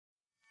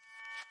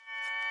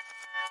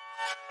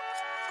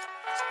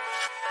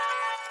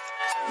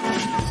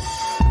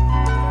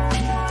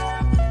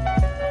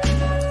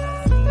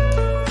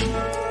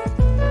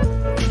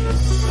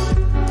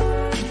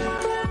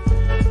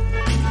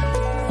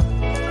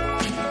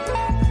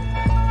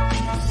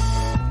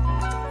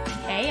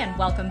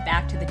Welcome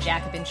back to The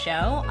Jacobin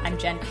Show. I'm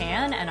Jen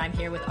Pan, and I'm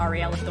here with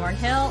Ariella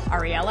Thornhill.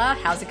 Ariella,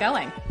 how's it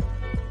going?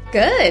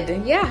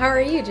 Good. Yeah, how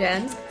are you,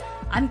 Jen?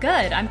 I'm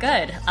good.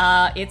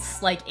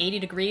 It's like 80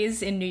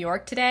 degrees in New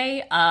York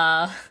today,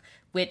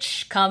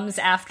 which comes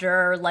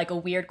after like a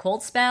weird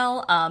cold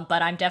spell,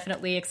 but I'm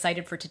definitely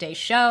excited for today's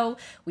show.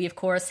 We, of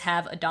course,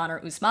 have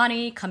Adaner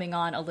Usmani coming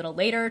on a little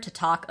later to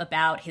talk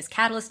about his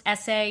Catalyst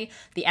essay,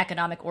 The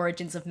Economic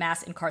Origins of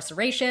Mass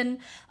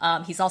Incarceration.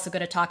 He's also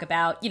going to talk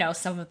about,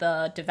 some of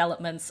the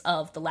developments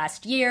of the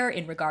last year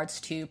in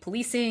regards to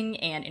policing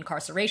and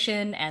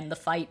incarceration and the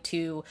fight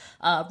to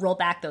roll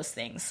back those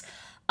things.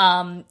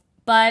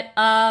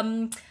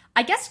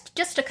 I guess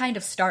just to kind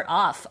of start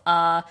off,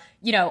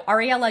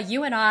 Ariella,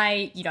 you and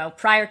I,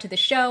 prior to the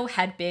show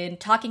had been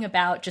talking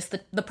about just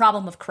the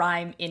problem of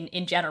crime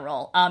in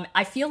general.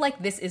 I feel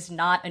like this is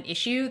not an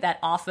issue that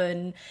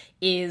often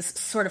is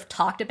sort of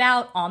talked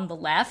about on the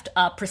left,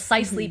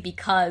 precisely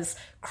because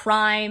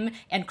crime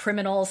and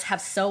criminals have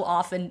so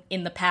often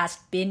in the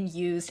past been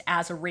used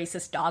as a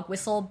racist dog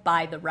whistle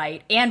by the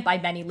right and by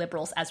many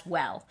liberals as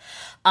well.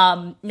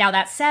 Now,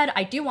 that said,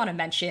 I do want to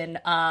mention,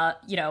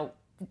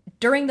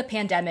 during the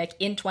pandemic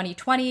in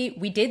 2020,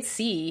 we did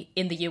see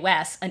in the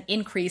U.S. an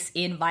increase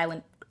in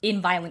violent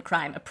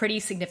crime, a pretty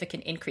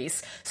significant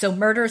increase. So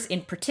murders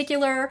in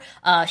particular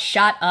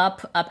shot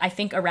up, I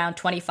think, around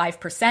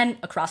 25%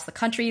 across the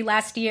country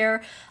last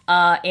year,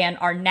 and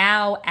are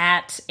now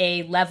at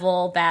a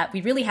level that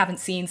we really haven't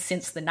seen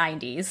since the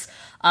 90s.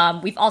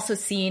 We've also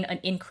seen an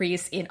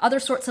increase in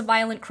other sorts of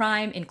violent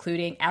crime,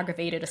 including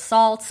aggravated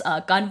assaults,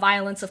 gun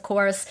violence, of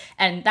course,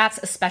 and that's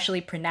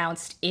especially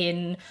pronounced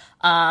in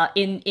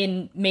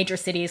major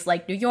cities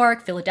like New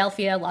York,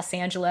 Philadelphia, Los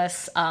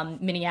Angeles,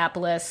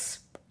 Minneapolis.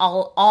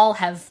 All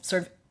have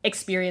sort of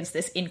experienced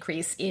this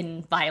increase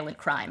in violent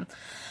crime.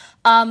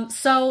 I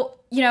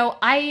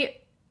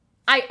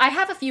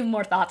have a few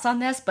more thoughts on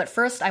this, but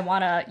first I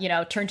want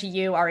to, turn to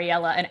you,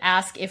 Ariella, and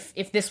ask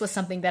if this was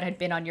something that had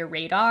been on your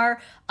radar,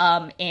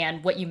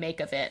 and what you make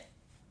of it.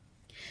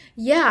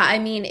 Yeah, I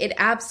mean, it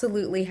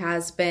absolutely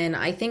has been.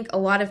 I think a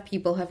lot of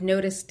people have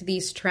noticed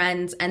these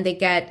trends, and they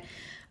get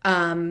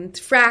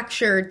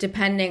fractured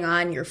depending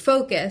on your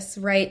focus,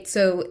 right?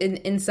 So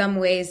in some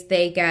ways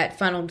they get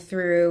funneled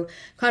through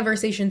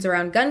conversations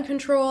around gun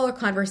control or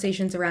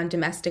conversations around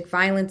domestic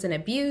violence and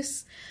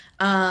abuse.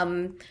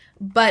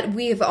 But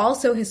we've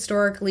also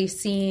historically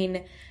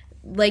seen,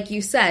 like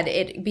you said,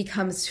 it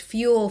becomes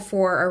fuel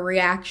for a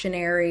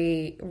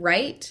reactionary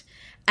right.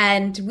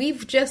 And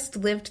we've just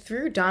lived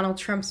through Donald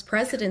Trump's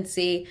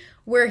presidency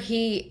where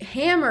he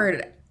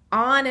hammered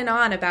on and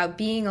on about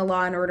being a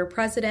law and order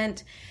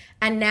president.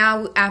 And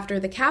now, after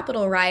the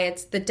Capitol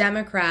riots, the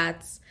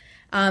Democrats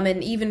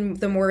and even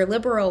the more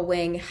liberal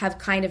wing have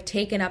kind of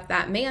taken up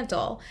that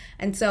mantle.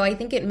 And so I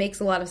think it makes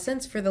a lot of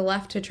sense for the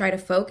left to try to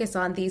focus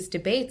on these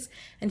debates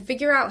and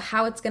figure out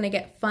how it's going to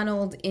get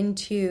funneled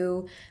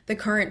into the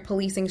current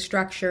policing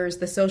structures,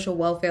 the social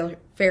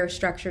welfare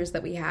structures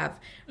that we have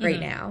right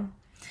now.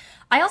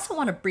 I also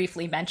want to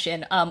briefly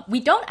mention,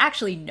 we don't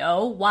actually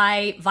know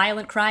why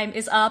violent crime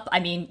is up. I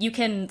mean, you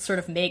can sort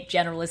of make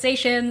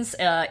generalizations.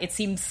 It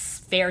seems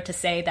fair to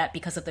say that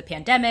because of the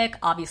pandemic,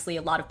 obviously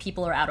a lot of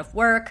people are out of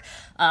work.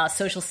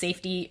 Social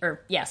safety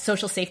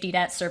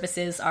net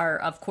services are,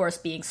 of course,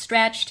 being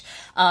stretched.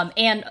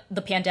 And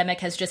the pandemic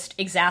has just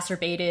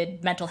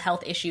exacerbated mental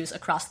health issues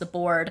across the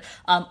board,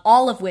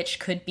 all of which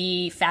could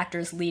be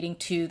factors leading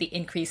to the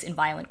increase in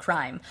violent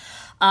crime.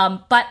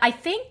 But I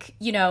think,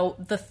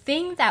 the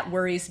thing that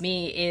worries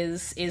me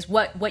is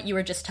what you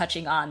were just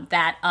touching on,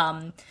 that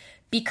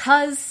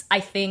because I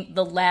think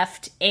the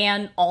left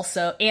and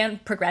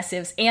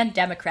progressives and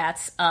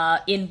Democrats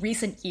in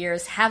recent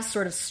years have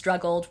sort of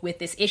struggled with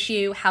this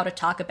issue, how to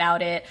talk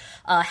about it,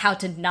 how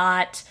to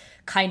not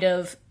kind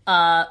of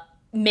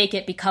make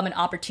it become an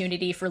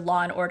opportunity for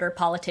law and order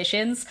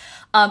politicians.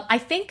 I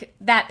think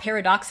that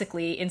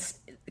paradoxically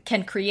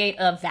can create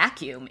a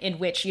vacuum in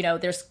which,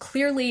 there's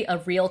clearly a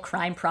real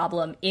crime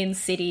problem in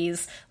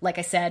cities, like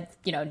I said,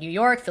 New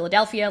York,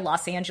 Philadelphia,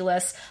 Los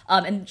Angeles,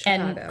 and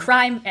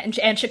crime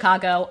and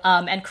Chicago,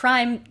 and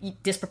crime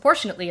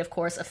disproportionately, of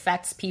course,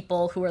 affects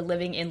people who are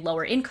living in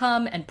lower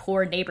income and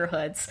poor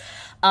neighborhoods.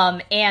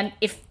 And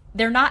if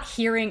they're not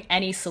hearing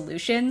any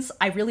solutions,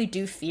 I really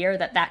do fear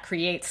that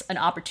creates an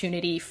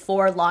opportunity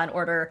for law and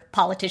order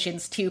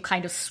politicians to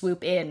kind of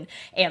swoop in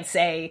and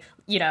say,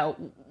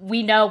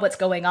 we know what's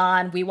going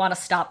on. We want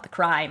to stop the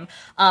crime.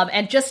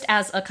 And just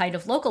as a kind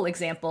of local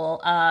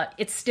example,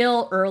 it's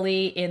still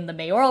early in the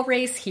mayoral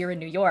race here in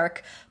New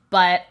York,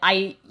 but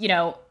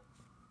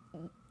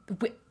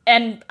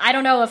and I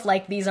don't know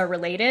if these are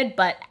related,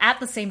 but at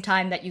the same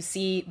time that you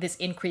see this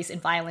increase in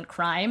violent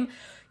crime,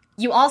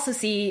 you also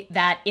see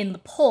that in the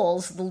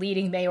polls, the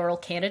leading mayoral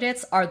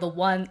candidates are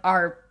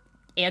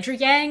Andrew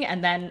Yang,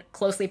 and then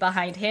closely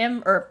behind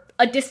him, or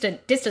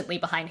distantly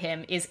behind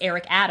him is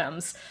Eric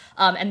Adams.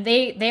 And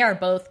they are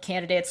both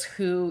candidates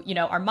who,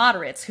 are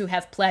moderates, who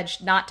have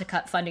pledged not to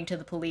cut funding to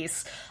the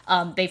police.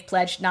 They've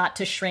pledged not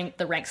to shrink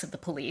the ranks of the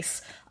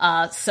police.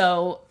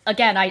 So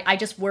again, I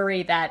just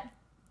worry that,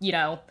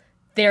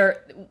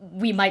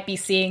 we might be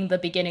seeing the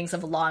beginnings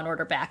of a law and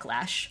order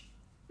backlash.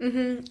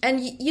 Mm-hmm.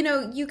 And,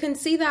 you can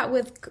see that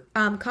with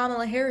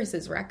Kamala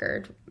Harris's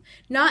record.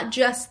 Not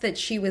just that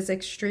she was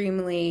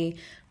extremely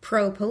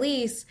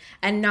pro-police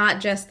and not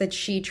just that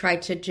she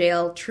tried to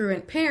jail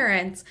truant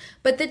parents,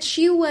 but that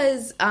she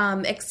was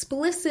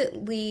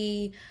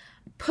explicitly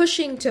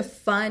pushing to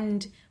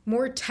fund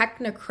more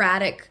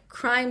technocratic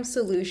crime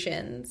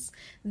solutions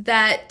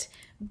that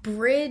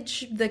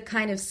bridge the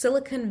kind of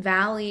Silicon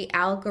Valley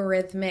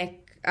algorithmic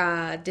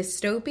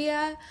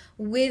dystopia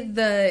with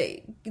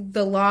the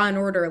law and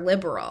order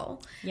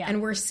liberal. Yeah.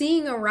 And we're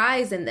seeing a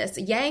rise in this.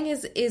 Yang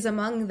is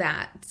among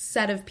that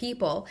set of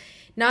people.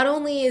 Not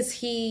only is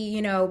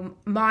he,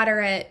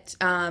 moderate,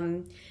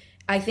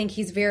 I think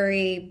he's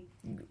very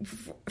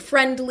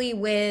friendly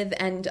with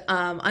and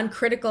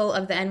uncritical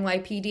of the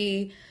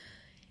NYPD.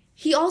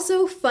 He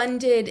also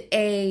funded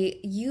a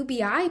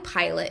UBI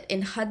pilot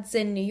in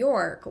Hudson, New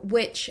York,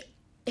 which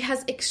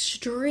has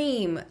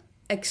extreme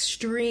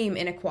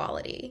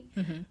inequality.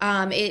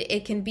 Mm-hmm.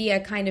 It can be a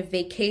kind of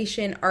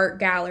vacation art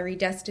gallery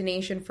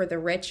destination for the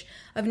rich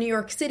of New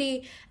York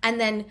City, and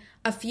then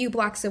a few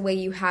blocks away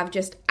you have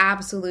just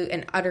absolute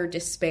and utter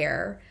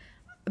despair.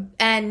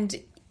 And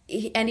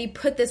he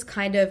put this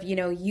kind of,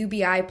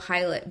 UBI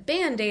pilot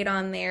Band-Aid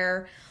on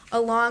there,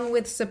 along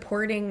with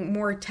supporting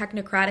more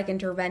technocratic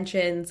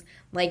interventions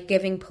like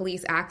giving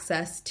police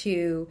access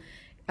to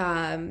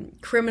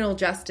criminal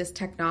justice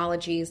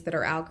technologies that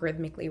are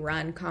algorithmically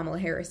run. Kamala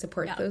Harris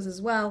supports those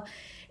as well.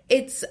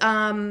 It's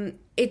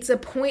a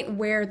point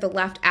where the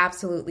left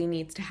absolutely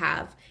needs to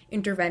have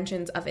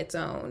interventions of its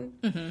own.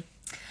 Mm-hmm.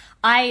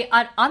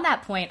 On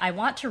that point, I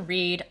want to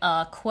read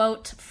a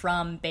quote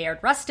from Bayard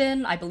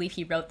Rustin. I believe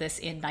he wrote this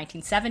in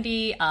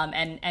 1970.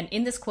 And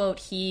in this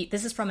quote,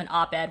 this is from an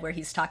op-ed where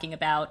he's talking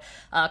about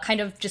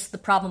kind of just the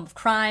problem of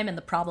crime and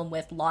the problem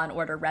with law and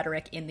order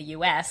rhetoric in the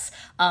U.S.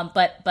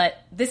 But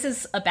this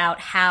is about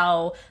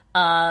how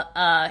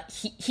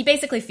he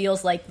basically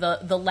feels like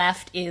the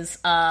left is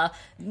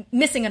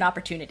missing an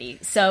opportunity.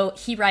 So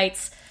he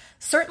writes,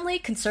 "Certainly,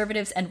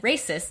 conservatives and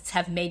racists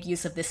have made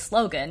use of this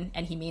slogan,"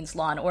 and he means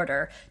law and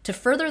order, "to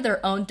further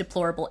their own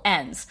deplorable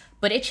ends.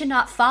 But it should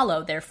not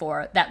follow,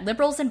 therefore, that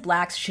liberals and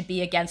blacks should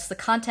be against the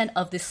content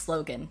of this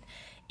slogan.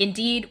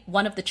 Indeed,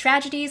 one of the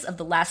tragedies of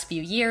the last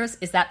few years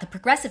is that the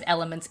progressive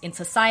elements in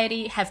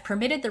society have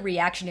permitted the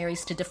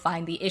reactionaries to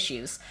define the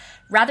issues.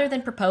 Rather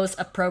than propose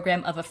a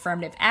program of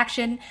affirmative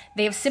action,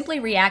 they have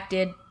simply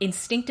reacted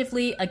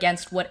instinctively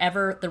against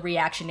whatever the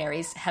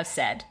reactionaries have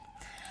said."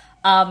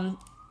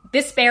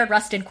 This Bayard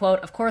Rustin quote,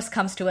 of course,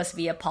 comes to us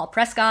via Paul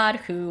Prescott,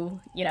 who,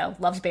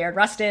 loves Bayard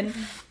Rustin.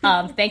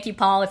 Thank you,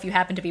 Paul, if you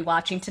happen to be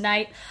watching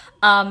tonight.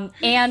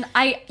 And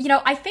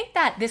I think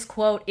that this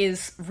quote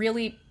is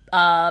really,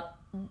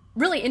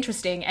 really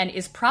interesting and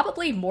is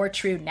probably more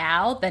true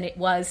now than it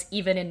was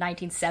even in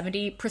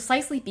 1970,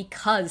 precisely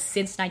because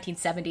since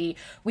 1970,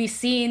 we've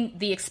seen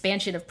the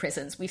expansion of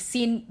prisons. We've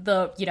seen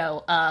the,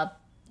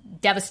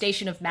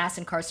 devastation of mass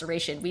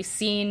incarceration. We've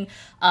seen,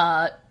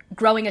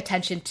 growing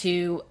attention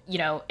to,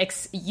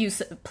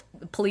 use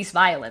of police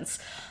violence.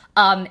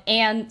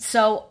 And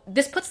so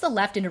this puts the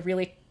left in a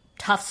really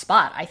tough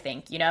spot, I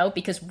think,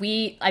 because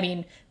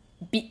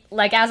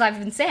as I've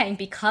been saying,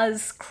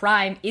 because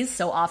crime is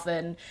so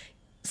often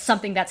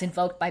something that's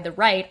invoked by the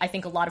right, I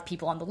think a lot of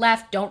people on the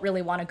left don't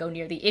really want to go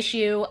near the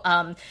issue.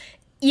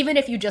 Even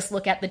if you just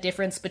look at the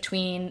difference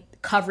between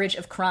coverage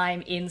of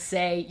crime in,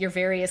 say, your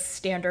various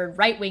standard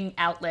right-wing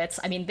outlets,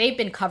 they've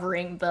been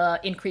covering the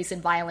increase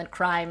in violent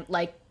crime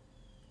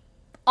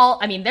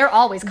they're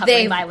always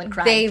covering violent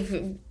crime.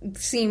 They've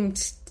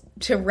seemed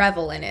to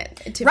revel in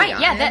it, to be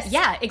honest.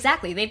 Yeah,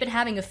 exactly. They've been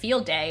having a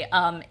field day.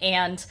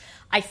 And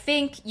I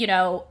think,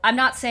 I'm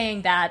not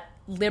saying that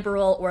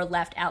liberal or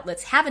left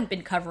outlets haven't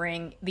been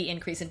covering the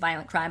increase in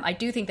violent crime. I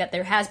do think that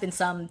there has been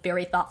some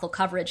very thoughtful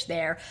coverage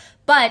there.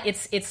 But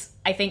it's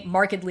I think,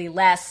 markedly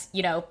less,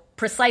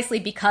 precisely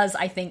because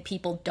I think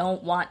people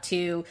don't want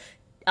to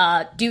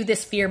do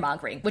this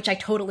fear-mongering, which I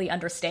totally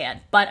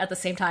understand. But at the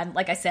same time,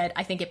 like I said,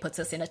 I think it puts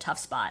us in a tough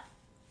spot.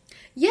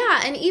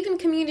 Yeah, and even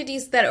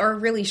communities that are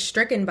really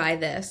stricken by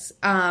this,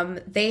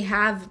 they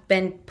have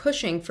been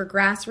pushing for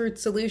grassroots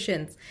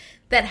solutions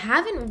that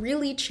haven't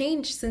really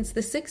changed since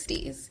the 60s.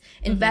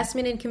 Mm-hmm.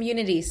 Investment in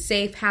communities,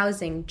 safe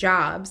housing,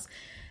 jobs.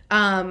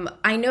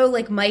 I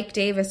know, Mike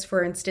Davis,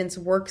 for instance,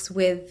 works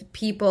with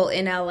people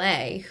in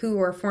LA who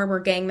are former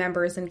gang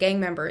members.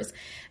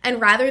 And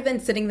rather than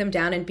sitting them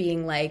down and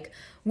being like,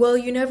 well,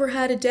 you never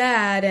had a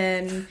dad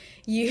and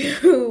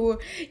you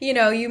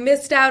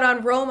missed out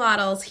on role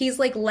models, he's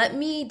like, let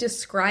me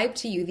describe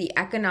to you the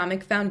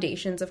economic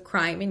foundations of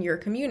crime in your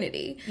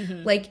community.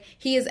 Mm-hmm.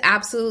 He is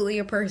absolutely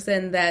a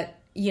person that,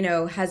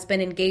 has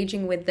been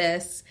engaging with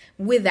this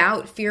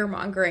without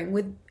fear-mongering,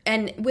 with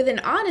an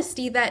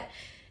honesty that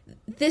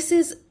this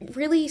is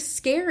really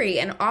scary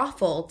and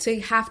awful to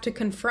have to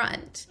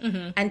confront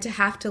and to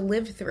have to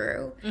live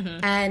through.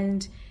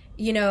 And,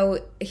 you know,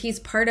 he's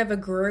part of a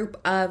group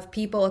of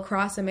people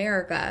across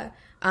America.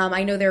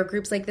 I know there are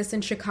groups like this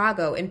in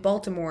Chicago, in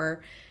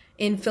Baltimore,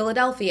 in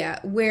Philadelphia,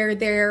 where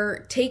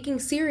they're taking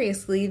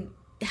seriously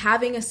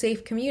having a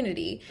safe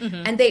community.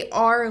 And they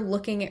are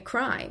looking at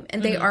crime,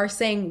 and they are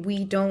saying,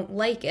 we don't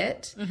like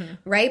it,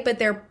 right? But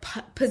they're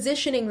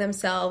positioning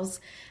themselves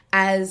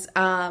as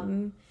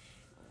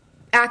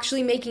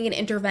actually making an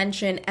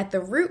intervention at the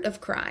root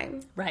of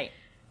crime. Right.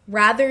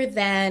 Rather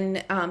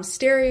than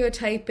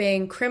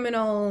stereotyping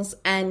criminals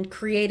and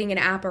creating an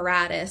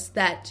apparatus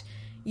that,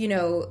 you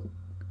know,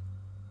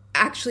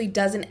 actually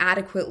doesn't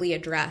adequately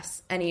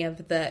address any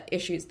of the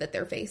issues that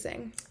they're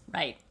facing.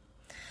 Right.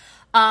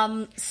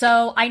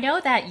 So I know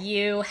that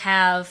you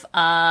have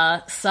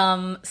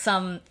some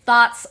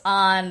thoughts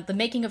on the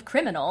making of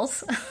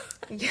criminals.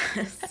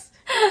 Yes.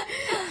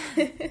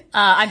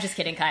 I'm just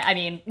kidding, Kai. I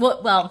mean,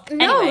 well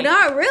no, anyway.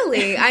 Not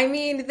really. I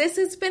mean, this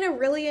has been a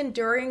really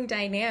enduring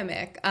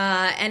dynamic,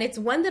 and it's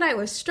one that I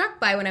was struck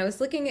by when I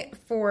was looking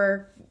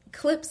for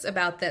clips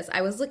about this.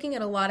 I was looking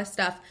at a lot of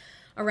stuff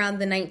around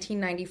the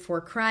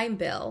 1994 crime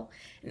bill,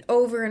 and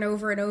over and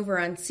over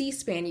on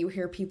C-SPAN, you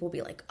hear people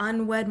be like,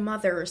 unwed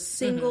mothers,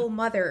 single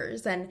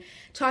mothers, and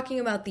talking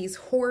about these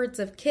hordes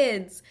of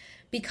kids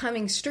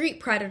becoming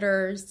street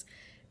predators.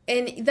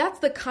 And that's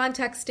the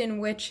context in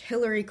which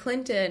Hillary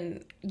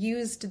Clinton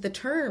used the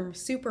term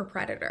super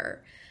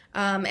predator,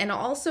 and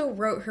also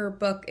wrote her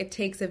book, It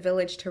Takes a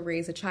Village to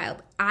Raise a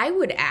Child. I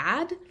would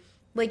add,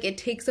 like, it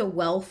takes a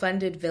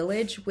well-funded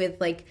village with,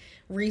 like,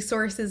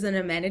 resources and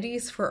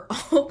amenities for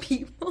all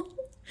people.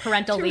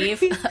 Parental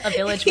leave, a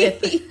village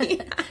with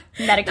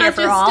Medicare Not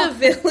for all. Just a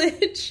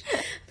village.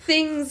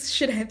 Things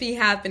should be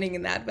happening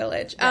in that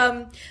village.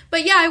 Right.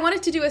 But yeah, I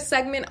wanted to do a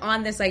segment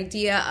on this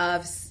idea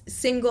of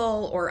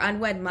single or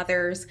unwed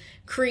mothers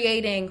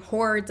creating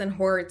hordes and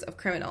hordes of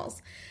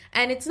criminals.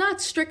 And it's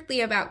not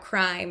strictly about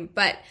crime,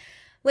 but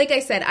like I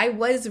said, I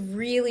was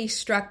really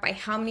struck by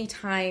how many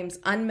times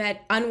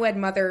unwed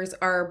mothers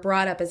are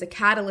brought up as a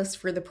catalyst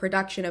for the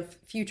production of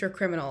future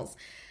criminals.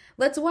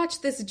 Let's watch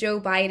this Joe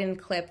Biden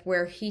clip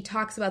where he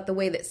talks about the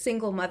way that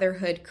single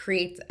motherhood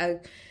creates a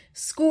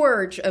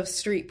scourge of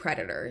street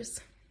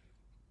predators.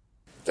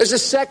 There's a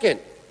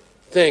second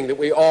thing that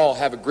we all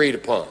have agreed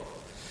upon,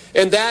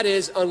 and that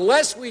is,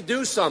 unless we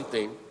do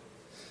something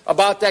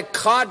about that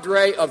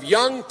cadre of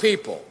young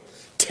people,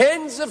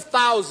 tens of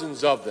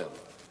thousands of them,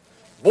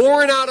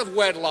 born out of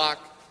wedlock,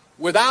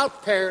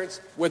 without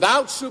parents,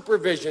 without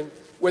supervision,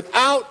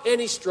 without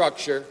any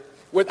structure,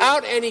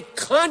 without any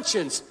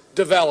conscience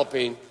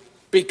developing,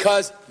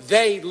 because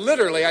they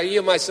literally, I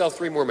yield myself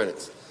 3 more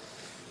minutes,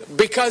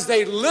 because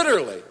they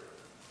literally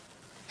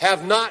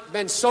have not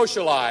been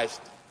socialized.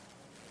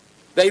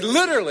 They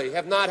literally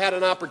have not had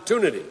an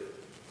opportunity.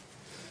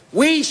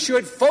 We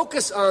should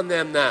focus on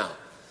them now,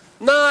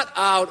 not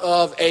out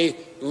of a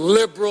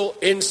liberal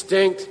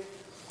instinct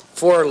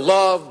for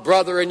love,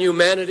 brother, and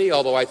humanity,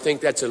 although I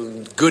think that's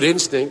a good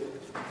instinct,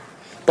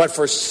 but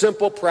for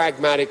simple,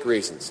 pragmatic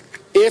reasons.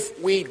 If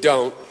we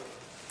don't,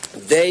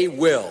 they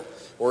will,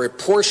 or a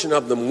portion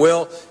of them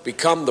will,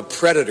 become the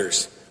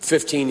predators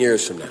 15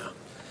 years from now.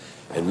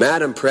 And,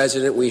 Madam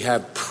President, we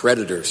have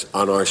predators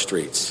on our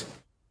streets.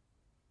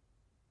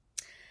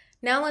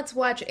 Now let's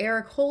watch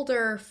Eric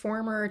Holder,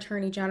 former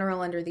Attorney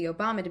General under the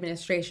Obama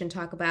administration,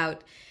 talk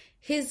about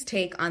his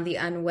take on the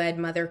unwed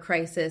mother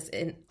crisis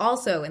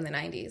also in the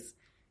 90s.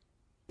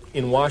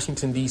 In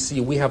Washington, D.C.,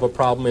 we have a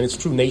problem, and it's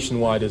true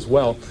nationwide as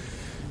well,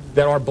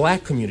 that our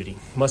black community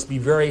must be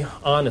very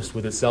honest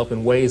with itself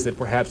in ways that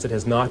perhaps it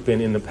has not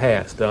been in the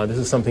past. This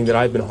is something that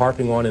I've been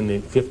harping on in the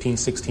 15,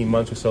 16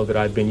 months or so that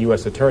I've been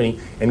U.S. Attorney,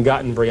 and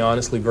gotten very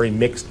honestly very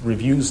mixed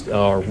reviews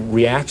or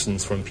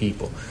reactions from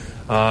people.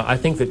 I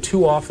think that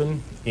too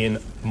often in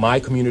my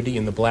community,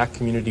 in the black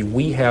community,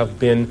 we have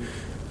been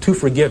too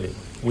forgiving.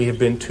 We have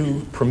been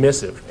too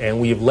permissive, and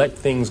we have let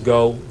things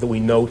go that we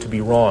know to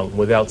be wrong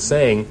without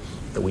saying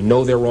that we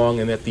know they're wrong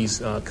and that these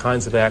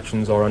kinds of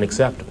actions are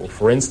unacceptable.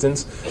 For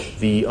instance,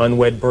 the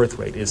unwed birth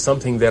rate is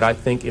something that I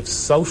think if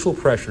social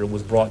pressure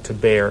was brought to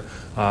bear,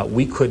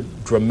 we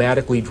could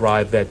dramatically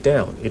drive that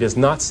down. It is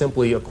not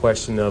simply a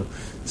question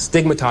of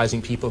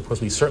stigmatizing people,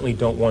 because we certainly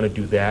don't want to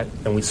do that,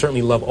 and we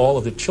certainly love all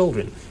of the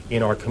children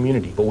in our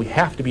community. But we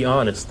have to be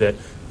honest that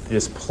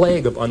this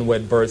plague of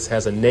unwed births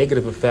has a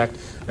negative effect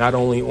not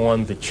only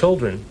on the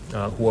children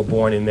who are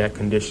born in that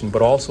condition,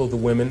 but also the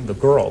women, the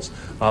girls,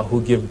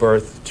 who give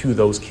birth to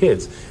those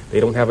kids. They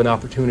don't have an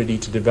opportunity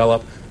to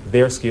develop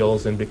their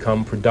skills and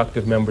become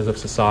productive members of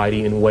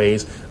society in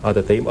ways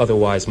that they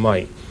otherwise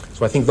might.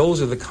 So I think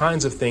those are the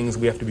kinds of things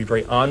we have to be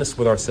very honest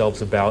with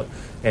ourselves about,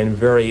 and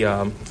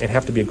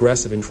have to be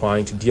aggressive in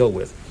trying to deal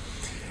with.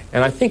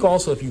 And I think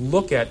also if you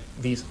look at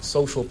these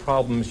social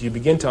problems, you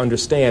begin to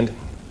understand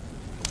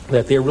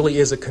that there really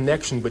is a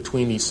connection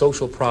between these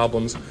social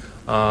problems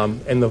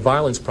and the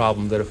violence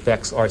problem that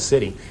affects our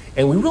city.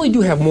 And we really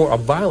do have more a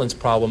violence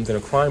problem than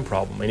a crime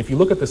problem. And if you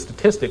look at the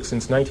statistics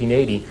since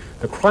 1980,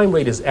 the crime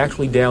rate is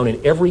actually down in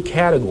every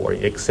category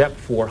except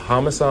for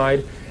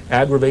homicide,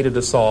 aggravated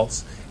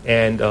assaults,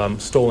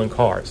 and stolen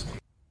cars.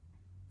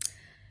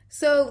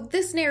 So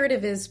this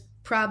narrative is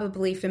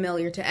probably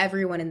familiar to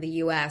everyone in the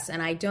U.S.,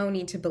 and I don't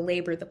need to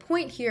belabor the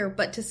point here,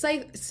 but to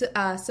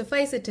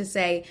suffice it to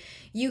say,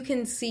 you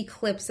can see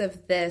clips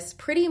of this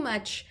pretty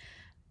much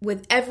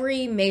with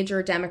every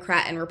major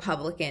Democrat and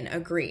Republican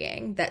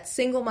agreeing that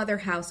single mother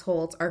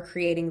households are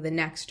creating the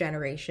next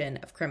generation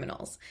of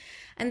criminals.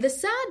 And the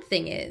sad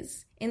thing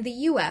is, in the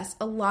U.S.,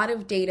 a lot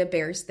of data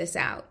bears this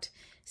out.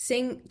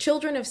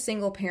 Children of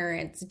single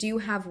parents do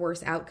have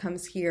worse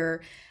outcomes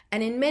here,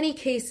 and in many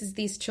cases,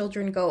 these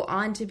children go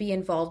on to be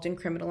involved in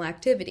criminal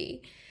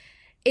activity.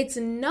 It's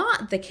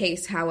not the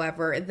case,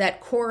 however,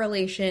 that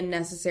correlation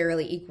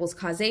necessarily equals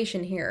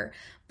causation here,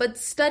 but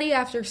study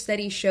after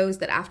study shows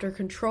that after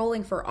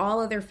controlling for all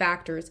other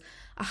factors,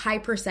 a high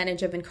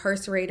percentage of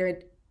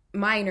incarcerated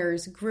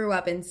minors grew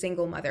up in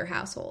single mother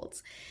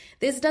households.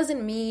 This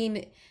doesn't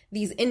mean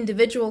these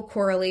individual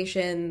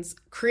correlations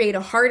create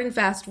a hard and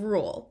fast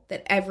rule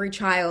that every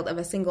child of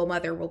a single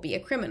mother will be a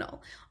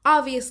criminal.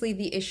 Obviously,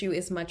 the issue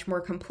is much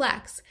more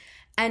complex.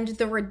 And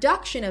the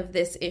reduction of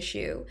this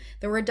issue,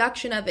 the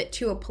reduction of it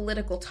to a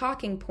political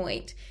talking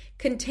point,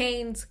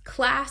 contains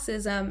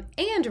classism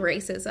and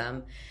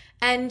racism,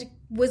 and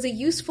was a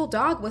useful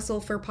dog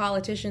whistle for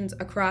politicians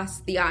across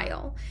the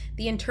aisle.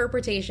 The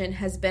interpretation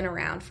has been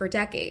around for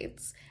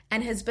decades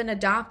and has been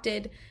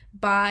adopted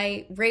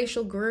by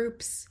racial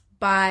groups,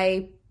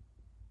 by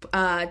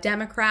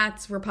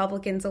Democrats,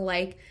 Republicans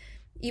alike,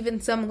 even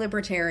some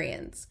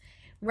libertarians.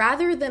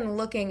 Rather than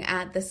looking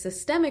at the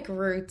systemic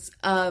roots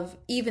of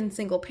even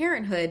single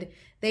parenthood,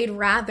 they'd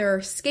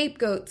rather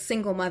scapegoat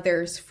single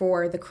mothers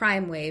for the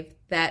crime wave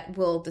that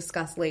we'll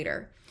discuss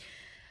later.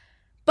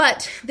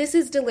 But this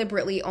is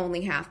deliberately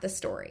only half the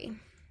story.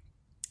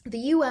 The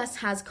U.S.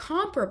 has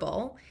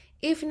comparable,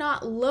 if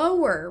not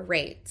lower,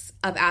 rates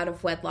of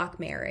out-of-wedlock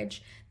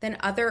marriage than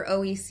other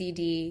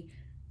OECD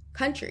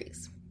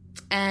countries.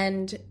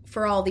 And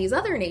for all these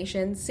other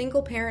nations,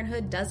 single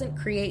parenthood doesn't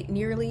create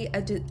nearly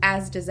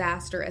as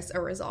disastrous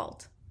a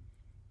result.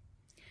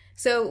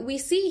 So we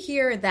see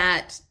here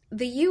that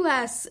the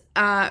U.S.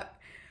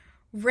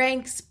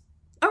 ranks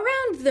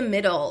around the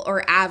middle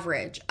or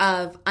average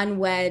of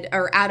unwed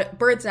or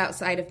births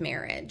outside of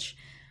marriage,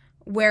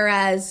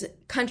 whereas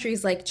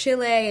countries like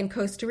Chile and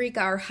Costa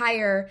Rica are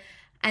higher,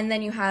 and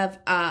then you have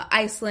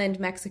Iceland,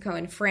 Mexico,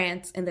 and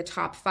France in the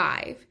top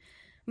 5.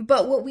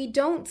 But what we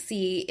don't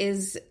see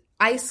is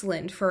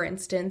Iceland, for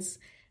instance,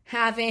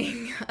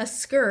 having a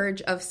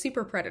scourge of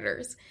super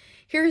predators.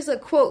 Here's a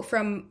quote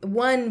from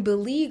one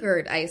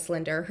beleaguered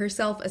Icelander,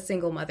 herself a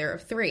single mother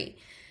of 3.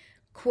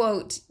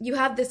 Quote, "You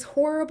have this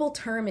horrible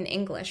term in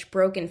English,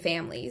 broken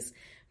families,"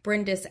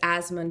 Bryndis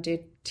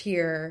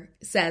Asmundur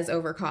says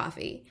over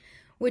coffee,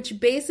 which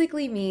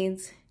basically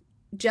means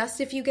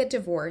just if you get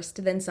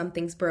divorced, then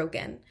something's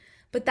broken.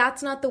 But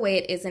that's not the way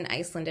it is in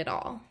Iceland at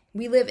all.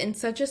 We live in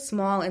such a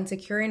small and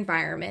secure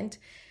environment,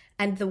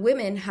 and the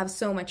women have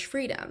so much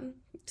freedom.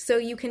 So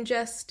you can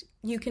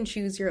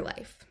choose your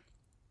life.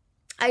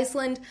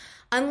 Iceland,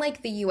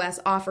 unlike the US,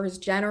 offers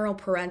general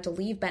parental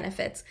leave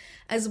benefits,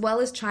 as well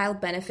as child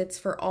benefits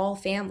for all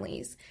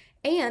families,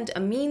 and a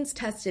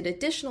means-tested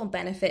additional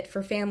benefit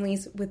for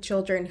families with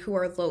children who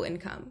are low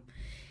income.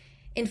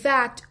 In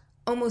fact,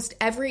 almost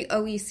every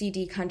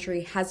OECD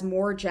country has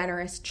more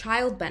generous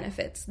child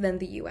benefits than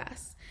the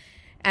US.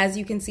 As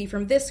you can see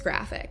from this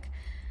graphic,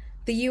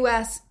 the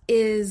US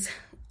is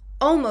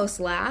almost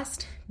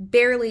last,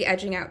 barely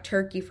edging out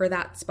Turkey for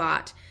that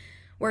spot,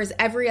 whereas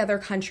every other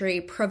country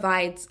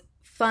provides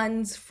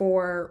funds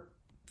for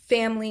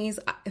families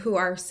who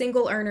are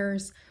single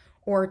earners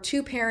or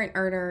two-parent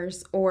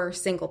earners or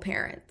single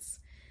parents.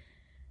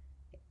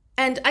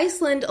 And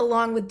Iceland,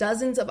 along with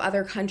dozens of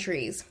other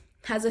countries,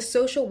 has a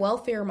social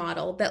welfare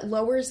model that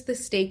lowers the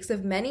stakes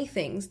of many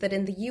things that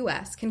in the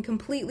US can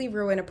completely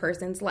ruin a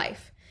person's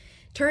life.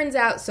 Turns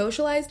out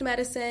socialized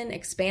medicine,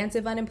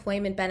 expansive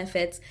unemployment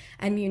benefits,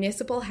 and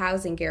municipal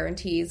housing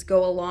guarantees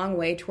go a long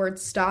way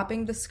towards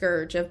stopping the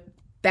scourge of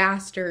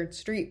bastard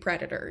street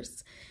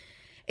predators.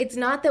 It's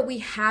not that we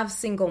have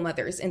single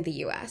mothers in the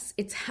US,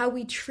 it's how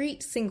we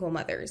treat single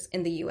mothers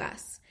in the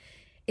US.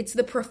 It's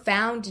the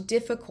profound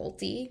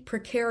difficulty,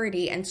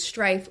 precarity, and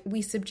strife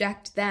we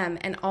subject them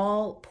and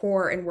all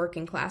poor and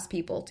working class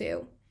people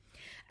to.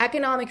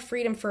 Economic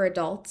freedom for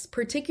adults,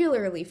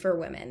 particularly for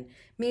women,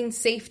 means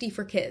safety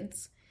for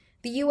kids.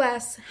 The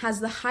U.S. has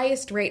the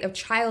highest rate of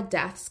child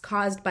deaths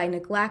caused by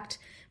neglect,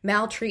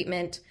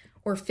 maltreatment,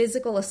 or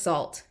physical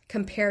assault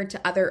compared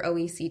to other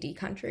OECD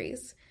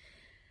countries.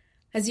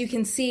 As you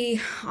can see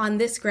on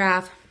this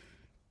graph,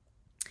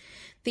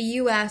 the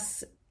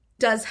U.S.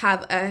 does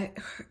have a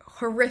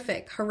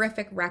horrific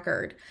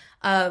record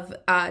of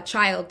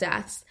child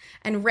deaths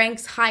and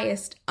ranks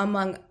highest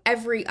among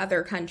every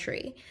other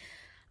country.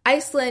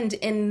 Iceland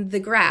in the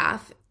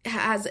graph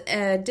has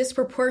a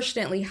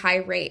disproportionately high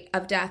rate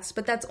of deaths,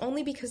 but that's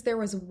only because there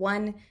was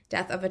one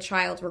death of a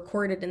child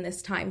recorded in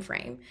this time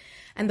frame.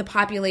 And the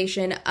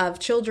population of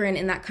children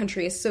in that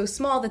country is so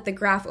small that the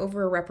graph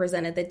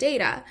overrepresented the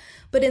data.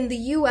 But in the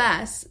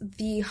US,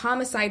 the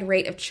homicide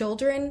rate of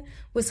children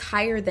was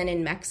higher than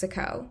in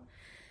Mexico.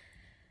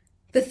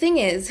 The thing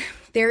is,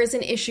 there is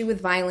an issue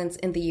with violence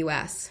in the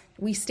US.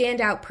 We stand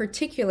out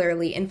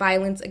particularly in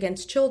violence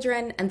against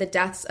children and the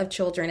deaths of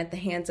children at the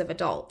hands of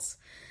adults.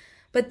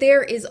 But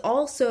there is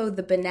also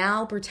the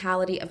banal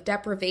brutality of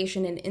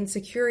deprivation and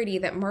insecurity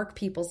that mark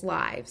people's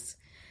lives.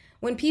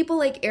 When people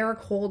like Eric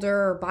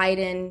Holder or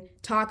Biden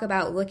talk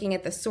about looking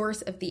at the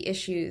source of the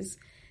issues,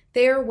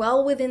 they are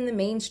well within the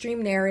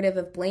mainstream narrative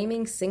of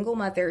blaming single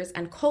mothers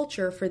and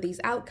culture for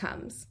these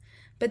outcomes.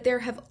 But there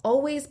have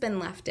always been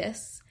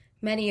leftists,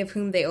 many of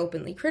whom they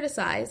openly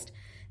criticized,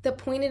 that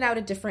pointed out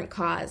a different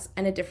cause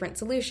and a different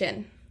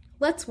solution.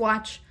 Let's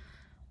watch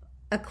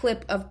a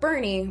clip of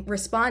Bernie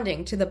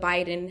responding to the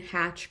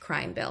Biden-Hatch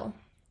crime bill.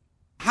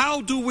 How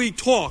do we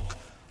talk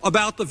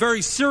about the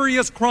very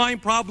serious crime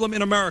problem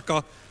in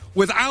America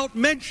without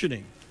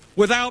mentioning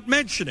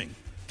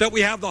that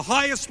we have the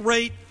highest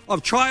rate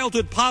of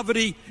childhood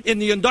poverty in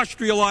the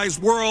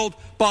industrialized world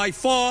by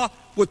far,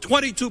 with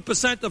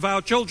 22% of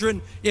our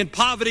children in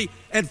poverty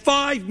and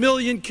 5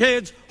 million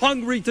kids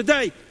hungry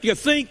today? Do you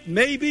think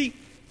maybe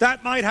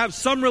that might have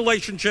some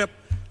relationship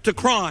to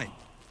crime?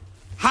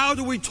 How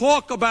do we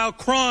talk about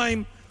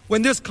crime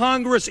when this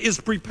Congress is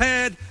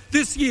prepared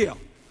this year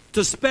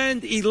to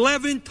spend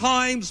 11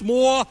 times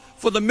more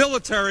for the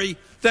military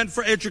than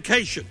for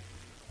education?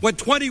 When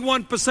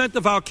 21%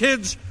 of our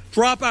kids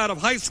drop out of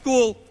high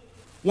school,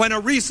 when a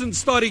recent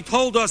study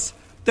told us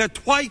that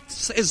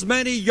twice as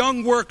many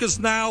young workers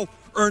now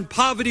earn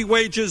poverty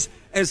wages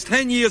as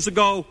 10 years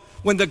ago,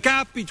 when the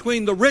gap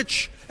between the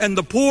rich and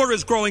the poor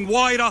is growing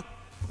wider,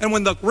 and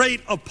when the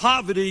rate of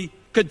poverty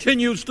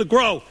continues to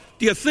grow.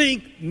 Do you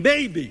think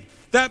maybe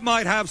that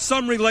might have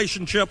some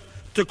relationship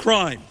to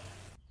crime?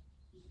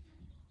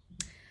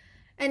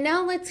 And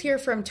now let's hear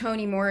from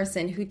Toni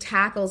Morrison, who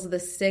tackles the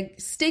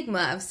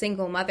stigma of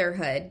single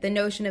motherhood, the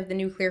notion of the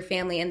nuclear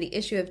family, and the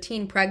issue of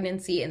teen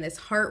pregnancy in this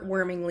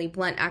heartwarmingly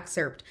blunt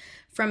excerpt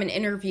from an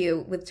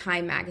interview with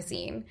Time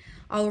magazine.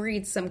 I'll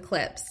read some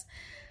clips.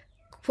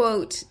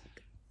 Quote,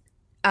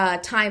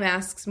 Time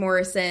asks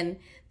Morrison,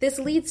 "This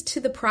leads to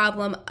the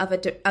problem of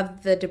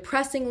the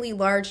depressingly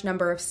large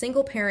number of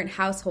single-parent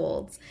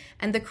households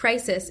and the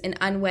crisis in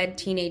unwed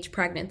teenage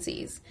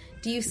pregnancies.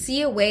 Do you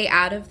see a way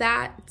out of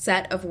that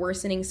set of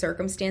worsening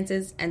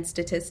circumstances and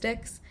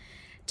statistics?"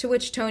 To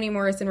which Toni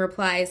Morrison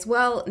replies,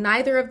 "Well,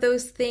 neither of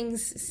those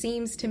things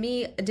seems to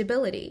me a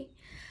debility.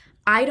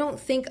 I don't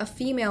think a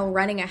female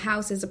running a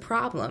house is a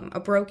problem, a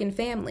broken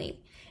family.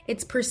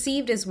 It's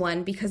perceived as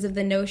one because of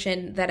the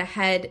notion that a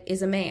head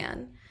is a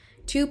man.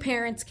 2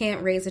 parents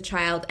can't raise a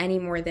child any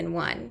more than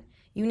one.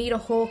 You need a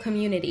whole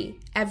community,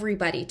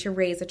 everybody, to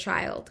raise a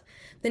child.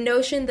 The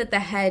notion that the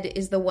head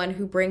is the one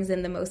who brings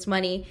in the most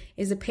money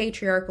is a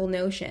patriarchal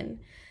notion.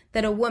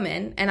 That a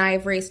woman, and I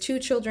have raised 2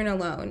 children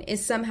alone,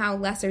 is somehow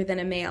lesser than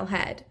a male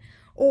head,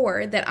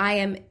 or that I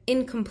am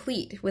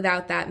incomplete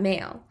without that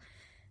male.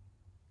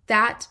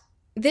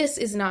 This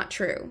is not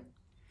true.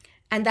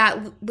 And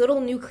that little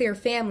nuclear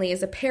family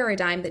is a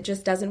paradigm that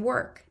just doesn't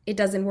work. It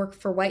doesn't work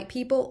for white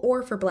people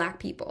or for black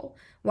people.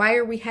 Why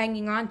are we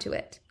hanging on to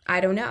it? I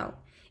don't know.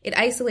 It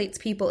isolates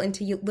people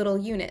into little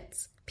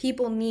units.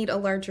 People need a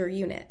larger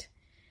unit."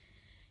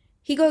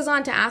 He goes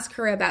on to ask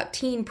her about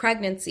teen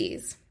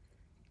pregnancies,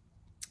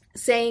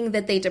 saying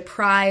that they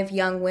deprive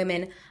young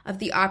women of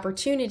the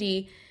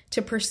opportunity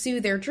to pursue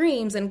their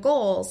dreams and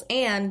goals,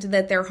 and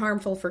that they're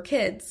harmful for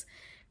kids.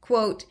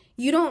 Quote,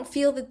 "You don't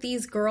feel that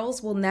these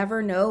girls will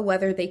never know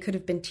whether they could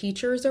have been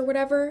teachers or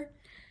whatever?"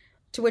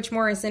 To which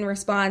Morrison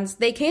responds,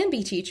 "They can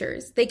be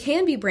teachers. They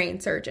can be brain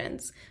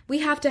surgeons. We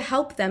have to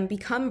help them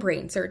become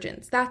brain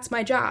surgeons. That's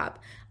my job.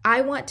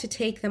 I want to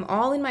take them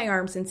all in my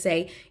arms and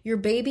say, your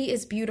baby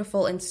is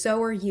beautiful and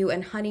so are you,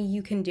 and honey,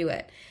 you can do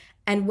it.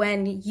 And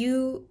when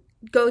you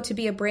go to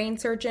be a brain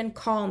surgeon,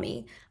 call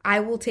me.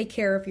 I will take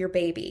care of your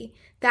baby."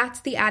 That's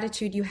the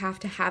attitude you have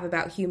to have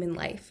about human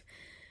life.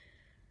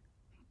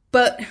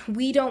 But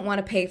we don't want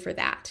to pay for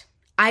that.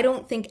 I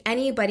don't think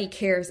anybody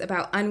cares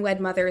about unwed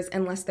mothers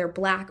unless they're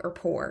black or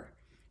poor.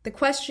 The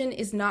question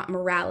is not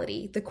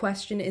morality. The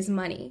question is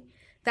money.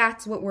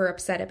 That's what we're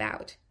upset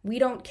about. We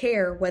don't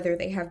care whether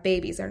they have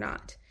babies or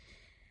not.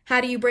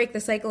 How do you break the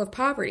cycle of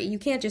poverty? You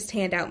can't just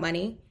hand out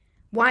money.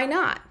 Why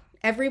not?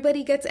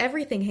 Everybody gets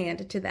everything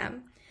handed to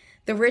them.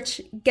 The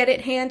rich get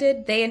it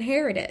handed, they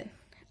inherit it.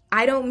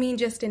 I don't mean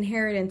just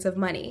inheritance of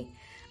money.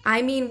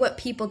 I mean what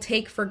people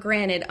take for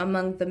granted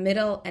among the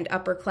middle and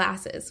upper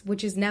classes,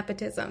 which is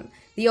nepotism,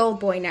 the old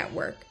boy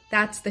network.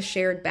 That's the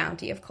shared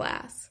bounty of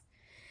class.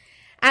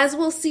 As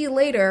we'll see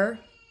later,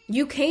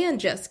 You can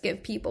just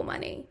give people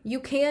money. You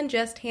can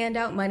just hand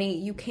out money.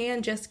 You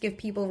can just give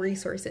people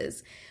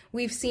resources.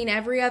 We've seen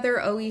every other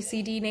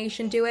OECD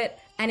nation do it,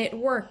 and it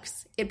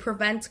works. It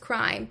prevents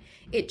crime.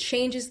 It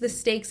changes the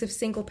stakes of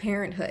single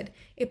parenthood.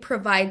 It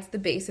provides the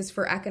basis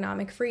for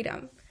economic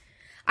freedom.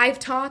 I've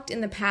talked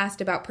in the past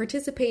about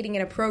participating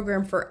in a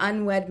program for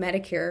unwed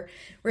Medicare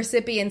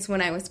recipients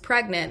when I was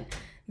pregnant.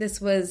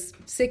 This was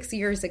 6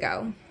 years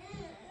ago.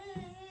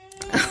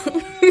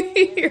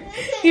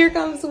 Here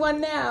comes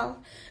one now.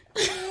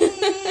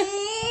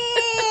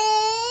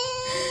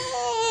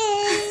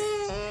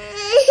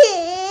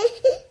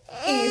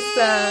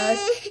 Issa,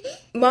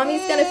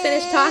 Mommy's gonna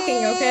finish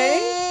talking,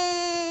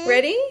 okay?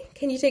 Ready?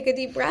 Can you take a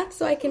deep breath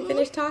so I can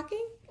finish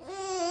talking?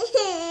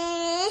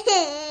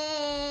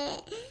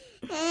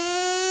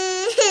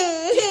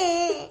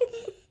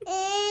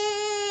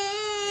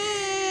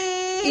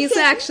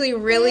 Issa actually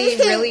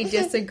really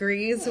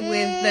disagrees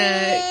with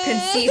the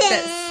conceit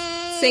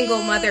that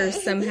single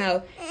mothers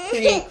somehow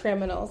create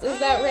criminals. Is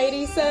that right,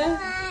 Issa?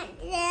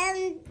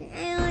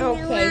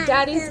 Okay,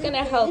 Daddy's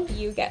gonna help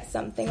you get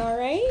something, all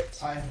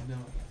right?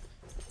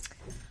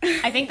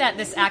 I think that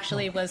this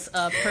actually was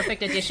a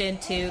perfect addition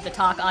to the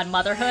talk on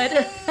motherhood.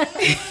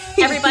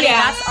 Everybody,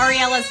 that's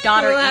Ariella's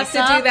daughter, We'll have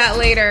Issa. to do that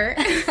later.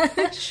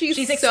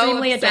 She's so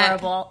extremely upset.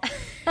 adorable.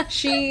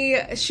 She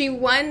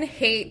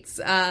hates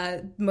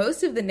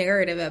most of the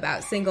narrative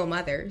about single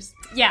mothers.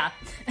 Yeah.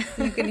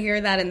 You can hear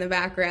that in the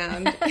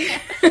background.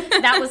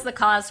 That was the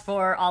cause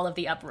for all of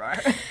the uproar.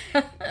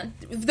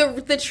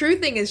 The true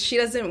thing is she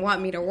doesn't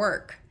want me to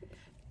work.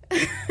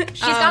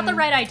 She's got the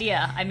right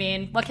idea. I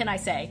mean, what can I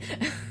say?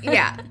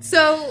 Yeah.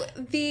 So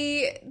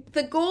the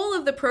goal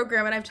of the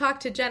program, and I've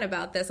talked to Jen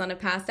about this on a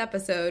past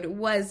episode,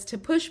 was to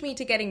push me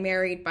to getting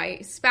married by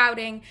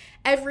spouting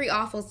every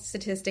awful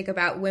statistic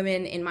about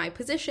women in my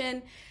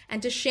position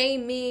and to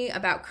shame me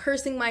about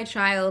cursing my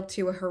child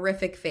to a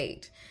horrific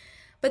fate.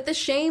 But the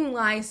shame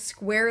lies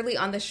squarely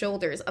on the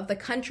shoulders of the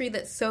country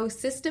that so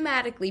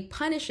systematically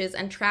punishes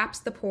and traps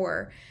the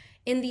poor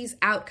in these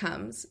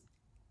outcomes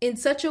in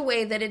such a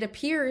way that it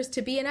appears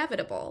to be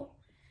inevitable.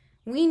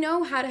 We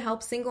know how to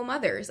help single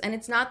mothers, and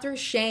it's not through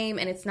shame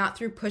and it's not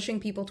through pushing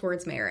people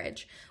towards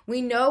marriage.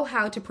 We know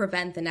how to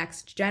prevent the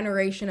next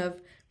generation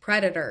of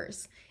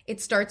predators.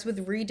 It starts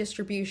with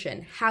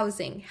redistribution,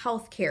 housing,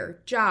 healthcare,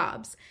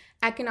 jobs,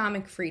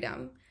 economic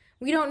freedom.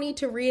 We don't need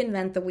to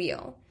reinvent the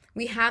wheel.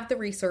 We have the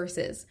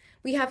resources.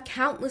 We have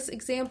countless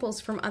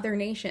examples from other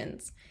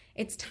nations.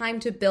 It's time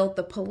to build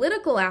the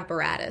political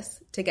apparatus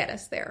to get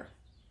us there.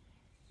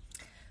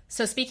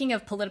 So speaking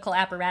of political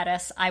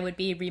apparatus, I would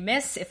be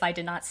remiss if I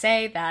did not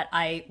say that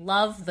I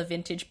love the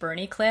vintage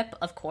Bernie clip,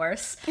 of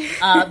course.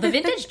 The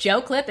vintage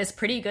Joe clip is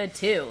pretty good,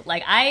 too.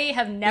 Like, I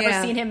have never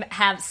seen him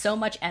have so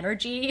much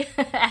energy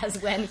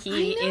as when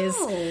he is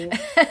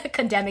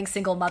condemning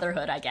single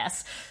motherhood, I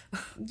guess.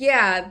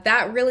 Yeah,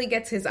 that really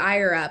gets his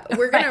ire up.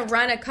 We're going to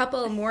run a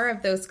couple more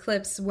of those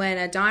clips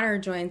when Donner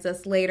joins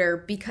us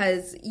later,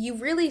 because you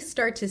really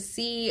start to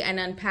see and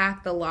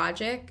unpack the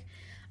logic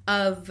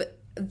of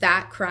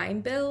that crime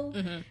bill.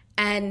 Mm-hmm.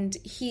 And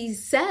he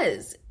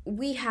says,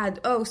 we had,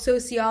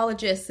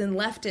 sociologists and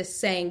leftists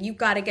saying, you've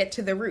got to get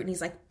to the root. And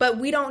he's like, but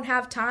we don't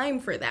have time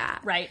for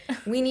that. Right.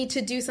 We need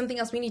to do something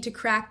else. We need to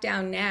crack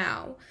down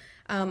now.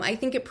 I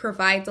think it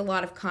provides a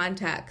lot of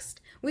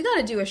context. We got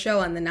to do a show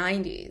on the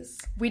 90s.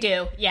 We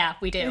do. Yeah,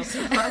 we do. There's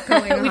a lot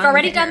going on We've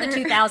already there. done the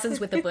 2000s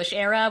with the Bush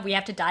era. We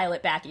have to dial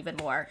it back even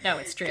more. No,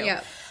 it's true.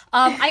 Yeah.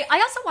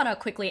 I also want to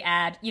quickly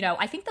add,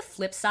 I think the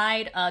flip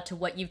side to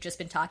what you've just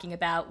been talking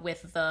about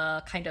with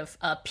the kind of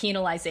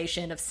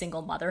penalization of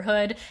single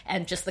motherhood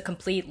and just the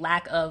complete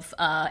lack of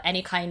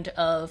any kind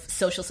of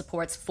social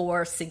supports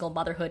for single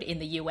motherhood in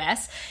the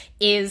U.S.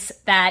 is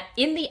that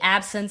in the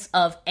absence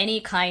of any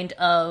kind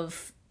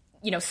of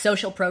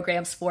social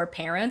programs for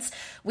parents,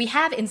 we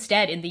have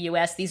instead in the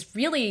U.S. these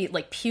really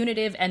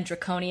punitive and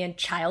draconian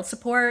child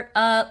support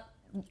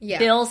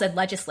bills and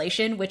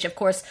legislation, which of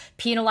course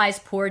penalize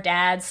poor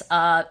dads,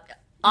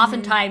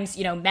 oftentimes,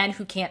 men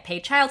who can't pay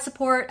child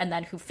support and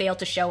then who fail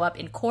to show up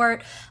in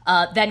court,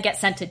 then get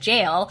sent to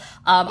jail.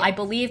 I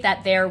believe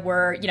that there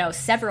were,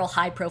 several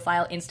high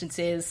profile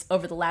instances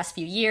over the last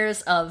few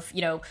years of,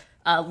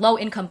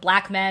 low-income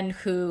black men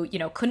who,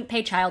 couldn't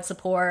pay child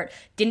support,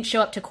 didn't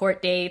show up to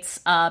court dates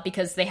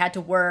because they had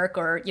to work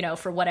or,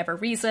 for whatever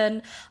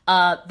reason,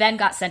 then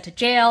got sent to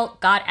jail,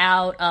 got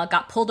out,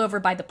 got pulled over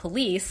by the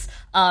police,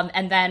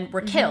 and then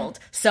were killed.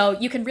 So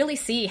you can really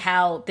see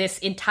how this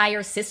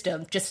entire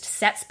system just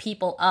sets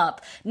people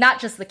up, not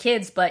just the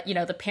kids, but,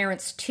 the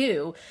parents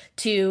too,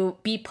 to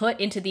be put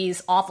into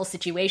these awful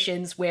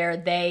situations where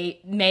they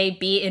may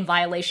be in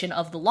violation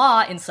of the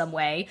law in some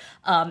way,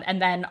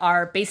 and then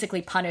are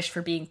basically punished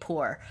for being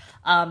poor.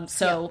 I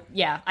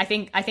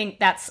think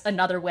that's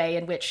another way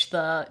in which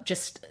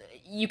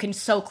you can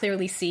so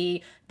clearly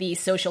see the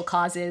social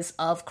causes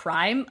of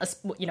crime,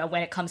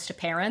 when it comes to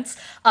parents.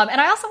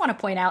 And I also want to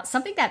point out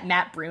something that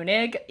Matt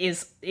Bruenig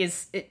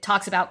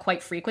talks about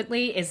quite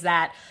frequently is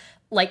that,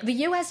 the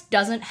U.S.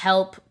 doesn't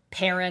help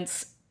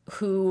parents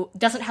who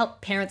doesn't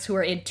help parents who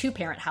are in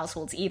two-parent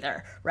households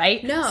either,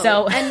 right? No.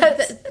 So and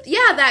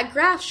that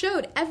graph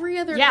showed every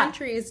other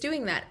country is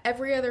doing that.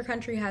 Every other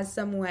country has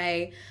some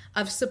way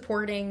of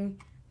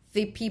supporting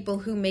the people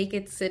who make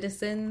it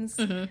citizens,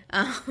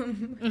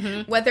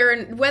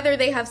 whether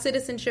they have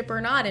citizenship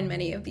or not in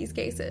many of these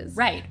cases.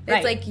 Right.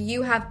 It's like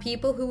you have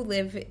people who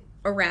live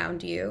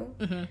around you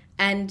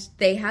and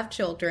they have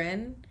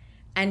children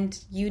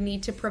and you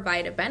need to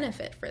provide a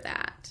benefit for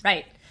that.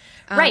 Right.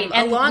 Right.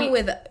 And along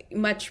with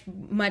much,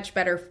 much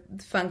better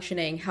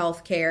functioning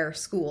healthcare,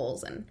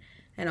 schools, and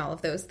all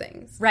of those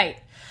things. Right.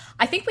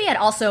 I think we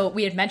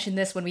had mentioned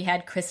this when we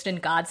had Kristen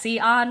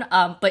Godsey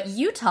on, but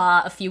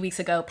Utah a few weeks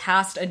ago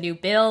passed a new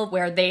bill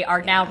where they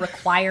are now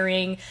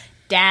requiring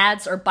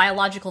dads or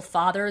biological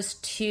fathers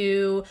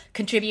to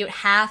contribute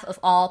half of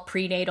all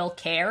prenatal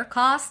care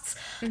costs.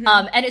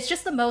 And it's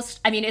just the most,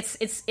 I mean,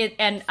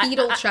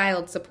 fetal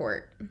child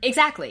support.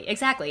 Exactly.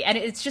 And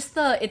it's just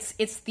the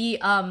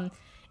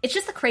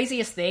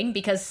craziest thing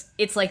because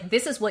it's like,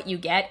 this is what you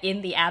get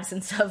in the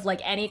absence of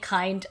like any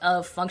kind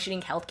of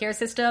functioning healthcare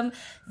system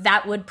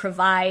that would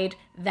provide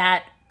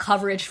that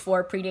coverage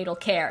for prenatal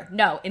care.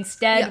 No,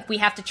 instead we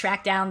have to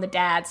track down the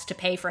dads to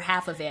pay for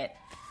half of it.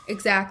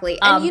 Exactly.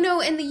 And,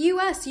 in the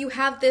U.S., you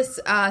have this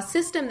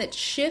system that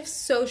shifts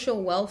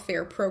social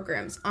welfare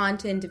programs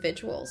onto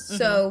individuals.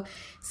 So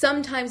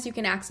sometimes you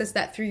can access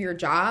that through your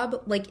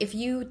job. Like if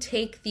you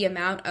take the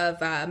amount of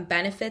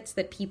benefits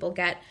that people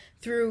get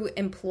through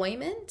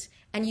employment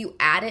and you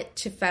add it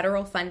to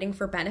federal funding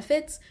for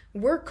benefits,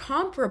 we're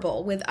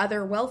comparable with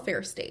other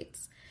welfare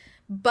states.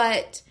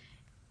 But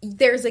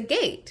there's a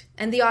gate,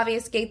 and the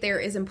obvious gate there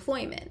is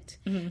employment.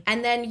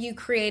 And then you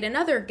create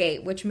another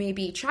gate, which may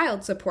be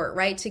child support,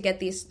 right, to get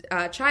these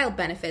child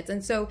benefits.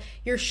 And so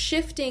you're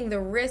shifting the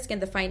risk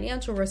and the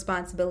financial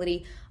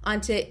responsibility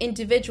onto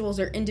individuals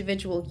or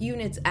individual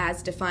units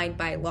as defined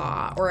by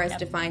law or as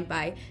defined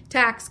by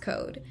tax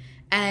code.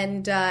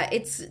 And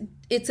it's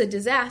a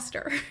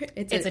disaster.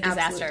 It's an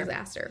absolute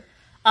disaster.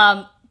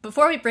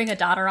 Before we bring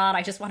Adana on,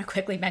 I just want to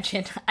quickly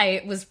mention,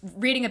 I was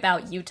reading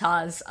about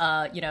Utah's,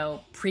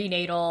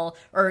 prenatal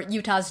or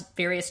Utah's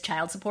various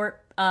child support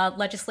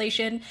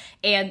legislation,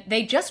 and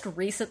they just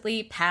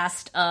recently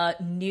passed a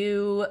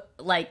new,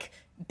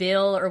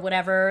 bill or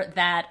whatever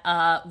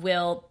that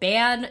will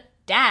ban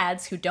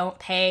dads who don't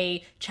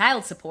pay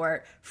child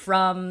support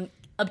from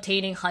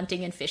obtaining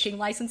hunting and fishing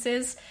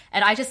licenses.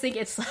 And I just think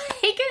it's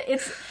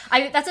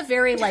that's a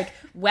very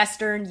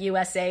Western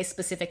USA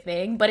specific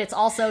thing, but it's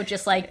also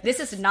just this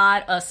is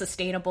not a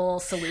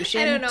sustainable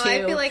solution. I don't know.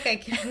 I feel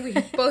like we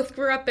both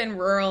grew up in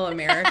rural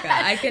America.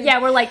 I can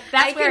that's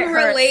where it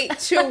hurts. Relate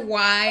to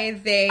why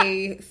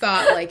they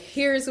thought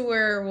here's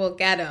where we'll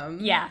get them.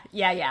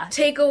 Yeah.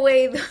 Take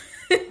away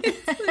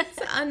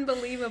it's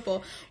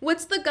unbelievable.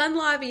 What's the gun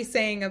lobby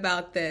saying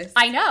about this?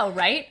 I know,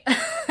 right?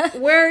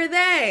 Where are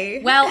they?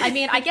 Well, I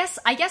mean, I guess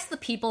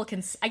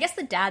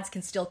the dads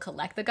can still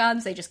collect the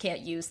guns. They just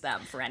can't use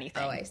them for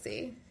anything. Oh, I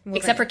see. Well,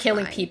 except for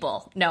killing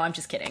people. No, I'm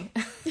just kidding.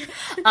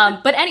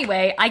 But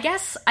anyway, I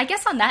guess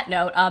on that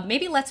note,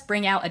 maybe let's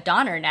bring out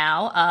Adana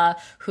now,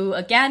 who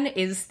again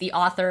is the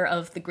author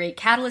of the great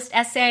Catalyst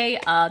essay,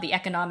 The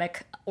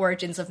Economic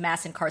Origins of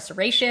Mass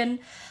Incarceration.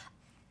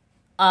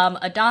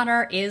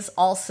 Adana is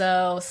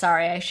also,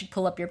 sorry, I should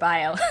pull up your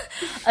bio,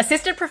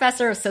 assistant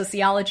professor of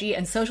sociology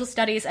and social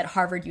studies at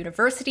Harvard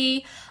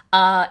University.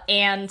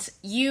 And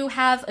you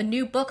have a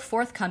new book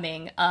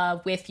forthcoming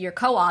with your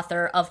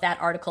co-author of that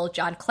article,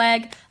 John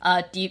Clegg.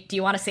 Do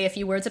you want to say a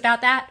few words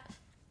about that?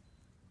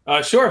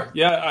 Sure.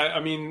 Yeah. I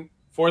mean,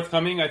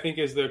 forthcoming, I think,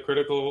 is the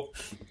critical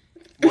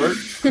word.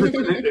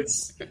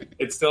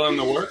 It's still in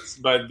the works,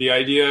 but the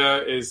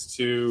idea is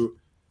to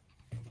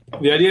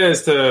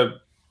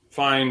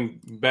find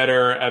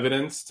better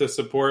evidence to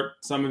support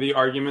some of the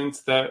arguments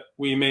that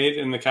we made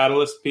in the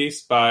Catalyst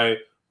piece by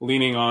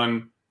leaning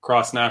on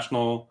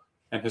cross-national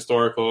and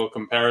historical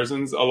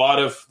comparisons. A lot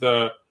of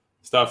the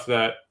stuff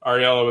that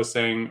Ariella was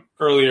saying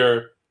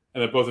earlier,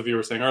 and that both of you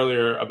were saying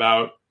earlier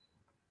about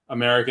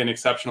American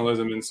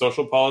exceptionalism in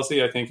social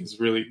policy, I think is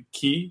really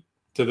key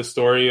to the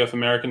story of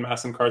American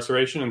mass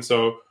incarceration. And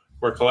so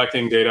we're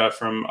collecting data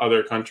from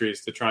other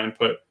countries to try and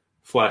put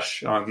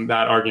flesh on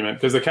that argument.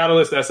 Because the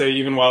Catalyst essay,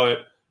 even while it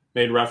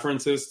made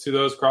references to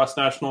those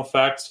cross-national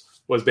facts,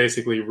 was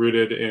basically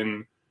rooted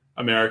in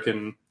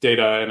American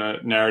data and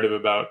a narrative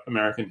about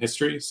American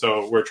history.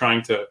 So we're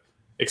trying to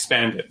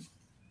expand it.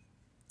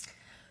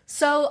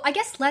 So I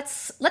guess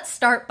let's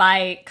start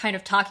by kind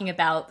of talking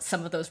about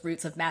some of those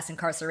roots of mass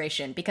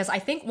incarceration, because I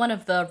think one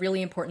of the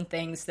really important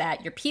things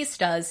that your piece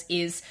does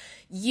is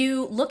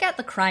you look at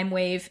the crime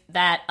wave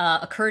that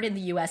occurred in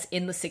the U.S.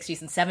 in the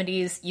 60s and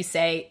 70s. You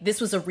say this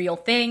was a real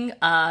thing.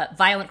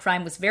 Violent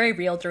crime was very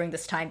real during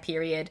this time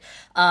period.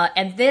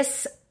 And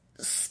this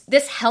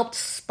helped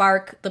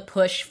spark the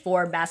push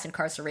for mass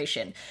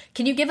incarceration.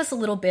 Can you give us a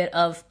little bit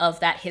of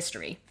that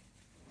history?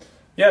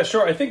 Yeah,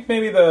 sure. I think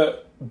maybe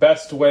the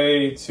best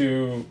way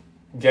to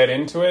get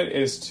into it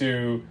is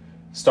to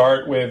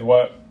start with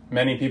what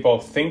many people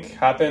think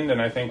happened,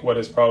 and I think what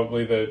is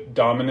probably the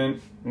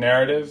dominant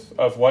narrative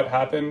of what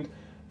happened.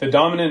 The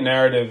dominant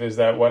narrative is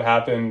that what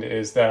happened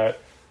is that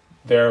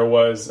there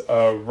was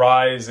a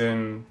rise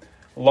in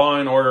law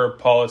and order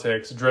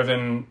politics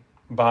driven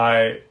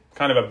by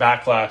kind of a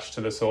backlash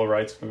to the civil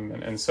rights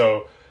movement. And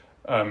so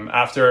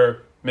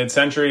after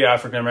mid-century,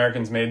 African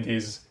Americans made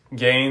these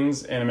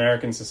gains in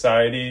American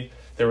society.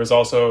 There was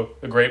also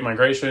the Great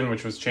Migration,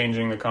 which was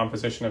changing the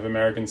composition of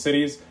American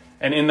cities.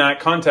 And in that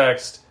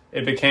context,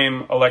 it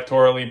became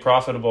electorally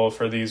profitable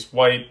for these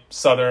white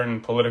Southern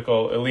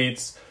political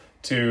elites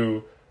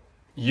to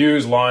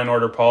use law and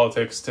order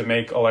politics to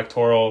make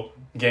electoral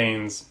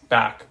gains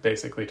back,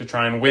 basically, to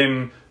try and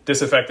win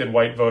disaffected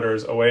white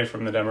voters away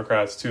from the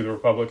Democrats to the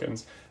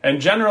Republicans. And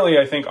generally,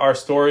 I think our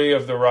story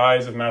of the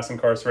rise of mass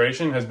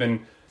incarceration has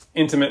been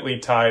intimately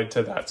tied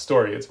to that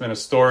story. It's been a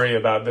story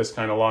about this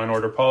kind of law and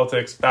order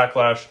politics,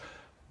 backlash,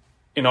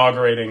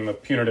 inaugurating the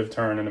punitive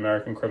turn in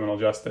American criminal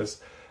justice.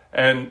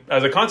 And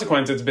as a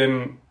consequence, it's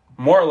been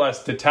more or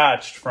less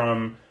detached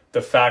from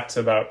the facts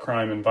about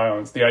crime and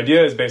violence. The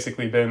idea has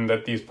basically been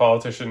that these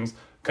politicians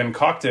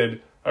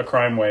concocted a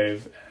crime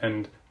wave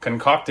and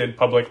concocted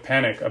public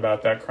panic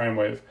about that crime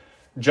wave.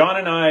 John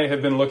and I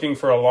have been looking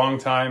for a long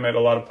time at a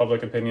lot of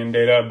public opinion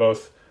data,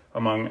 both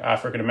among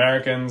African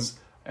Americans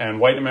and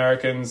white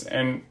Americans,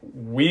 and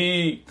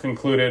we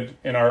concluded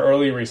in our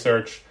early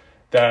research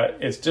that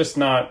it's just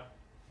not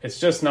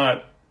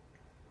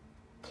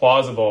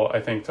plausible, I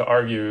think, to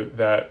argue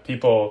that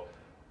people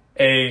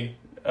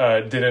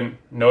didn't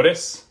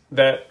notice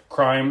that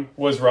crime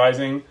was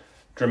rising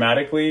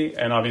dramatically,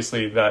 and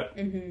obviously that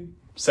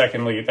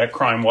secondly, that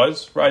crime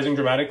was rising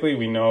dramatically.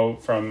 We know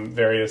from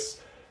various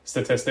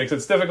statistics.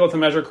 It's difficult to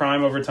measure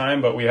crime over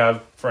time, but we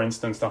have, for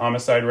instance, the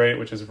homicide rate,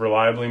 which is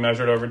reliably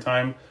measured over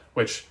time,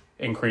 which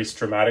increased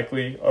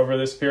dramatically over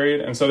this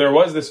period. And so there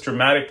was this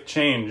dramatic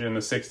change in the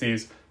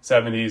 60s,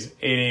 70s,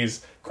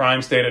 80s.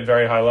 Crime stayed at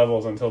very high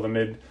levels until the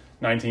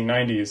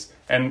mid-1990s.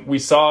 And we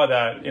saw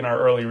that in our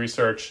early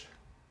research.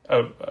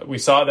 We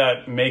saw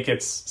that make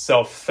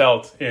itself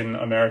felt in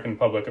American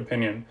public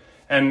opinion.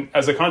 And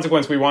as a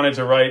consequence, we wanted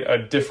to write a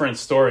different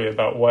story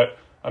about what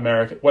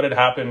had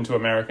happened to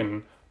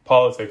American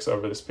politics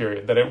over this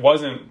period, that it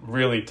wasn't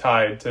really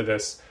tied to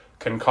this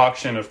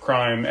concoction of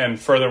crime. And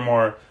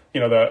furthermore,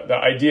 the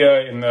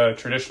idea in the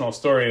traditional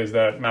story is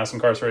that mass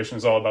incarceration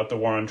is all about the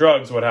war on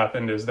drugs. What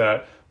happened is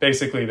that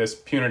basically this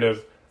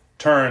punitive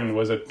turn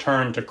was a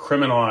turn to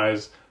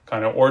criminalize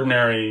kind of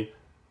ordinary,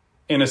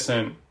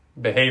 innocent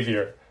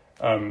behavior.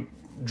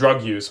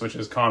 Drug use, which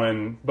is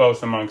common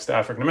both amongst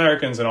African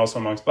Americans and also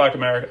amongst white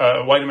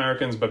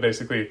Americans, but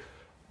basically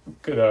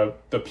the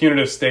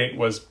punitive state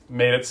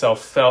made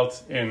itself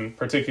felt in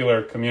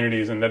particular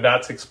communities, and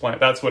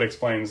that's what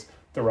explains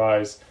the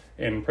rise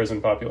in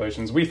prison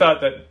populations. We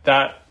thought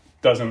that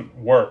doesn't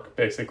work,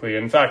 basically.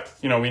 In fact,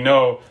 we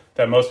know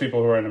that most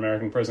people who are in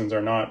American prisons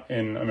are not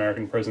in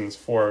American prisons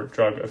for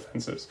drug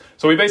offenses.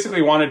 So we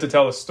basically wanted to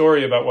tell a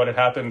story about what had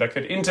happened that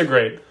could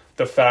integrate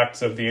the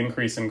facts of the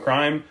increase in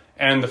crime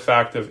and the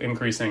fact of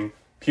increasing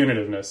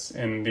punitiveness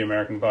in the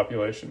American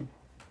population.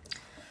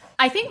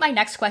 I think my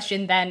next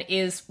question then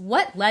is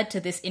what led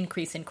to this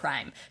increase in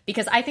crime?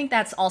 Because I think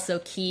that's also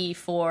key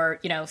for,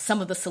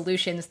 some of the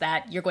solutions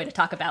that you're going to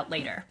talk about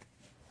later.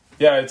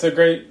 Yeah, it's a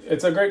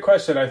great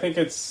question. I think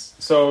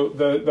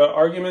the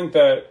argument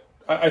that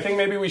I think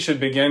maybe we should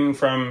begin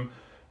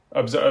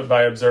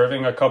by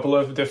observing a couple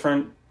of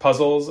different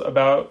puzzles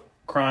about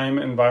crime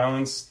and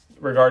violence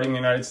regarding the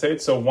United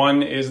States. So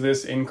one is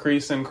this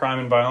increase in crime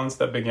and violence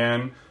that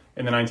began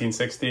in the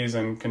 1960s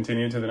and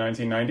continued to the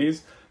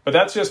 1990s. But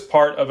that's just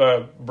part of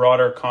a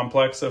broader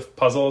complex of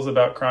puzzles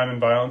about crime and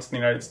violence in the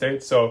United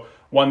States. So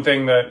one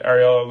thing that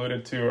Arielle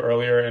alluded to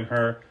earlier in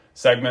her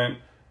segment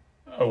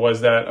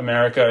was that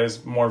America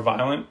is more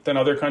violent than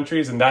other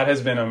countries, and that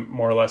has been a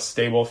more or less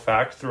stable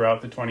fact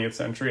throughout the 20th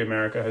century.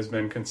 America has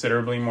been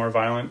considerably more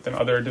violent than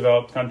other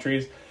developed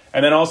countries.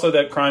 And then also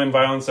that crime and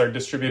violence are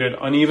distributed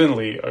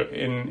unevenly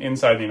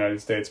inside the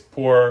United States.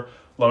 Poor,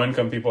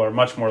 low-income people are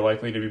much more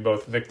likely to be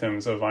both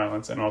victims of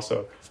violence and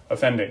also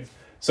offending.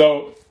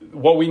 So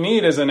what we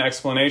need is an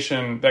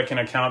explanation that can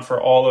account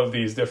for all of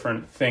these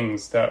different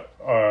things that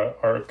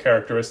are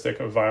characteristic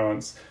of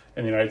violence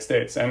in the United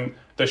States. And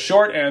the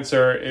short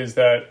answer is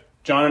that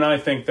John and I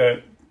think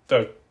that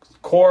the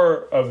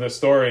core of the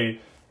story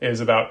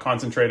is about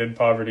concentrated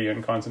poverty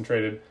and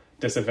concentrated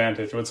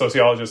disadvantage, what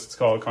sociologists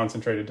call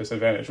concentrated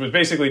disadvantage, which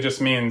basically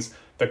just means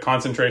the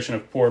concentration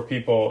of poor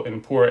people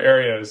in poor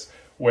areas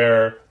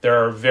where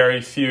there are very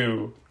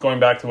few, going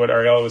back to what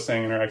Arielle was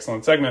saying in her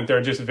excellent segment, there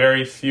are just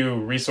very few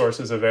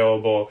resources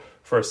available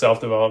for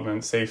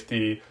self-development,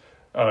 safety,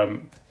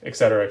 et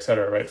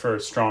cetera, right, for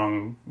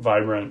strong,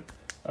 vibrant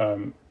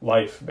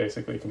life,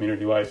 basically,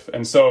 community life.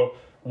 And so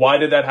why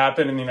did that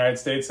happen in the United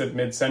States at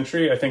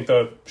mid-century? I think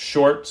the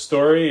short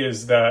story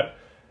is that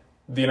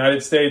the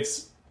United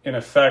States, in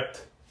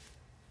effect,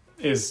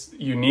 is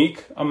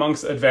unique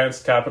amongst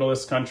advanced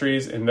capitalist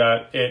countries in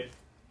that it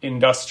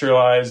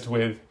industrialized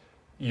with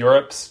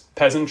Europe's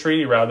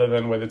peasantry rather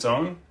than with its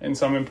own in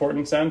some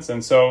important sense.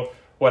 And so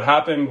what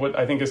happened, what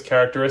I think is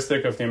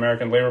characteristic of the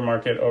American labor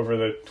market over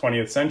the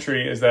 20th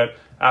century, is that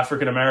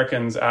African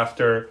Americans,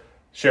 after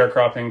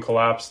sharecropping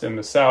collapsed in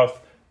the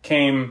South,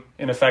 came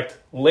in effect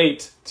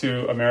late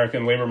to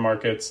American labor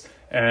markets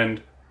and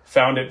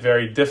found it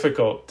very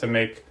difficult to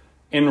make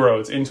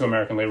inroads into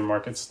American labor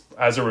markets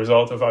as a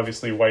result of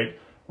obviously white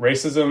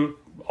racism,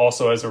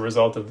 also as a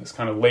result of this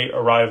kind of late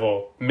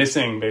arrival,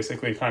 missing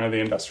basically kind of the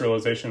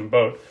industrialization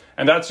boat.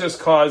 And that's just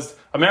caused,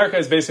 America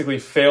has basically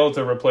failed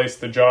to replace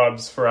the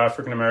jobs for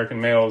African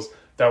American males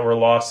that were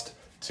lost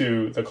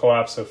to the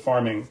collapse of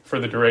farming for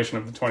the duration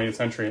of the 20th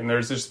century. And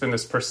there's just been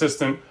this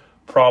persistent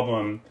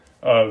problem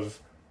of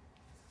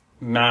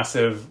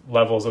massive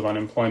levels of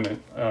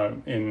unemployment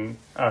in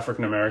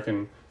African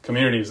American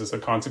communities as a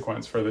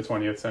consequence for the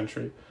 20th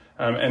century.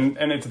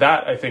 And it's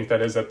that, I think,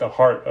 that is at the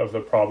heart of the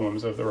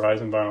problems of the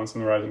rise in violence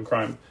and the rise in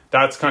crime.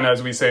 That's kind of,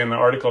 as we say in the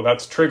article,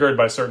 that's triggered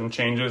by certain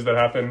changes that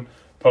happen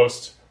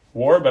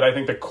post-war. But I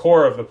think the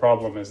core of the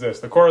problem is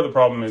this. The core of the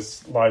problem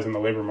lies in the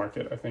labor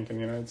market, I think, in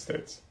the United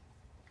States.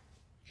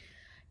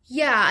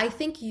 Yeah, I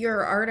think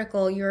your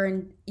article,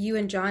 you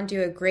and John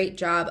do a great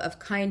job of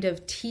kind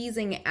of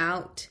teasing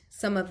out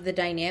some of the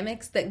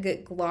dynamics that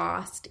get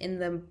glossed in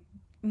the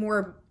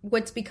more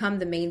what's become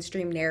the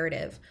mainstream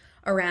narrative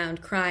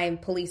around crime,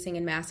 policing,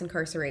 and mass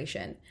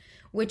incarceration,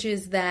 which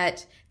is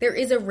that there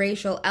is a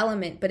racial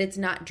element, but it's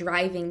not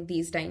driving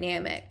these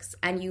dynamics.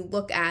 And you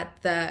look at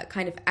the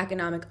kind of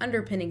economic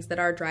underpinnings that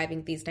are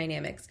driving these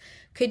dynamics.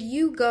 Could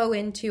you go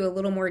into a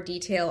little more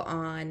detail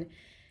on,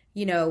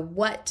 you know,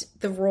 what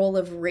the role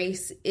of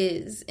race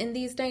is in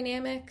these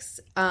dynamics,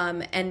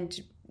 and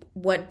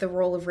what the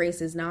role of race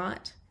is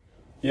not?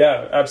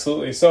 Yeah,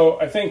 absolutely. So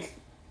I think,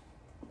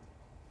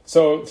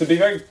 so to be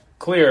very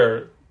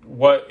clear,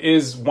 what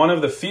is one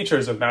of the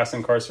features of mass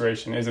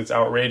incarceration is its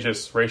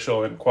outrageous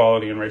racial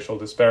inequality and racial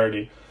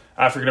disparity.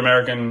 African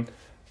American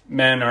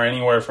men are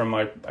anywhere from,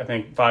 like, I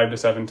think 5 to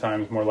 7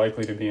 times more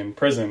likely to be in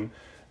prison.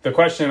 The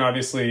question,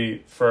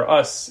 obviously, for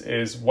us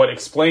is what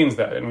explains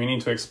that, and we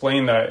need to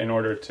explain that in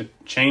order to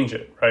change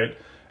it, right?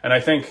 And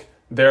I think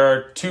there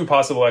are 2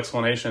 possible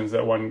explanations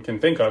that one can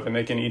think of, and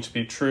they can each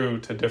be true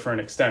to different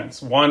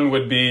extents. One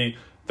would be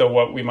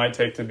what we might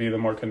take to be the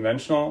more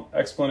conventional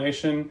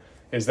explanation,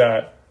 is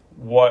that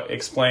what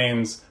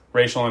explains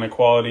racial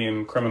inequality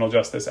in criminal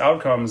justice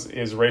outcomes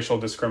is racial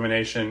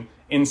discrimination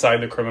inside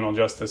the criminal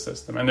justice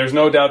system. And there's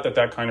no doubt that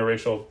that kind of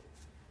racial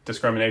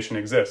discrimination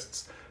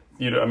exists.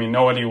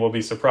 Nobody will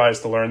be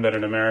surprised to learn that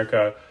in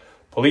America,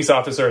 police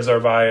officers are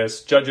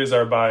biased, judges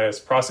are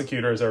biased,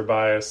 prosecutors are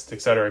biased,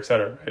 et cetera,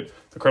 right?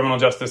 The criminal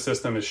justice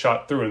system is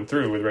shot through and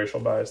through with racial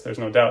bias. There's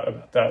no doubt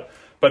about that.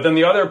 But then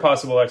the other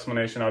possible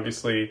explanation,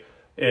 obviously,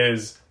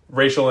 is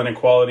racial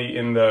inequality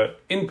in the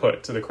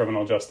input to the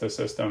criminal justice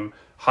system.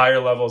 Higher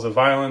levels of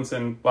violence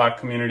in Black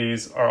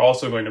communities are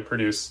also going to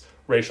produce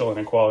racial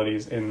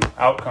inequalities in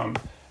outcome.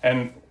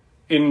 And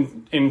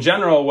in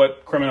general,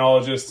 what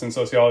criminologists and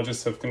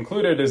sociologists have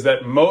concluded is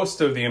that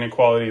most of the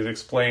inequality is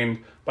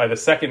explained by the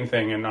second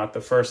thing and not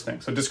the first thing.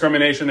 So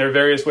discrimination, there are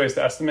various ways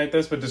to estimate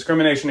this, but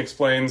discrimination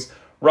explains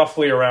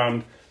roughly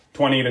around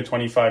 20 to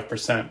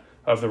 25%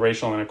 of the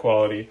racial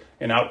inequality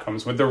in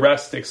outcomes, with the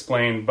rest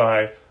explained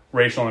by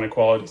racial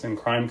inequalities in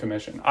crime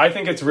commission. I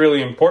think it's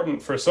really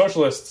important for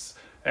socialists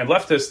and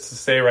leftists to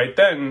say right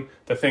then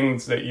the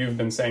things that you've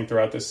been saying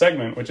throughout this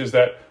segment, which is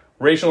that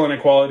racial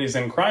inequalities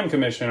in crime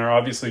commission are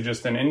obviously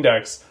just an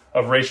index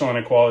of racial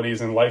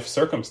inequalities in life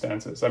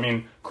circumstances. I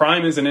mean,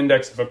 crime is an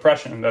index of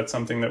oppression. That's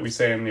something that we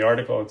say in the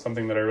article. It's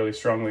something that I really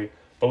strongly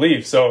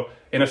believe. So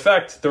in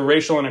effect, the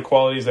racial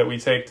inequalities that we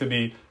take to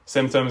be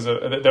symptoms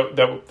of,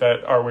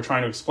 we're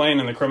trying to explain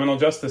in the criminal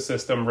justice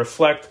system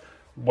reflect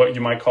what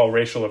you might call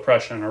racial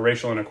oppression or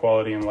racial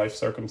inequality in life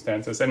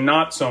circumstances, and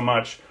not so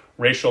much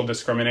racial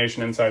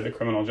discrimination inside the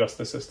criminal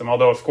justice system,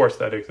 although of course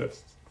that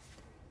exists.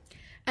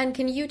 And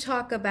can you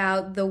talk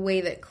about the way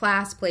that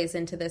class plays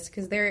into this?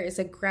 Because there is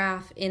a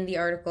graph in the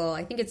article,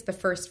 I think it's the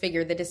first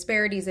figure, the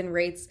disparities in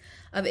rates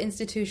of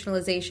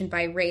institutionalization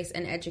by race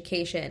and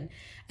education.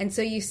 And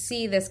so you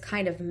see this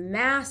kind of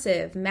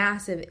massive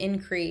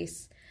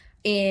increase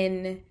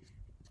in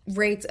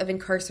rates of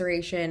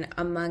incarceration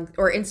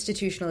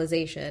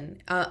institutionalization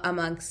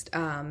amongst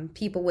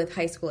people with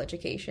high school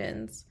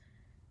educations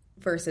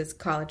versus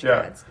college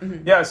grads.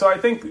 Mm-hmm. Yeah, so I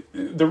think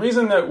the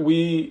reason that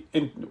we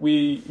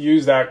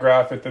use that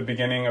graph at the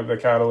beginning of the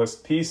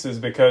Catalyst piece is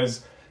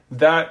because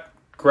that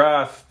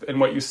graph, and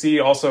what you see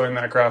also in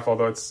that graph,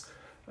 although it's,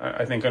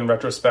 I think in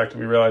retrospect,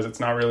 we realize it's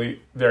not really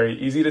very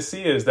easy to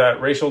see, is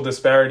that racial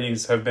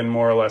disparities have been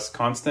more or less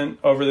constant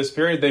over this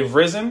period. They've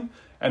risen,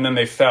 and then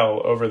they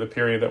fell over the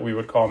period that we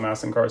would call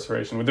mass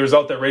incarceration, with the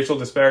result that racial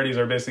disparities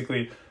are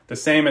basically the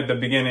same at the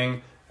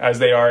beginning as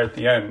they are at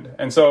the end.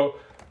 And so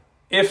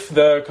if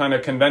the kind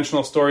of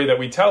conventional story that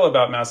we tell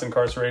about mass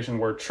incarceration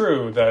were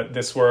true, that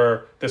this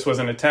was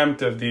an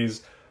attempt of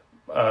these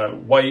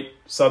white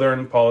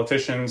Southern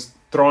politicians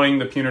throwing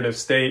the punitive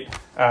state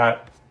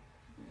at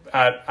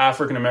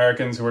African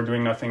Americans who were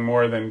doing nothing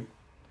more than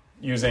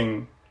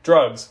using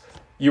drugs,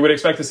 you would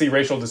expect to see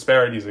racial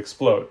disparities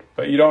explode.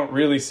 But you don't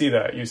really see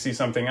that. You see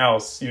something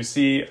else. You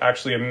see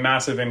actually a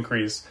massive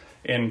increase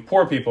in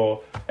poor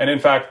people. And in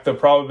fact, the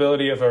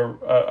probability of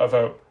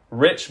a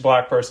rich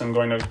black person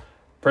going to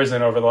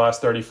prison over the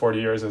last 30, 40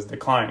 years has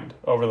declined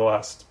over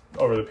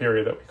the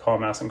period that we call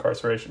mass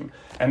incarceration.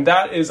 And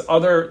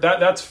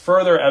that's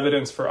further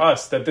evidence for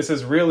us that this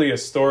is really a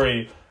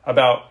story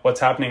about what's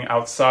happening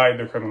outside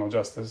the criminal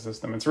justice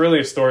system. It's really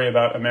a story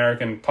about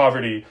American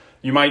poverty.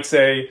 You might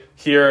say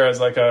here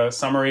as like a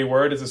summary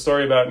word, it's a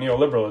story about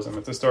neoliberalism.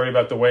 It's a story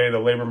about the way the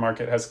labor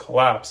market has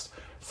collapsed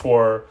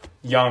for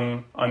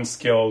young,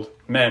 unskilled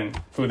men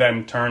who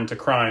then turn to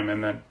crime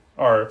and then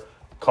are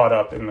caught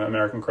up in the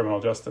American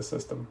criminal justice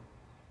system.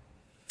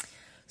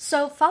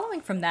 So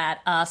following from that,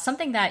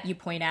 something that you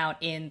point out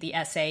in the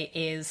essay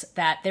is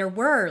that there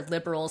were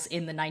liberals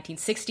in the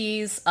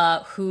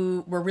 1960s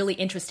who were really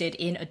interested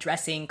in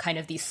addressing kind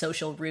of these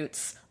social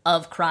roots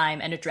of crime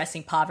and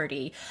addressing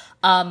poverty.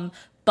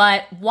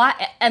 But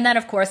why? And then,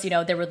 of course,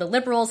 there were the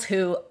liberals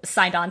who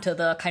signed on to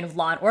the kind of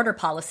law and order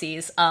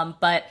policies.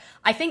 But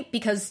I think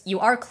because you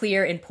are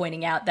clear in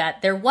pointing out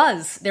that there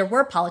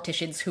were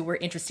politicians who were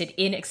interested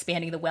in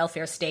expanding the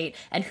welfare state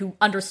and who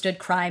understood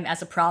crime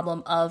as a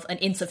problem of an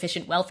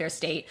insufficient welfare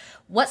state.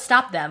 What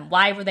stopped them?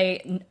 Why were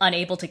they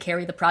unable to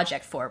carry the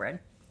project forward?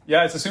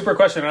 Yeah, it's a super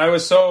question. And I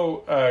was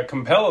so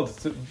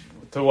compelled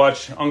to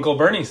watch Uncle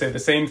Bernie say the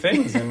same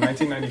things in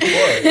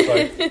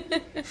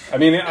 1994. I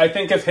mean, I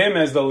think of him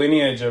as the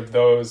lineage of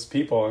those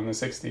people in the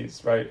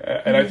 60s, right?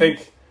 And I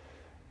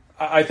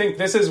think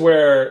this is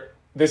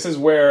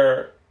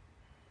where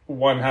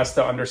one has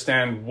to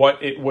understand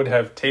what it would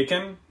have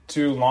taken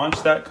to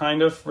launch that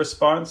kind of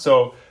response.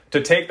 So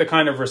to take the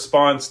kind of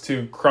response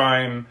to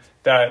crime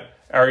that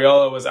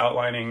Ariella was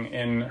outlining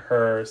in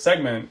her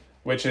segment,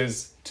 which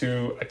is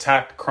to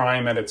attack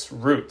crime at its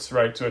roots,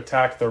 right? To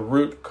attack the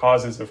root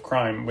causes of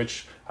crime,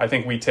 which I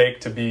think we take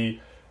to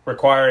be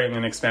requiring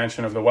an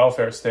expansion of the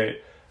welfare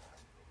state.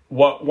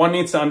 What one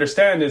needs to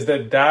understand is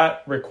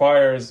that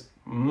requires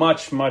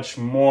much, much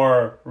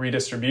more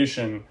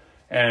redistribution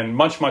and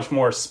much, much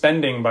more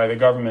spending by the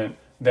government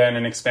than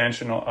an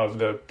expansion of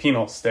the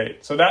penal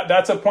state. So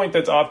that's a point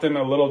that's often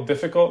a little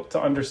difficult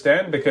to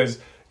understand because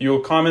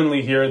you'll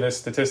commonly hear this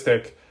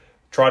statistic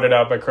trotted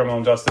out by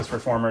criminal justice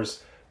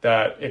reformers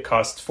that it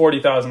costs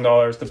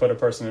 $40,000 to put a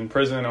person in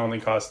prison, only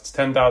costs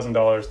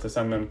 $10,000 to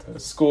send them to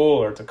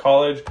school or to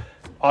college.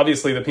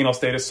 Obviously, the penal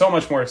state is so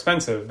much more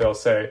expensive, they'll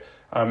say.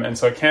 And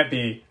so it can't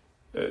be,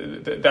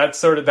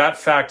 that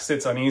fact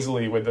sits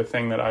uneasily with the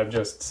thing that I've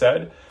just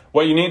said.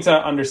 What you need to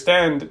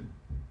understand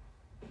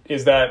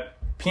is that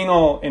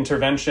penal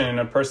intervention in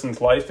a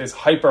person's life is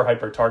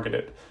hyper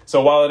targeted.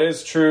 So while it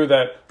is true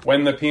that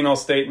when the penal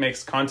state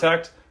makes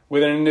contact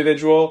with an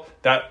individual,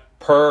 that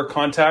per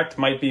contact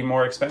might be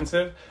more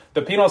expensive,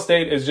 the penal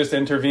state is just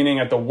intervening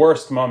at the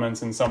worst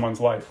moments in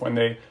someone's life, when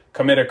they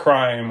commit a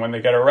crime, when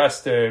they get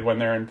arrested, when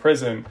they're in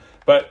prison.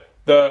 But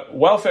the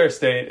welfare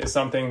state is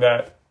something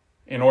that,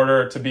 in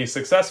order to be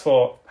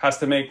successful, has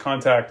to make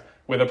contact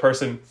with a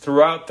person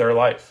throughout their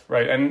life,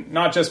 right? And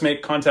not just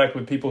make contact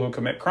with people who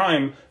commit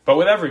crime, but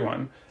with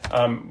everyone.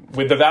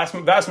 With the vast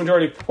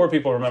majority of poor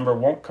people, remember,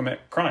 won't commit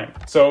crime.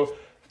 So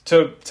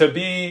to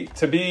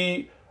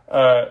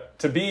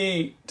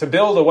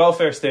build a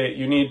welfare state,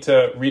 you need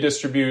to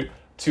redistribute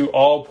to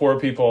all poor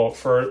people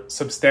for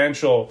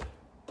substantial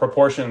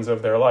proportions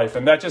of their life.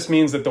 And that just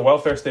means that the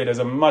welfare state is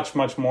a much,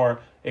 much more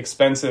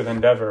expensive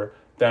endeavor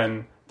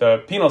than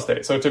the penal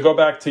state. So to go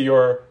back to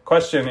your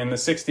question, in the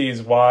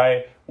 60s,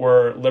 why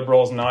were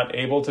liberals not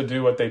able to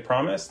do what they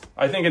promised?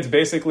 I think it's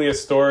basically a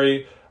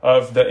story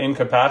of the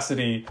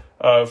incapacity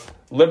of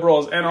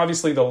liberals and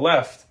obviously the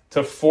left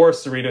to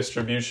force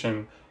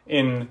redistribution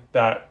in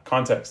that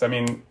context. I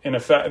mean, in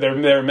effect,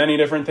 there are many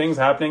different things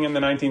happening in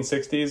the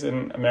 1960s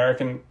in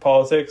American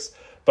politics,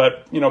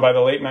 but by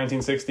the late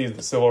 1960s,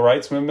 the civil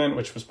rights movement,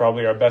 which was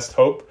probably our best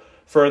hope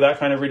for that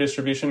kind of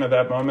redistribution at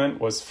that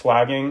moment, was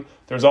flagging.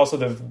 There was also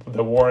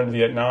the war in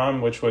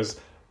Vietnam, which was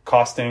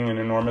costing an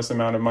enormous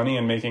amount of money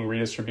and making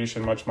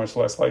redistribution much, much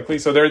less likely.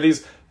 So there are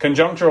these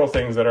conjunctural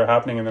things that are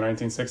happening in the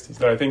 1960s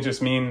that I think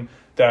just mean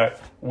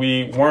that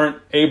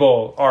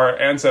our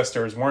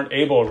ancestors weren't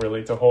able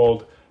really to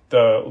hold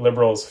the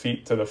liberals'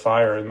 feet to the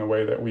fire in the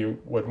way that we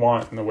would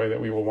want, in the way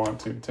that we will want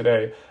to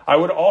today. I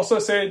would also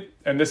say,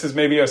 and this is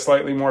maybe a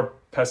slightly more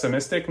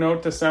pessimistic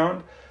note to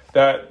sound,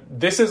 that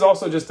this is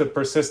also just a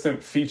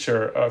persistent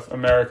feature of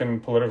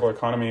American political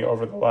economy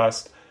over the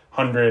last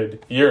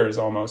 100 years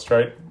almost,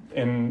 right?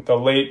 In the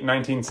late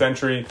 19th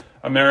century,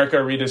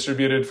 America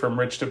redistributed from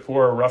rich to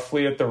poor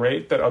roughly at the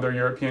rate that other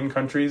European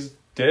countries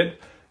did,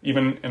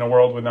 even in a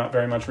world with not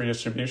very much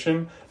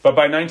redistribution. But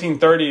by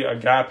 1930, a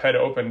gap had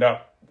opened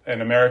up,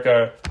 and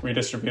America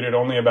redistributed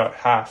only about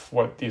half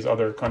what these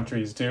other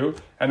countries do.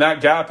 And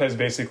that gap has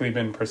basically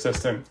been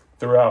persistent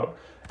throughout.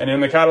 And in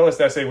the Catalyst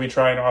essay, we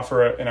try and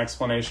offer an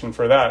explanation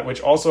for that,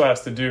 which also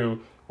has to do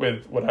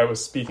with what I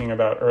was speaking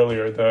about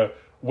earlier, the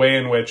way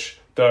in which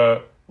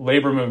the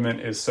labor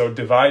movement is so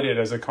divided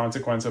as a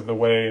consequence of the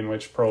way in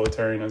which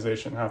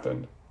proletarianization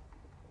happened.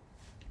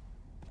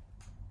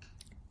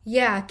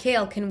 Yeah,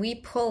 Cale, can we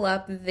pull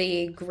up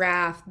the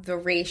graph, the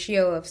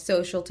ratio of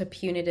social to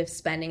punitive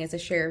spending as a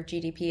share of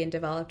GDP in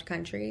developed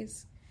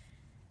countries?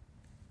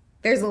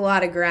 There's a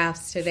lot of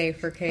graphs today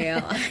for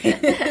Cale.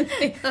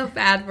 I feel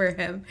bad for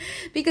him.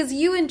 Because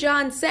you and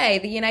John say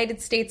the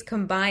United States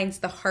combines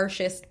the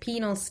harshest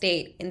penal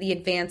state in the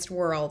advanced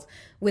world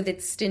with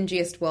its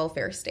stingiest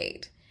welfare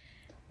state.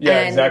 Yeah,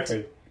 and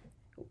exactly.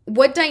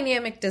 What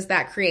dynamic does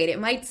that create? It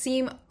might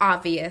seem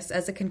obvious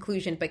as a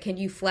conclusion, but can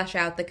you flesh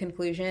out the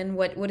conclusion?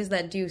 What does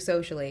that do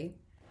socially?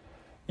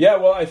 Yeah,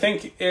 well, I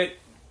think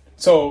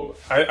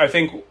I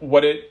think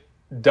what it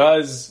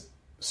does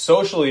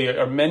socially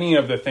are many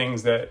of the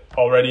things that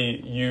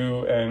already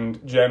you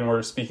and Jen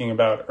were speaking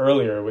about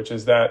earlier, which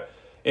is that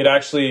it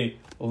actually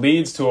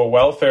leads to a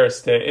welfare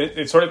state.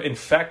 It sort of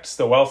infects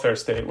the welfare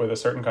state with a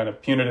certain kind of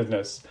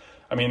punitiveness.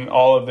 I mean,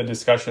 all of the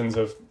discussions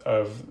of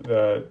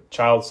the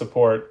child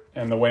support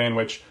and the way in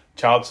which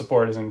child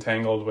support is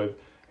entangled with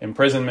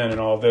imprisonment and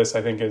all of this,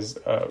 I think, is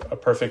a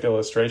perfect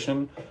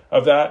illustration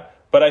of that.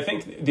 But I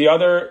think the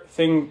other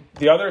thing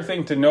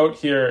to note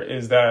here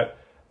is that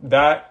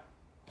the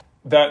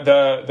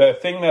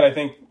thing that I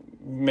think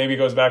maybe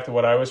goes back to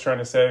what I was trying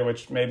to say,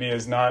 which maybe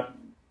is not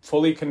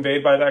fully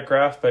conveyed by that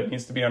graph, but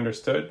needs to be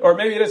understood, or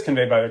maybe it is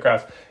conveyed by the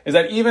graph, is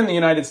that even the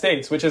United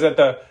States, which is at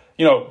the,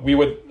 we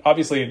would,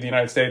 obviously the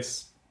United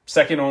States,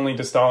 second only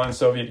to Stalin's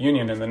Soviet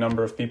Union in the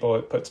number of people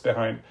it puts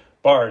behind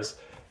bars,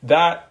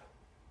 that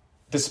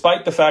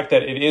despite the fact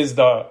that it is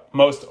the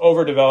most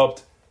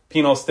overdeveloped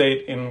penal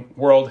state in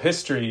world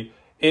history,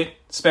 it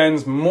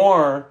spends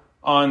more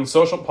on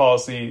social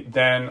policy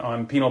than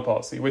on penal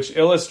policy, which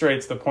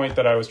illustrates the point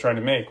that I was trying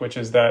to make, which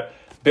is that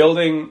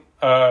building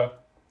a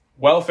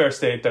welfare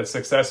state that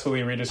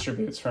successfully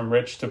redistributes from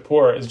rich to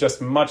poor is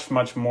just much,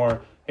 much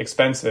more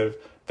expensive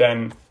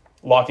than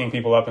locking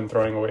people up and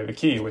throwing away the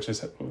key, which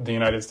is the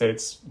United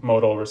States'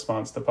 modal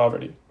response to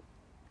poverty.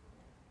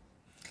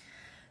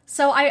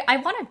 So I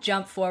want to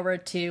jump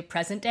forward to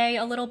present day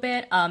a little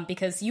bit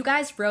because you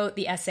guys wrote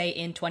the essay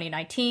in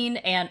 2019.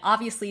 And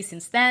obviously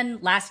since then,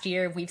 last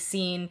year, we've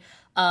seen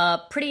a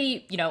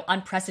pretty,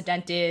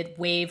 unprecedented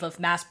wave of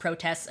mass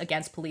protests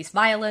against police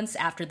violence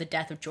after the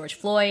death of George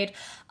Floyd.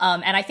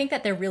 And I think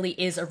that there really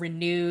is a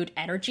renewed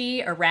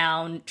energy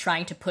around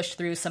trying to push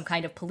through some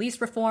kind of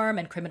police reform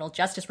and criminal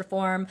justice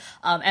reform.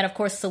 And of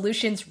course,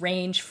 solutions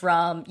range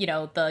from,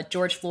 the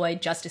George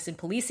Floyd Justice in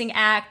Policing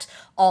Act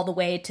all the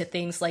way to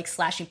things like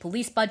slashing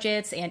police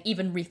budgets and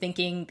even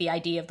rethinking the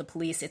idea of the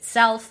police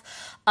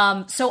itself.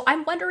 So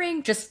I'm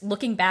wondering, just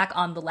looking back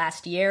on the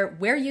last year,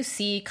 where you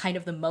see kind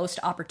of the most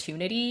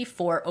opportunity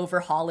for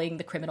overhauling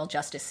the criminal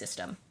justice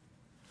system?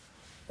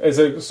 It's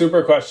a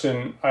super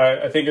question.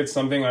 I think it's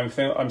something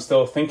I'm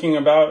still thinking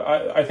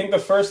about. I think the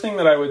first thing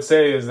that I would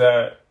say is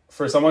that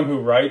for someone who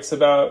writes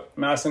about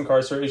mass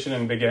incarceration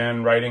and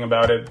began writing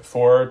about it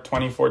before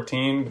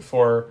 2014,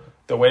 before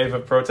the wave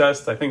of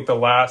protests, I think the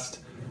last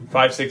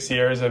 5-6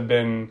 years have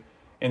been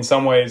in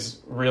some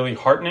ways really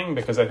heartening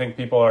because I think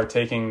people are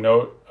taking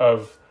note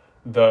of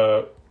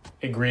the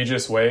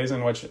egregious ways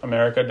in which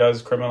America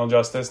does criminal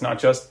justice, not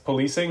just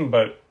policing,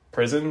 but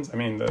prisons. I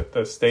mean,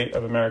 the state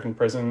of American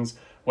prisons,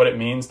 what it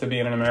means to be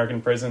in an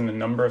American prison, the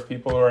number of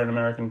people who are in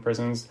American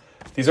prisons.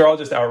 These are all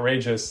just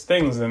outrageous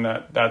things, and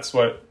that's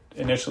what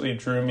initially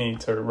drew me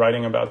to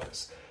writing about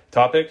this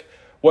topic.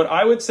 What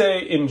I would say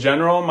in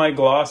general, my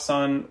gloss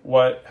on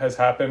what has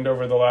happened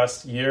over the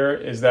last year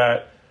is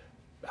that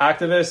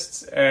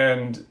activists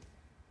and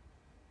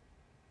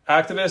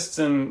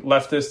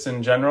leftists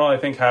in general, I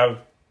think, have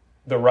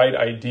the right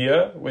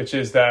idea, which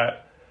is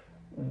that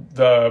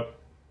the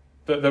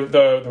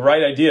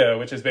right idea,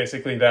 which is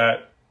basically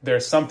that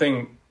there's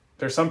something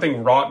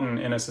rotten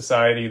in a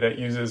society that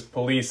uses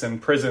police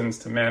and prisons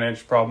to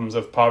manage problems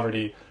of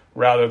poverty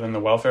rather than the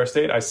welfare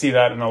state. I see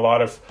that in a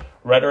lot of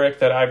rhetoric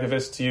that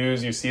activists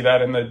use. You see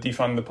that in the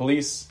defund the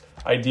police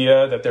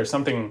idea, that there's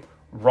something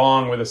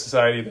wrong with a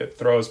society that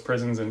throws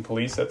prisons and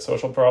police at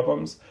social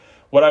problems.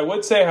 What I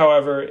would say,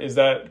 however, is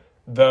that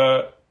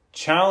the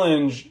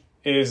challenge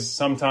is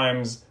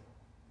sometimes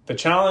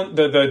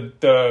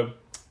the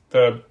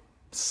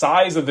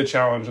size of the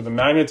challenge or the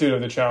magnitude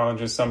of the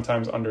challenge is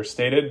sometimes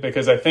understated,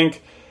 because I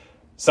think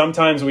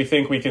sometimes we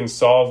think we can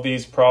solve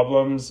these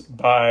problems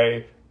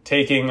by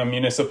taking a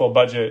municipal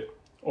budget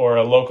or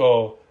a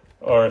local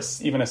or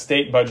even a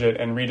state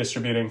budget and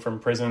redistributing from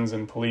prisons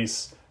and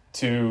police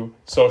to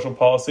social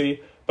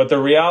policy. But the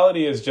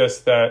reality is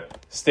just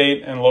that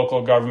state and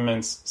local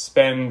governments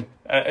spend,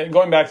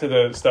 going back to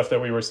the stuff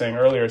that we were saying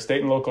earlier,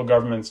 state and local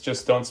governments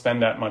just don't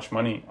spend that much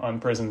money on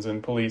prisons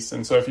and police.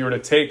 And so if you were to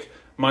take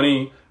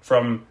money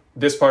from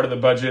this part of the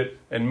budget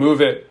and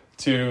move it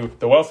to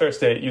the welfare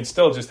state, you'd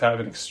still just have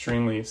an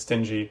extremely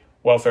stingy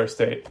welfare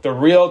state. The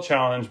real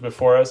challenge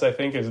before us, I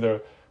think, is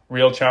the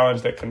real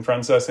challenge that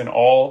confronts us in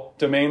all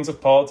domains of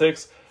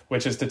politics,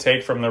 which is to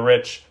take from the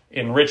rich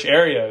in rich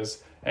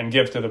areas and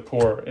give to the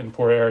poor in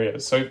poor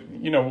areas. So,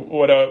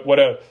 what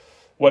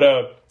what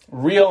a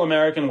real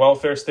American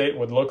welfare state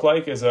would look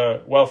like is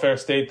a welfare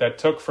state that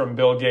took from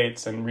Bill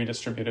Gates and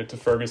redistributed to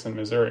Ferguson,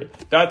 Missouri.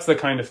 That's the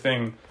kind of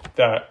thing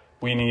that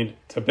we need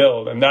to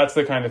build. And that's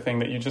the kind of thing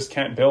that you just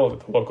can't build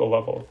at the local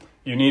level.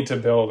 You need to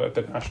build at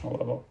the national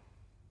level.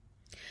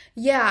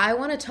 Yeah, I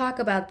want to talk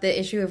about the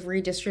issue of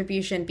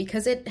redistribution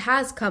because it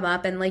has come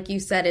up, and like you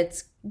said,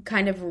 it's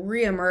kind of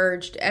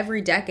reemerged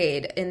every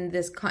decade in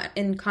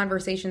in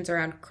conversations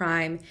around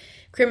crime,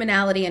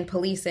 criminality, and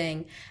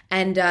policing.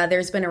 And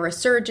there's been a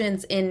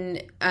resurgence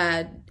in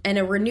and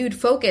a renewed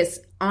focus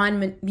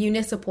on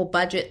municipal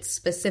budgets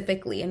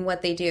specifically and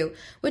what they do,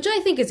 which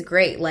I think is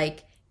great.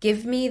 Like,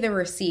 give me the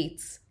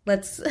receipts.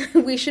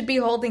 We should be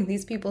holding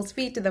these people's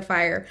feet to the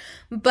fire.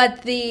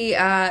 But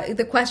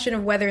the question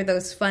of whether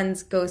those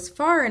funds goes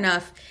far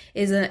enough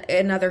is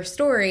another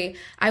story.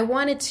 I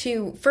wanted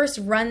to first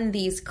run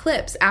these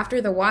clips after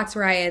the Watts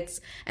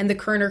riots and the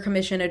Kerner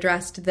Commission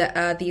addressed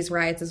these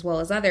riots as well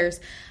as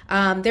others.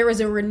 There was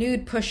a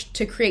renewed push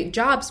to create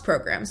jobs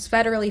programs,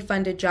 federally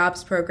funded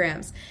jobs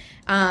programs.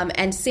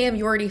 And Sam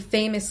Yorty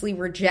famously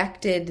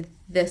rejected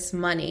this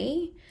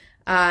money,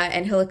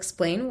 and he'll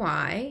explain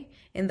why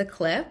in the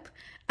clip.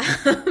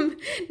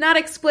 Not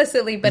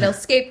explicitly, but he'll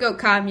scapegoat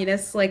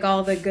communists like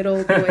all the good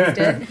old boys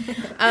did.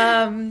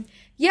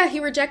 Yeah,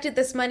 he rejected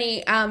this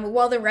money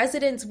while the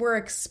residents were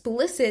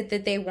explicit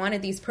that they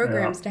wanted these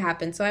programs to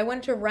happen. So I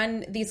wanted to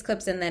run these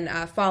clips and then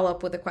follow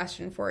up with a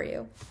question for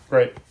you.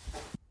 Right.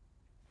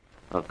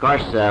 Of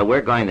course,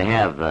 we're going to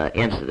have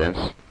incidents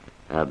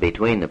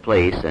between the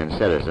police and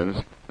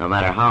citizens, no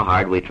matter how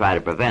hard we try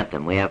to prevent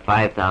them. We have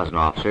 5,000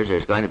 officers.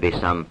 There's going to be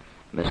some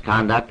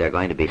misconduct. There are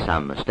going to be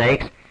some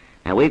mistakes.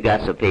 And we've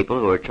got some people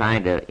who are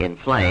trying to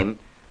inflame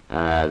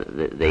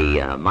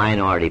the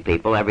minority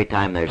people every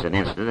time there's an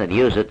incident and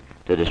use it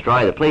to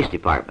destroy the police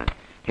department.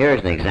 Here's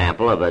an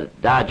example of a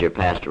Dodger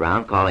passed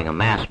around calling a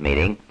mass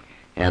meeting,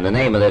 and the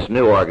name of this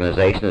new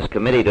organization is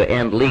Committee to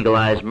End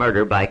Legalized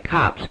Murder by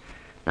Cops.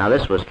 Now,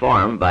 this was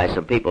formed by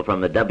some people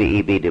from the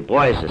W.E.B. Du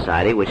Bois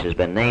Society, which has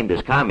been named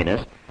as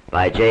communist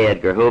by J.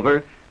 Edgar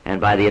Hoover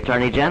and by the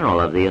Attorney General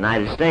of the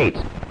United States.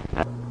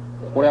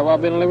 What have I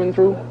been living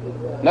through?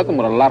 Nothing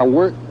but a lot of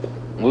work.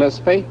 Less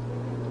pay?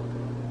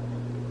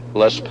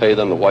 Less pay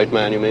than the white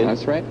man, you mean?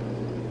 That's right.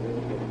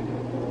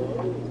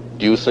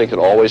 Do you think it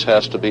always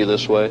has to be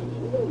this way?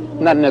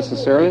 Not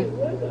necessarily.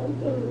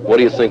 What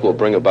do you think will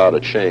bring about a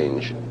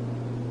change?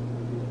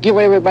 Give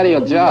everybody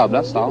a job,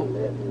 that's all.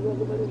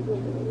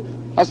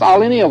 That's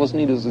all any of us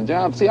need is a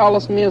job. See all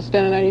us men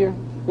standing out here?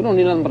 We don't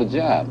need nothing but a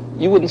job.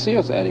 You wouldn't see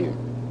us out here.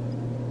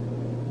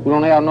 We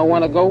don't have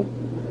nowhere to go.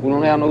 We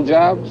don't have no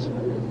jobs.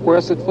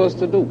 Where's it for us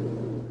to do?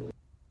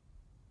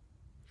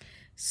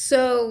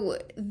 So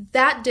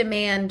that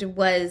demand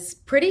was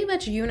pretty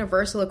much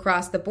universal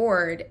across the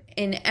board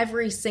in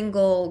every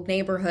single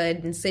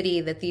neighborhood and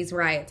city that these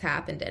riots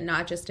happened in,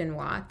 not just in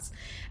Watts.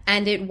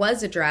 And it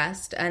was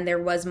addressed, and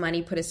there was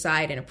money put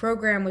aside, and a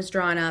program was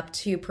drawn up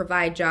to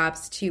provide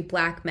jobs to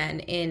Black men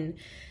in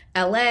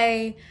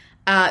LA.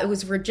 It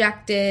was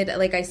rejected,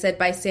 like I said,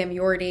 by Sam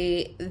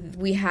Yorty.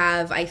 We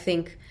have, I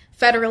think,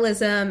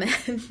 federalism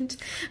and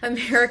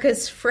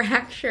America's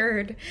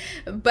fractured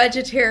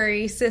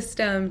budgetary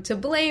system to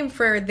blame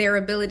for their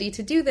ability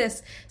to do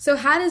this. So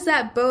how does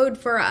that bode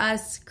for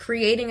us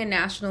creating a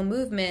national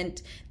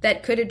movement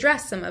that could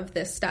address some of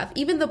this stuff?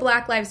 Even the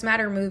Black Lives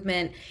Matter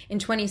movement in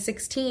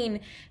 2016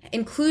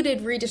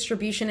 included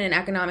redistribution and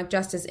economic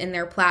justice in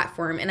their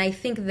platform. And I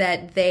think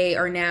that they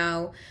are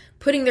now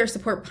putting their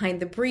support behind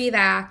the Breathe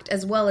Act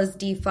as well as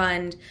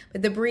defund.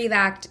 But the Breathe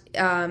Act,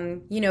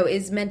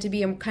 is meant to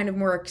be a kind of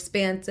more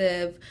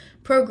expansive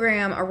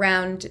program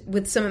around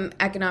with some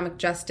economic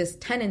justice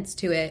tenets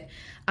to it.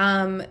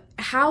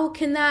 How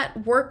can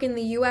that work in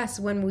the U.S.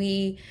 when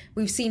we've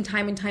seen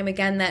time and time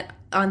again that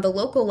on the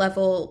local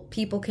level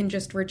people can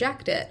just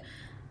reject it?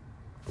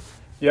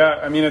 Yeah,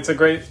 I mean, it's a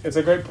great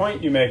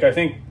point you make. I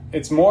think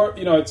it's more,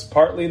 it's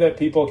partly that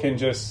people can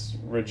just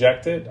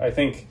reject it. I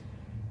think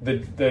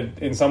the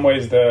in some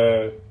ways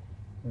the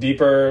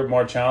deeper,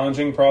 more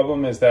challenging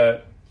problem is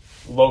that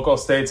local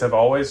states have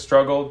always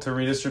struggled to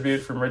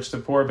redistribute from rich to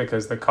poor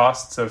because the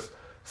costs of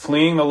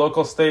fleeing the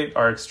local state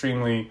are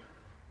extremely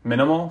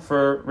minimal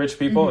for rich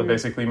people. Mm-hmm. It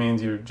basically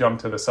means you jump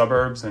to the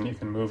suburbs and you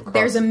can move across.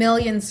 There's a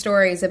million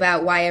stories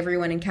about why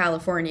everyone in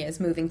California is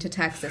moving to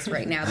Texas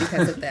right now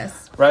because of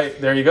this. Right,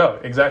 there you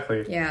go.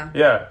 Exactly.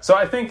 Yeah. So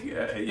I think,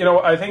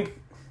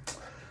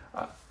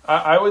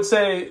 I would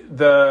say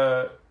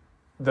the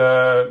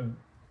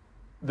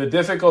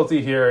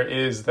difficulty here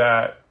is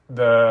that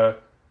the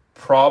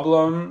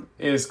problem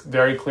is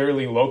very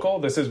clearly local.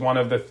 This is one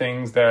of the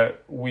things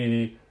that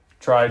we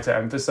try to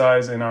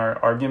emphasize in our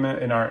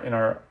argument, in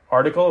our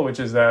article, which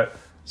is that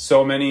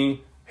so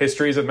many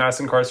histories of mass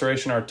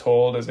incarceration are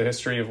told as a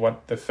history of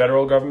what the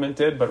federal government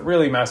did, but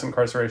really mass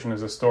incarceration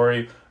is a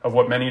story of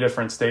what many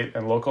different state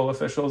and local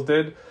officials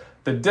did.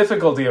 The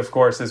difficulty, of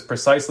course, is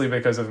precisely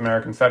because of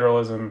American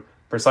federalism,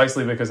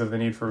 precisely because of the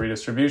need for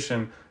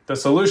redistribution. The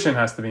solution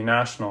has to be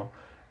national.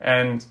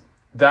 And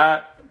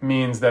that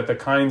means that the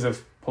kinds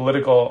of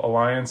political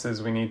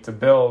alliances we need to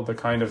build, the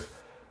kind of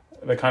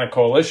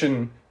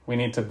coalition we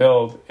need to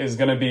build is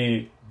going to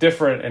be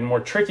different and more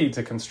tricky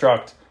to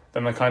construct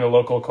than the kind of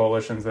local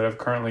coalitions that have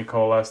currently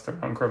coalesced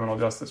around criminal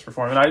justice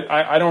reform. And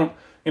I don't,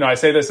 I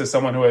say this as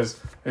someone who is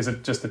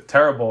just a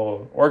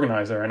terrible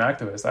organizer and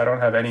activist. I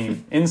don't have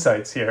any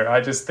insights here.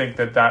 I just think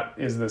that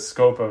is the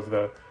scope of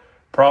the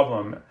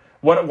problem.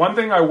 One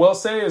thing I will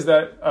say is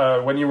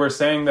that when you were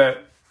saying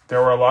that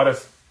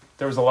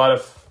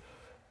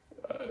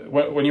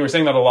when you were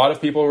saying that a lot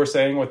of people were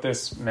saying what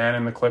this man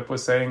in the clip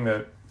was saying,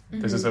 that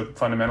this is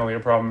fundamentally a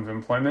problem of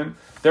employment,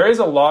 there is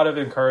a lot of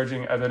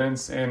encouraging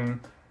evidence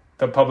in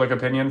the public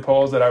opinion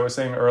polls that I was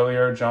saying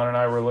earlier, John and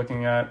I were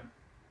looking at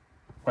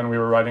when we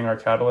were writing our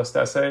Catalyst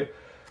essay.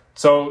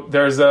 So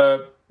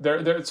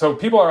so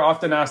people are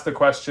often asked the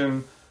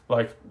question,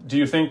 like, do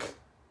you think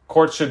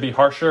courts should be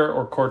harsher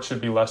or courts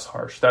should be less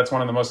harsh? That's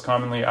one of the most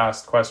commonly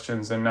asked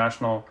questions in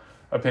national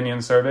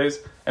opinion surveys.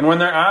 And when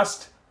they're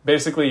asked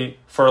basically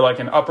for like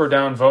an up or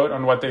down vote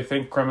on what they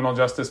think criminal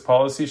justice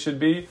policy should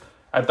be,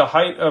 at the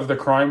height of the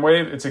crime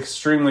wave, it's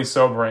extremely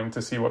sobering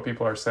to see what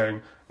people are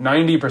saying.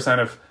 90%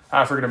 of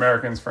African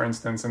Americans, for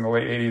instance, in the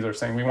late 80s are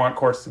saying we want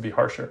courts to be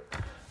harsher.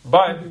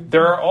 But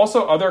there are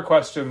also other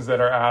questions that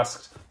are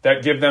asked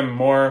that give them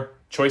more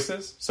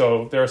choices.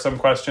 So there are some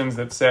questions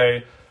that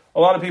say, a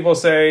lot of people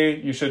say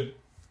you should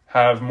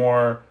have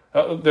more,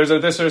 there's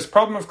a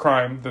problem of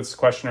crime, this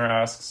questioner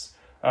asks.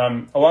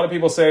 A lot of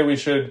people say we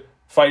should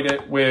fight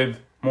it with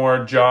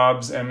more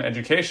jobs and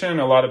education.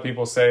 A lot of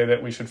people say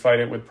that we should fight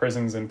it with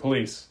prisons and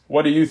police.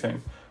 What do you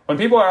think? When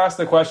people are asked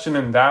the question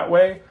in that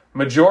way,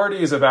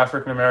 majorities of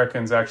African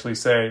Americans actually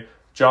say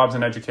jobs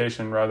and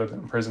education rather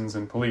than prisons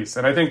and police.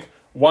 And I think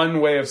one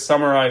way of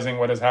summarizing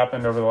what has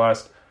happened over the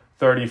last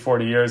 30,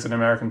 40 years in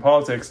American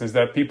politics is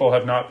that people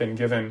have not been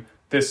given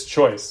this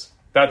choice.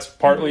 That's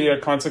partly a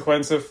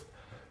consequence of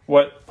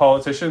what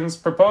politicians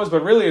propose,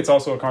 but really it's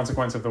also a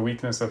consequence of the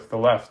weakness of the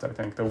left, I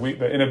think,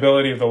 the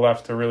inability of the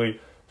left to really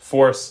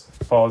force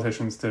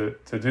politicians to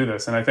do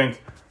this. And I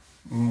think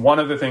one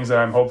of the things that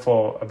I'm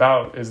hopeful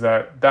about is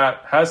that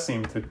does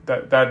seem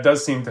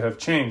to have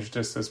changed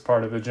just as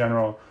part of the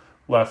general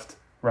left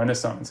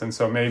renaissance. And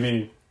so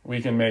maybe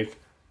we can make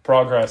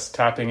progress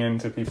tapping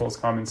into people's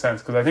common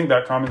sense, because I think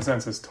that common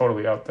sense is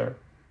totally out there.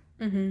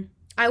 Mm-hmm.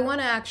 I want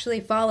to actually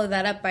follow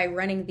that up by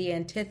running the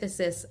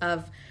antithesis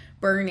of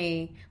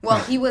Bernie. Well,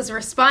 he was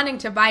responding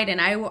to Biden.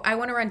 I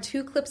want to run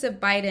two clips of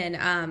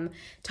Biden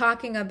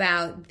talking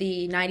about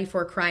the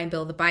 94 crime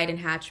bill, the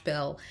Biden-Hatch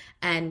bill,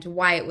 and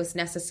why it was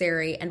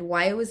necessary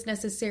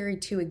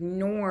to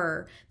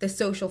ignore the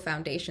social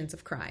foundations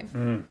of crime.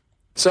 Mm.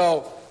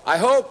 So I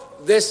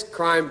hope this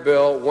crime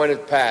bill, when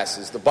it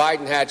passes, the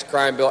Biden-Hatch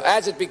crime bill,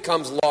 as it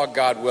becomes law,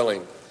 God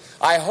willing,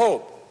 I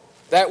hope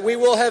that we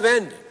will have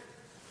ended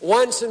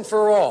once and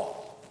for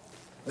all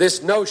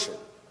this notion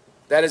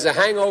that is a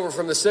hangover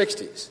from the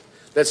 60s,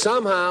 that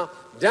somehow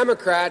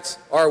Democrats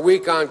are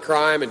weak on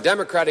crime and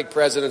Democratic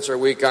presidents are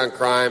weak on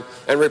crime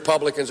and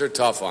Republicans are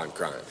tough on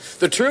crime.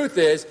 The truth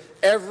is,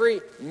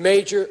 every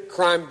major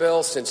crime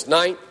bill since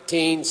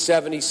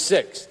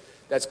 1976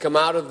 that's come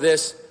out of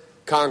this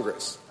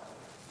Congress,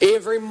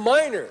 every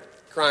minor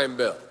crime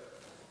bill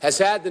has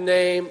had the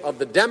name of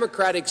the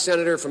Democratic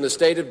senator from the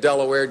state of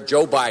Delaware,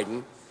 Joe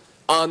Biden,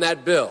 on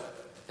that bill,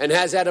 and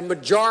has had a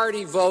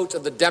majority vote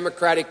of the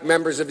Democratic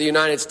members of the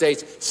United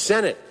States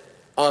Senate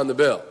on the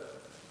bill.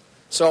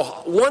 So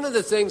one of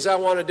the things I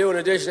want to do in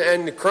addition to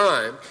ending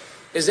crime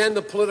is end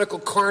the political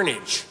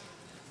carnage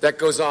that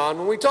goes on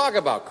when we talk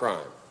about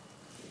crime.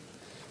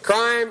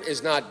 Crime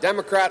is not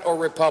Democrat or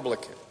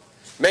Republican.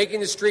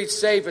 Making the streets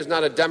safe is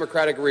not a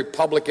Democratic or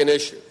Republican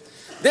issue.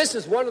 This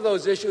is one of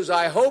those issues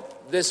I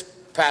hope this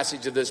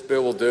passage of this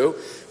bill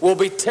will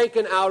be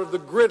taken out of the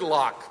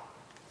gridlock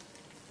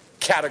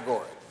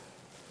category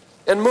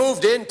and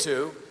moved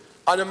into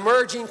an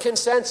emerging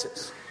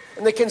consensus.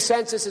 And the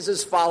consensus is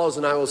as follows,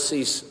 and I will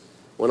cease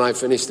when I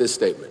finish this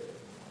statement.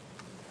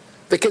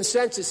 The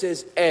consensus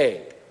is,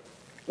 A,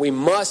 we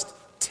must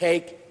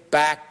take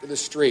back the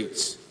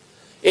streets.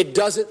 It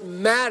doesn't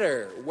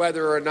matter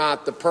whether or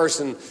not the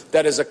person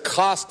that is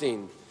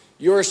accosting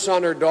your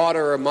son or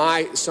daughter or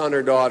my son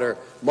or daughter,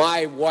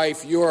 my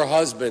wife, your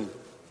husband,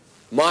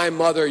 my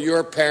mother,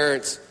 your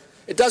parents.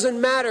 It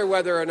doesn't matter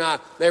whether or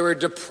not they were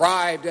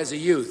deprived as a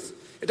youth.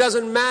 It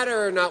doesn't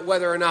matter or not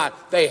whether or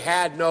not they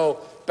had no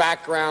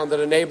background that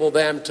enabled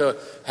them to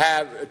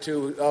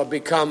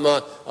become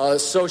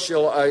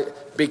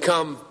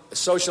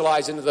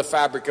socialized into the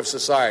fabric of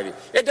society.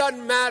 It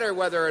doesn't matter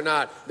whether or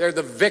not they're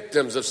the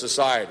victims of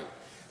society.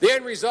 The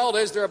end result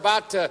is they're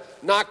about to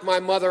knock my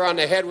mother on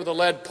the head with a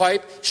lead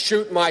pipe,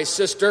 shoot my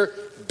sister,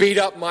 beat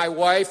up my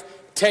wife,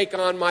 take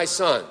on my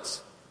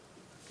sons.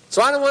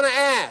 So I don't want to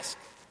ask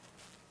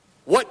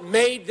what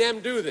made them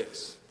do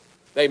this.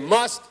 They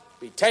must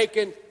be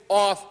taken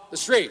off the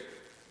street.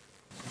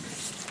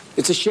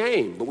 It's a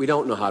shame, but we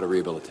don't know how to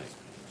rehabilitate.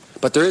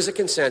 But there is a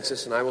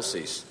consensus, and I will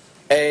cease.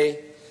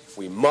 A,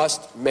 we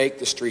must make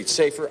the streets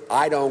safer.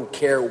 I don't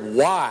care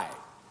why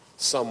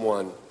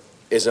someone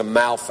is a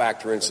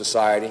malfactor in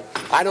society.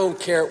 I don't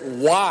care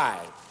why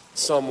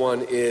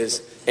someone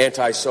is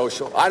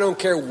antisocial. I don't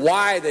care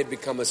why they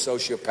become a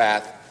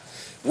sociopath.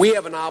 We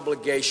have an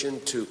obligation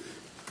to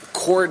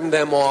cordon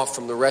them off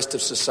from the rest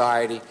of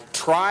society,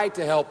 try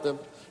to help them,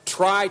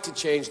 try to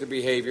change their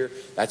behavior.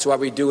 That's why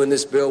we do in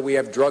this bill. We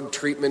have drug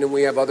treatment and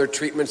we have other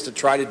treatments to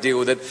try to deal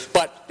with it.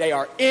 But they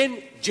are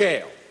in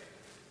jail,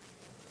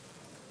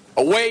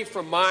 away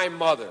from my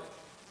mother,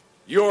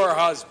 your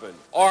husband,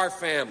 our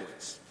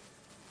families.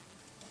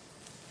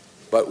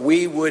 But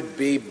we would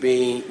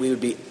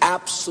be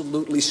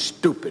absolutely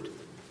stupid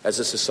as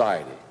a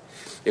society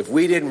if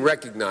we didn't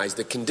recognize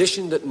the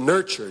condition that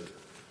nurtured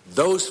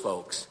those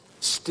folks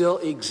still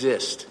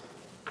exist.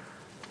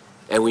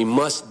 And we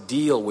must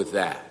deal with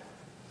that.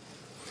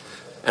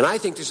 And I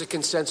think there's a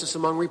consensus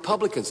among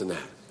Republicans in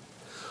that.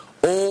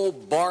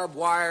 Old barbed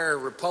wire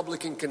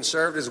Republican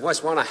conservatives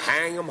just want to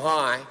hang them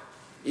high.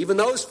 Even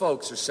those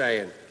folks are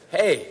saying,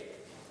 hey,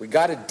 we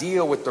got to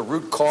deal with the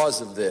root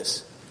cause of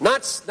this.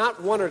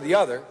 Not one or the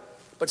other,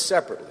 but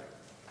separately.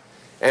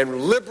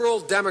 And liberal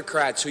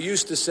Democrats who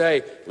used to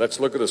say, let's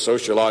look at the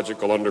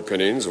sociological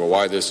underpinnings of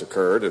why this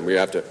occurred, and we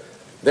have to,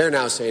 they're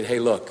now saying, hey,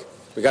 look,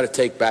 we got to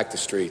take back the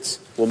streets.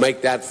 We'll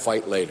make that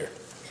fight later.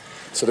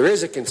 So there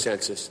is a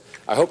consensus.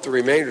 I hope the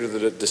remainder of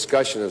the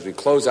discussion, as we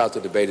close out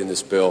the debate in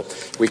this bill,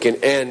 we can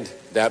end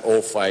that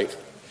old fight.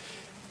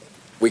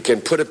 We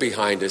can put it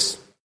behind us.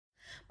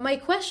 My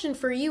question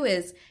for you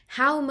is,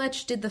 how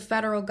much did the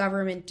federal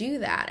government do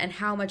that, and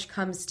how much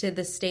comes to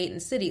the state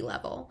and city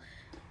level?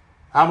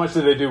 How much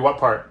did they do what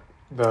part?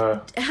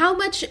 How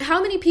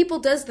many people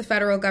does the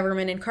federal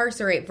government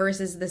incarcerate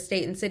versus the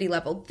state and city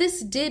level?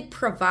 This did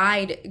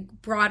provide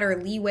broader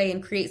leeway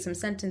and create some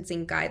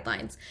sentencing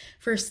guidelines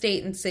for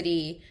state and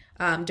city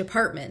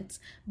departments.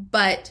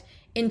 But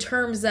in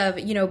terms of,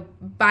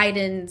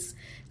 Biden's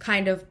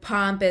kind of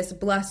pompous,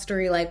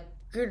 blustery, like,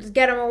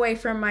 get him away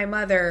from my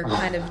mother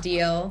kind of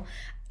deal,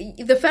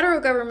 the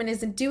federal government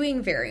isn't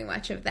doing very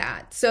much of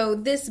that. So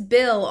this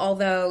bill,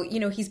 although,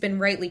 he's been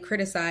rightly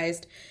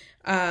criticized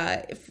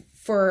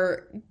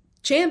for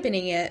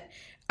championing it,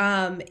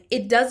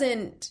 it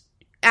doesn't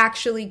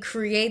actually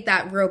create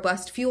that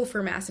robust fuel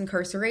for mass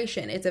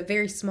incarceration. It's a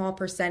very small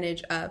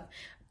percentage of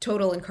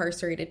total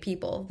incarcerated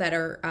people that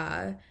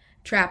are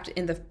trapped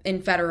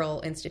in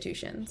federal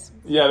institutions.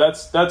 Yeah,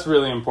 that's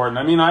really important.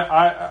 I mean,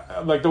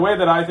 I like the way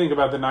that I think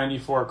about the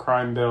 94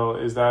 crime bill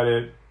is that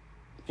it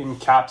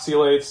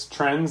encapsulates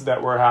trends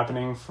that were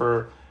happening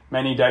for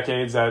many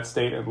decades at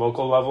state and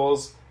local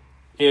levels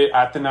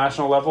at the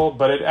national level,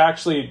 but it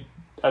actually,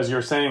 as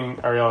you're saying,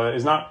 Ariella,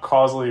 is not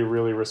causally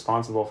really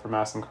responsible for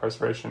mass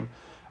incarceration.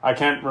 I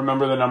can't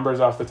remember the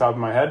numbers off the top of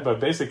my head, but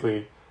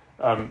basically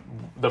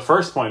the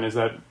first point is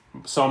that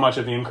so much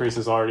of the increase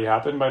has already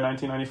happened by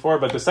 1994.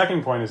 But the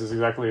second point is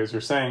exactly as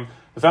you're saying,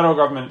 the federal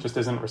government just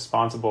isn't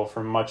responsible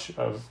for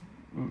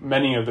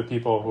many of the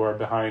people who are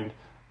behind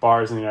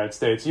bars in the United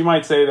States. You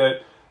might say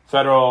that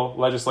federal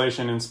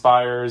legislation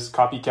inspires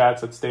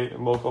copycats at state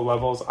and local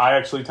levels. I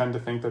actually tend to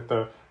think that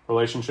the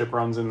relationship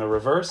runs in the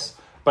reverse.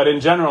 But in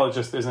general, it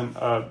just isn't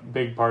a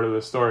big part of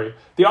the story.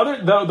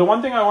 The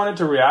one thing I wanted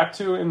to react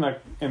to in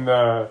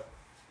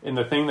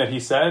the thing that he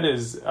said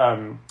is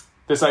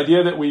this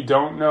idea that we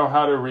don't know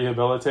how to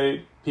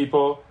rehabilitate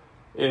people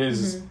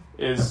is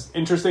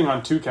interesting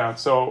on two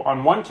counts. So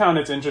on one count,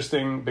 it's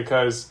interesting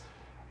because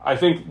I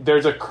think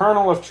there's a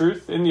kernel of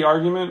truth in the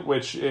argument,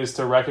 which is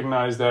to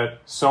recognize that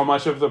so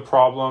much of the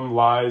problem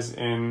lies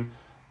in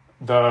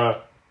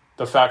the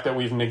fact that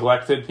we've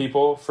neglected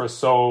people for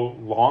so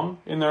long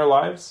in their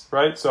lives,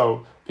 right?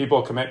 So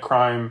people commit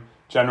crime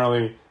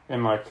generally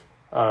in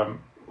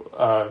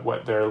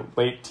their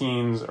late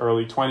teens,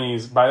 early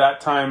 20s. By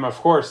that time, of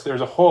course, there's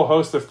a whole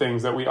host of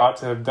things that we ought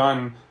to have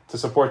done to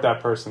support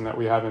that person that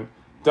we haven't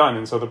done.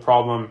 And so the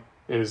problem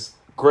is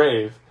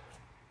grave.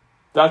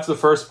 That's the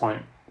first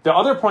point. The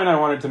other point I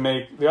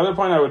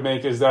would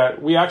make is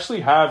that we actually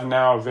have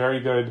now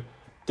very good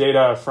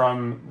data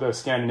from the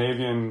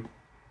Scandinavian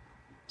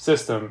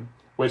system,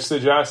 which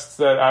suggests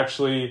that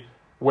actually,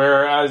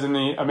 whereas in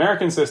the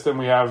American system,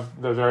 we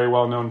have the very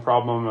well-known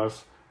problem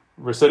of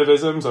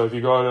recidivism. So if you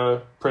go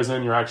to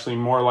prison, you're actually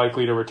more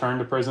likely to return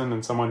to prison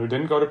than someone who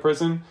didn't go to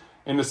prison.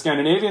 In the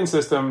Scandinavian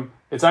system,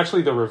 it's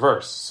actually the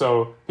reverse.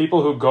 So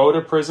people who go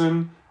to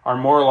prison are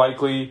more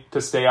likely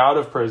to stay out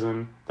of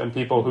prison than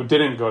people who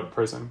didn't go to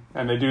prison.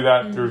 And they do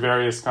that through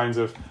various kinds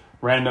of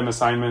random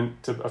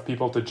assignment of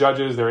people to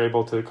judges. They're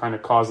able to kind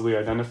of causally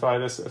identify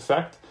this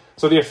effect.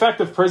 So the effect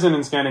of prison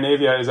in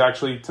Scandinavia is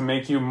actually to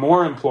make you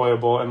more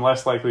employable and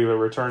less likely to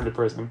return to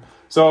prison.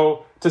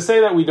 So to say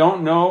that we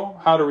don't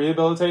know how to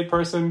rehabilitate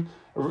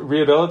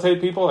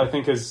people, I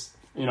think is,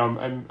 I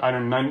don't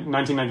know,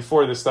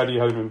 1994, this study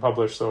hadn't been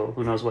published, so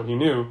who knows what he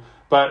knew.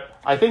 But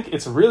I think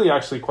it's really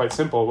actually quite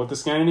simple. What the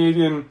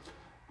Scandinavian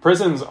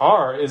prisons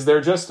is they're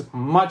just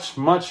much,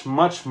 much,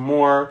 much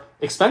more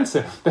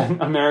expensive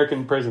than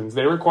American prisons.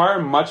 They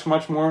require much,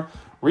 much more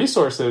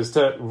resources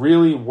to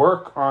really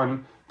work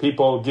on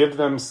people, give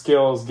them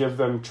skills, give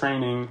them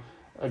training,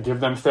 give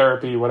them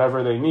therapy,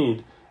 whatever they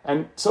need.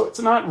 And so it's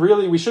not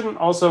really, we shouldn't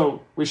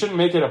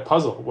make it a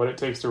puzzle what it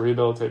takes to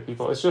rehabilitate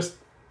people. It's just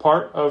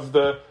part of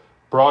the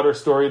broader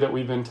story that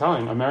we've been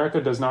telling.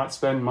 America does not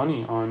spend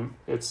money on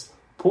its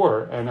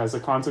poor, and as a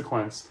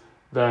consequence,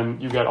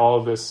 then you get all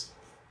of this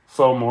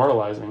faux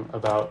moralizing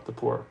about the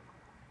poor.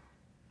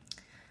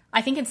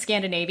 I think in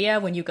Scandinavia,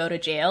 when you go to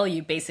jail,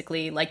 you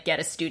basically like get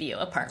a studio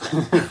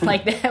apartment.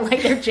 like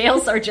their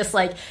jails are just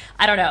like,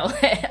 I don't know.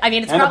 I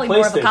mean, it's probably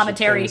more of a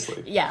commentary.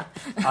 Famously. Yeah.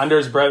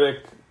 Anders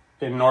Breivik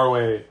in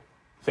Norway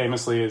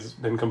famously has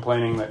been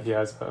complaining that he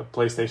has a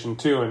PlayStation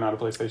 2 and not a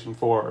PlayStation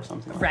 4 or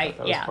something like right,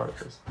 that. That was part of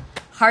this.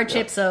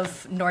 Hardships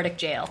of Nordic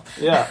jail.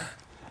 Yeah.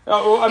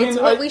 I mean, it's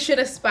what we should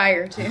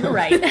aspire to.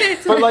 Right.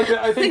 But like,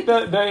 I think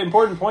the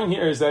important point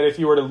here is that if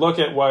you were to look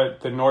at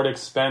what the Nordics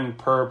spend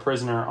per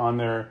prisoner on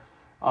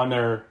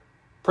their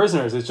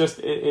prisoners, it's just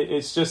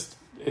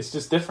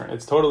different.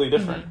 It's totally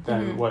different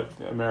than what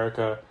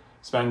America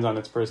spends on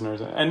its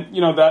prisoners. And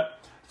that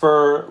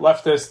for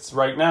leftists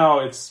right now,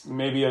 it's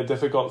maybe a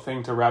difficult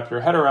thing to wrap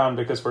your head around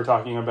because we're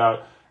talking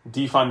about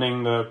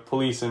defunding the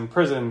police and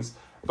prisons.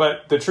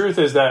 But the truth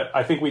is that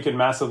I think we can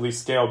massively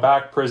scale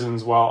back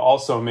prisons while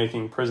also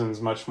making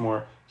prisons much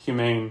more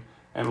humane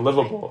and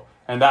livable.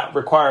 And that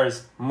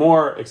requires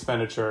more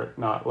expenditure,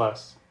 not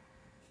less.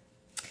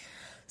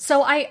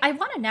 So I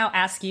want to now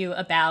ask you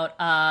about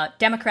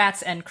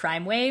Democrats and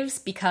crime waves,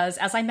 because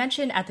as I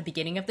mentioned at the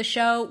beginning of the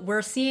show,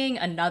 we're seeing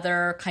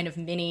another kind of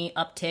mini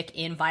uptick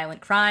in violent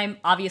crime.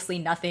 Obviously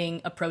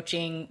nothing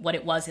approaching what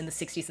it was in the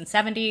 60s and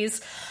 70s.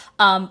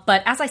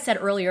 But as I said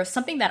earlier,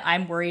 something that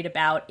I'm worried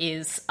about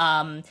is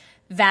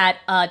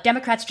that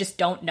Democrats just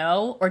don't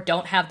know or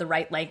don't have the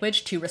right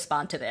language to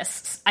respond to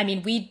this. I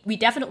mean, we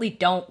definitely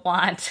don't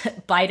want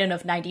Biden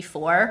of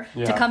 94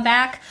 to come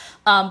back.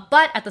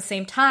 But at the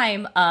same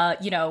time,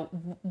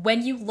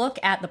 when you look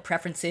at the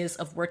preferences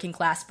of working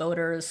class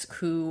voters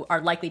who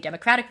are likely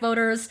Democratic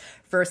voters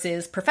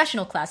versus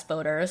professional class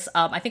voters,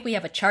 I think we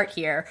have a chart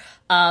here.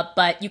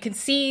 But you can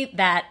see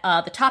that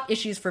the top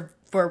issues for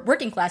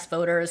working class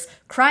voters,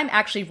 crime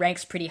actually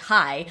ranks pretty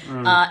high.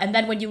 And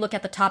then when you look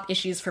at the top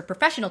issues for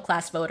professional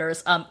class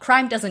voters,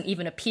 crime doesn't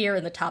even appear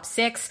in the top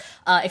 6.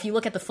 If you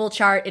look at the full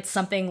chart, it's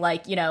something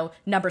like,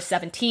 number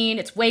 17.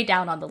 It's way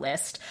down on the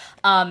list.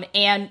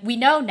 And we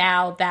know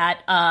now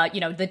that,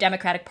 the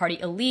Democratic Party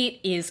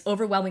elite is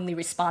overwhelmingly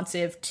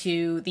responsive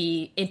to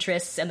the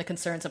interests and the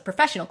concerns of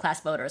professional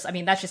class voters. I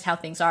mean, that's just how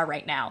things are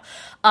right now.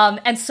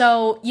 And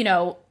so,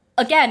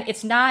 again,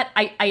 it's not,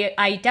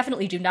 I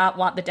definitely do not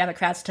want the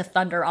Democrats to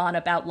thunder on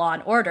about law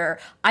and order.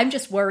 I'm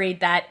just worried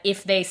that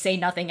if they say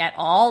nothing at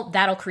all,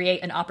 that'll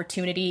create an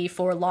opportunity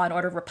for law and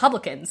order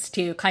Republicans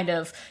to kind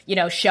of,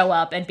 show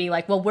up and be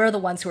like, well, we're the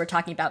ones who are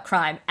talking about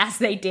crime, as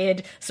they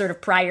did sort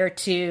of prior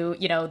to,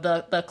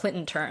 the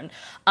Clinton turn.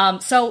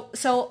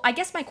 So I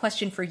guess my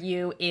question for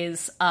you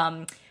is,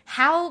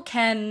 how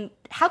can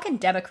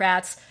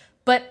Democrats,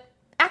 but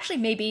actually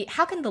maybe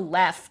how can the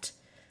left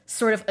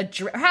sort of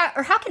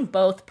how can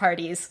both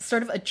parties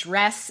sort of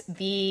address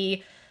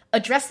the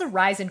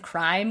rise in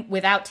crime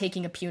without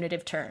taking a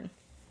punitive turn?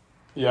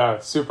 Yeah,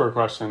 super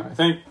question. I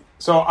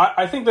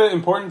think the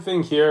important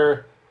thing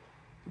here,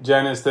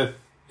 Jen,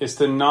 is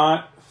to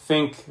not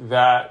think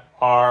that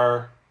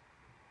our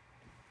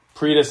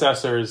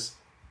predecessors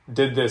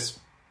did this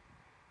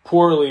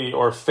poorly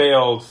or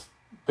failed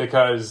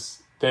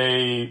because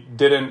they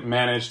didn't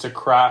manage to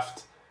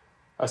craft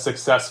a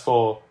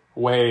successful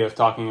way of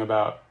talking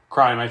about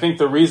crime. I think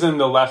the reason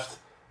the left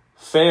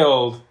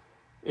failed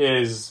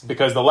is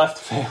because the left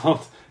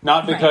failed,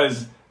 not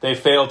because they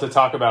failed to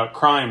talk about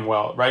crime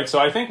well, right? So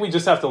I think we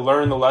just have to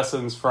learn the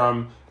lessons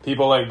from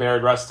people like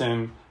Bayard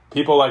Rustin,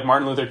 people like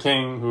Martin Luther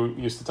King, who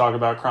used to talk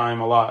about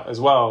crime a lot as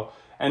well,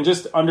 and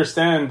just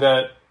understand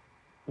that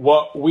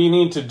what we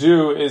need to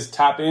do is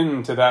tap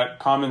into that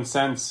common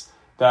sense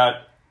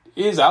that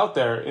is out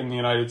there in the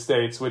United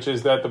States, which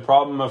is that the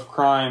problem of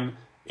crime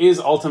is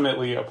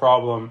ultimately a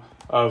problem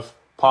of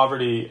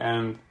poverty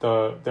and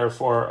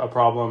therefore a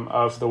problem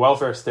of the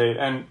welfare state.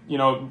 And,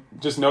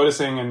 just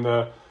noticing in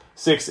the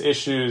 6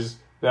 issues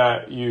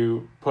that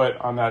you put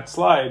on that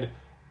slide,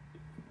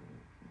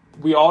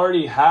 we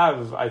already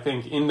have, I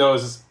think, in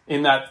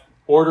that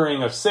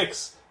ordering of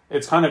 6,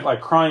 it's kind of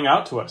like crying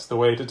out to us the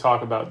way to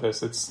talk about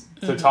this. It's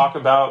to talk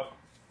about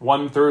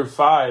 1 through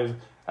 5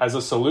 as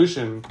a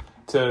solution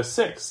to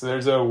 6.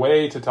 There's a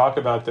way to talk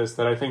about this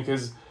that I think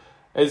is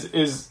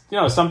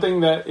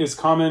something that is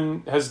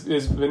common, has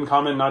been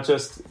common not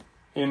just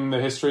in the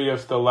history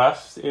of the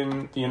left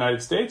in the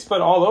United States, but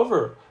all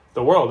over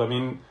the world. I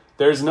mean,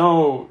 there's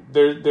no,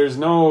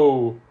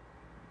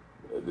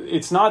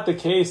 it's not the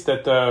case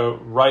that the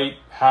right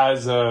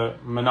has a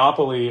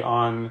monopoly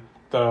on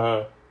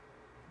the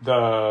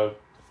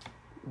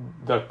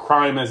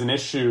crime as an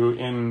issue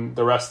in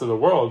the rest of the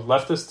world.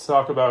 Leftists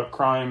talk about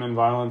crime and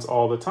violence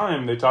all the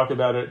time. They talk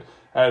about it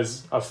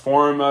as a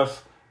form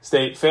of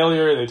state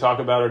failure. They talk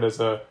about it as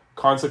a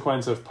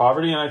consequence of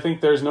poverty. And I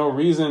think there's no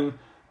reason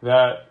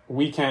that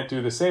we can't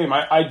do the same.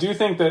 I do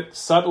think that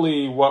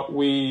subtly what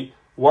we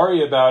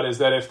worry about is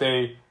that if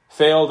they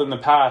failed in the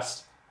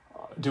past,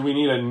 do we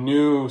need a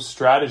new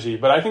strategy?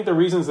 But I think the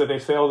reasons that they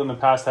failed in the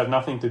past have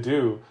nothing to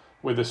do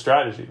with the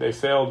strategy. They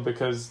failed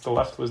because the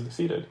left was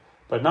defeated,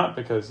 but not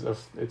because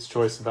of its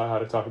choice about how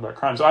to talk about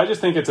crime. So I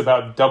just think it's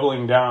about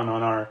doubling down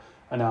on our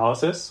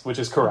analysis, which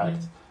is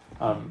correct,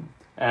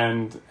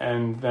 and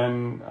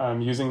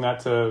then using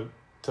that to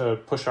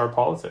push our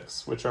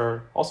politics, which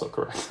are also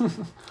correct.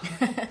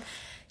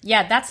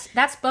 Yeah,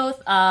 that's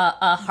both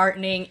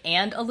heartening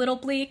and a little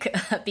bleak,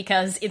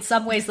 because in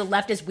some ways the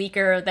left is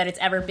weaker than it's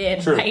ever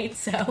been, true. Right?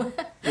 So,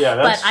 yeah,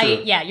 that's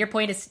true. Your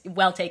point is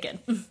well taken.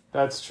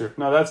 That's true.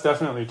 No, that's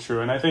definitely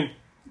true, and I think,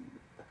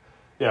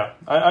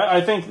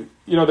 I think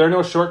there are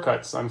no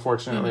shortcuts.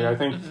 Unfortunately, I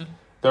think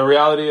the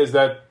reality is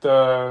that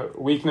the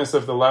weakness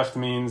of the left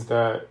means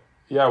that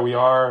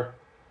the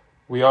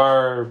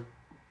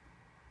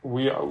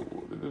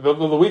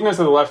weakness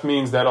of the left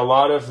means that a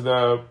lot of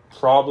the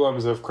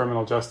problems of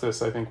criminal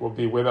justice, I think, will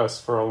be with us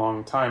for a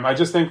long time. I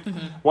just think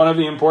one of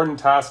the important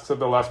tasks of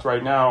the left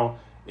right now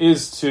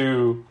is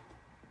to...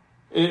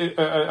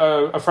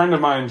 A friend of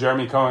mine,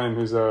 Jeremy Cohen,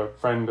 who's a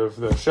friend of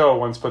the show,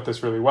 once put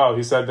this really well.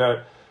 He said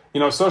that,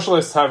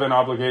 socialists have an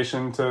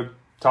obligation to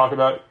talk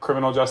about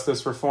criminal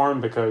justice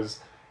reform because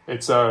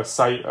it's a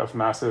site of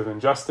massive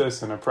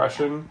injustice and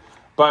oppression.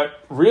 But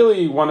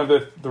really, one of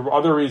the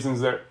other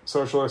reasons that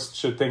socialists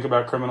should think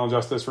about criminal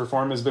justice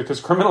reform is because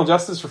criminal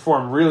justice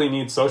reform really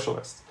needs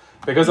socialists.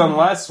 Because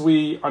unless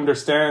we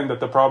understand that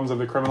the problems of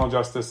the criminal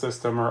justice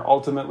system are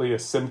ultimately a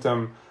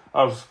symptom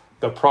of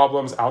the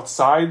problems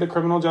outside the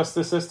criminal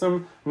justice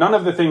system, none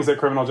of the things that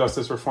criminal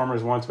justice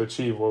reformers want to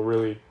achieve will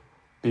really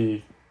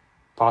be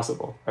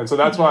possible. And so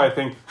that's why I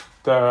think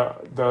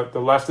the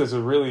left is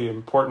a really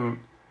important,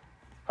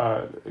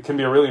 it can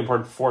be a really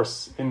important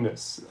force in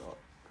this.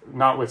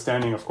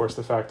 Notwithstanding, of course,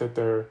 the fact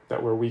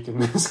that we're weak and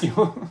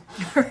minuscule.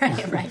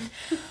 Right.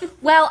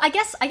 Well, I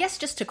guess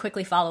just to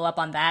quickly follow up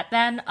on that,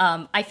 then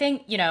I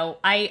think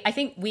I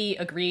think we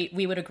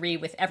would agree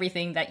with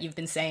everything that you've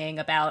been saying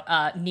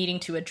about needing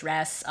to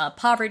address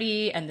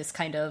poverty and this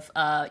kind of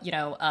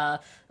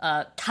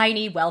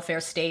tiny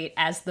welfare state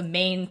as the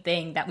main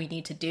thing that we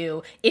need to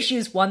do.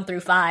 Issues 1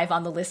 through 5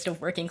 on the list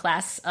of working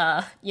class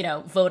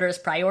voters'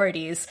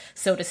 priorities,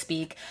 so to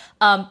speak.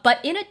 But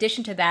in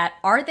addition to that,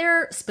 are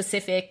there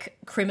specific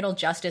criminal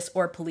justice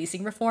or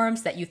policing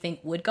reforms that you think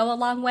would go a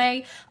long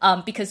way?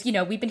 Because,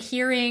 we've been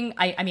hearing,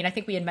 I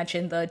think we had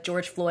mentioned the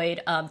George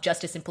Floyd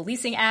Justice and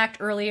Policing Act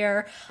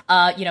earlier.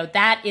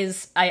 That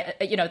is,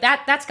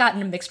 that's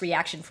gotten a mixed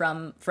reaction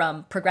from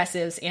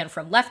progressives and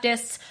from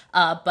leftists,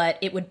 but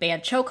it would ban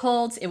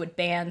chokeholds. It would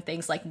ban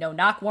things like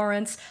no-knock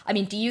warrants. I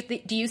mean, do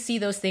you see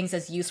those things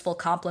as useful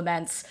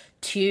complements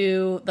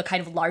to the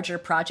kind of larger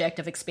project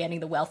of expanding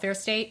the welfare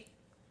state?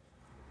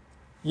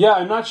 Yeah,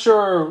 I'm not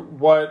sure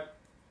what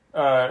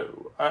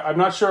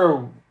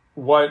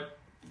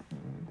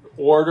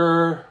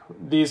order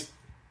these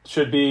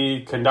should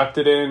be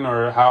conducted in,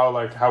 or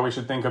how we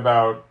should think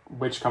about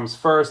which comes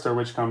first or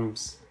which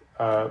comes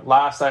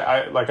last.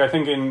 I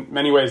think in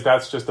many ways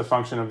that's just a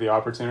function of the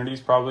opportunities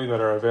probably that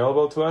are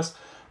available to us.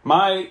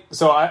 I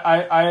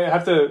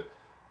have to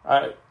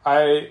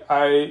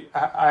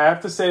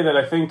say that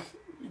I think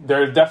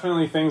there are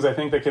definitely things I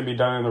think that can be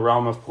done in the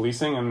realm of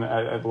policing, and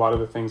a lot of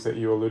the things that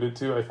you alluded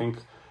to, I think,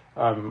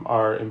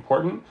 are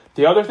important.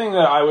 The other thing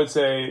that I would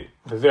say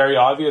the very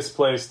obvious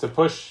place to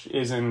push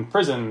is in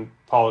prison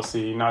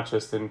policy, not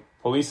just in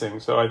policing.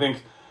 So I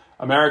think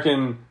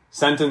American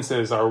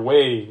sentences are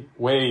way,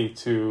 way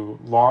too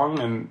long,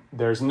 and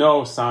there's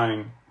no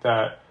sign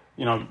that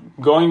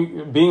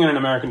being in an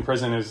American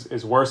prison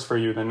is worse for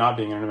you than not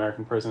being in an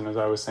American prison, as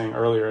I was saying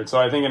earlier. And so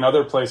I think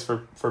another place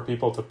for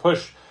people to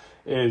push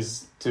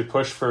is to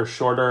push for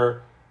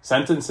shorter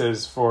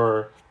sentences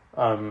for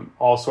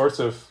all sorts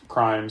of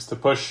crimes, to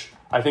push,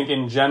 I think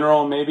in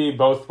general, maybe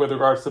both with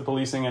regards to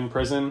policing and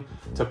prison,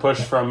 to push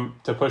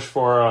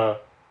for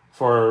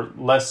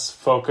less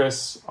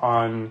focus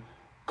on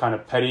kind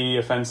of petty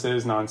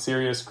offenses,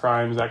 non-serious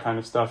crimes, that kind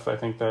of stuff. I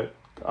think that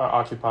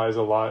occupies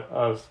a lot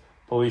of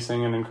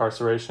policing and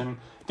incarceration.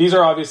 These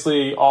are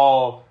obviously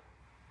all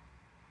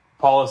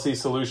policy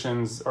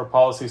solutions or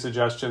policy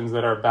suggestions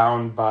that are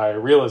bound by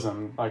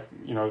realism.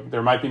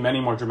 There might be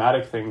many more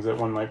dramatic things that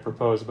one might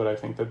propose, but I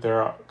think that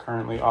they're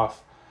currently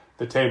off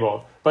the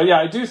table. But yeah,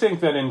 I do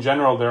think that in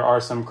general there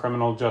are some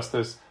criminal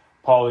justice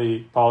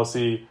policy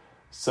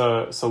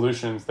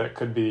solutions that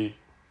could be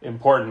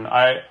important.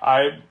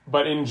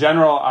 But in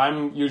general,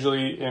 I'm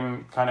usually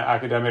in kind of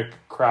academic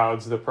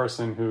crowds the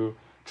person who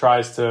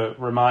tries to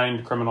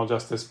remind criminal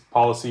justice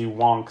policy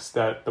wonks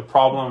that the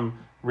problem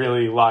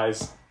really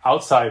lies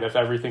outside of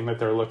everything that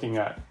they're looking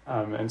at.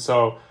 And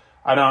so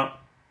I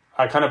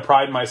kind of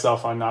pride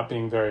myself on not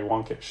being very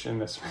wonkish in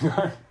this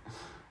regard.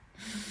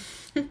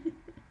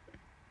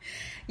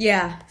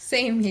 Yeah,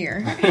 same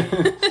here.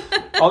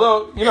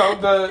 Although,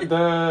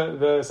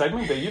 the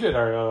segment that you did,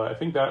 Ariel, I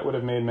think that would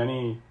have made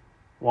many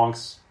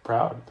wonks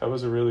proud. That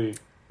was a really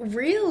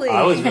Really?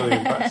 I was really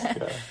impressed.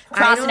 Yeah.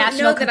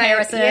 Cross-national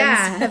comparisons.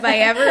 Have I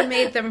ever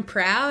made them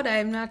proud?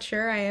 I'm not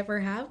sure I ever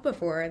have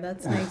before.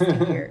 That's nice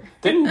to hear.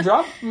 Didn't you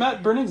drop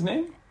Matt Bruning's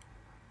name?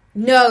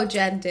 No,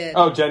 Jen did.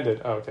 Oh, Jen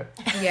did. Oh, okay.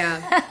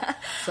 Yeah.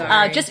 Sorry.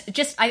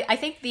 I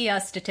think the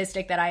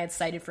statistic that I had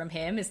cited from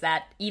him is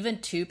that even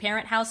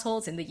two-parent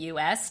households in the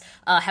U.S.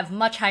 Have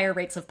much higher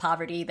rates of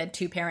poverty than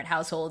two-parent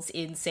households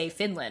in, say,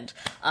 Finland.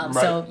 Right.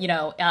 So,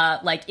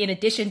 like in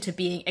addition to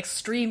being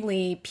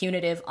extremely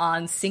punitive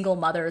on single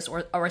mothers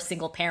or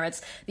single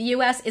parents, the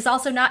U.S. is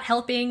also not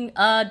helping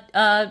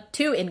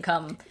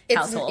two-income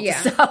households.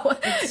 Yeah. So,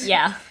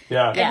 yeah.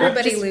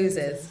 Everybody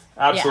loses.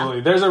 Absolutely.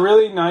 Yeah. There's a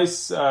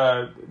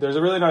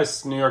really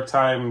nice New York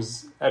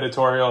Times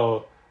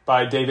editorial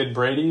by David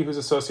Brady, who's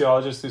a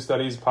sociologist who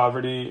studies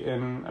poverty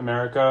in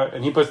America,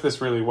 and he puts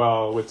this really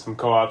well with some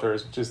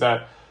co-authors, which is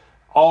that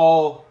in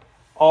all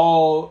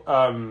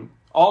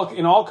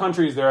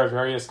countries there are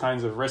various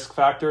kinds of risk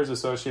factors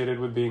associated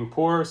with being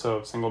poor.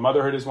 So single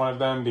motherhood is one of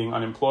them, being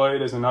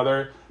unemployed is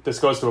another. This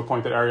goes to a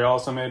point that Ariel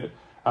also made.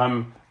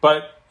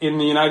 But in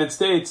the United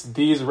States,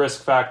 these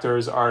risk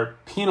factors are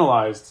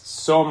penalized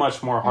so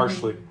much more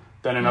harshly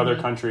than in other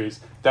countries,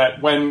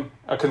 that when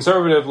a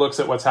conservative looks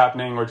at what's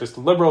happening or just a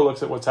liberal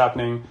looks at what's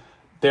happening,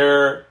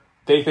 they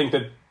think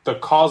that the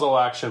causal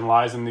action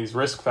lies in these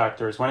risk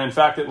factors, when in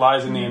fact it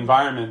lies in the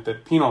environment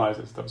that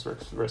penalizes those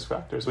risk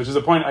factors, which is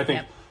a point I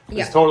think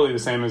is totally the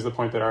same as the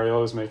point that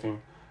Ariel is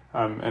making.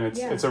 And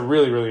it's a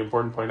really, really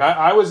important point.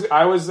 I was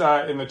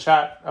in the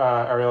chat,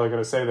 Ariel,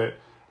 going to say that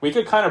we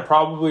could kind of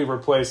probably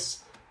replace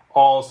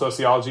all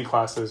sociology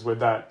classes with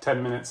that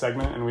 10-minute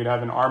segment, and we'd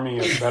have an army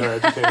of better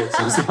educated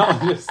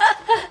sociologists.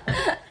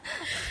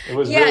 It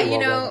was really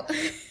well done.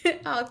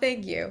 Oh,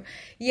 thank you.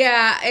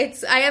 Yeah,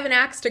 I have an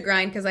axe to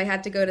grind because I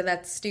had to go to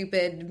that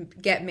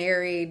stupid get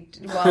married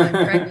while I'm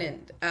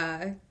pregnant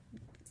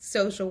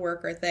social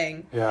worker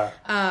thing.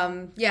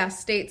 Yeah.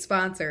 State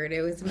sponsored.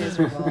 It was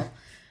miserable.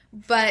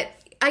 But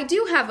I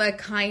do have a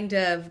kind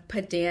of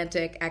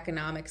pedantic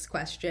economics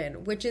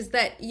question, which is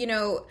that,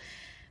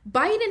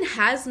 Biden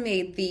has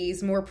made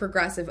these more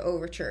progressive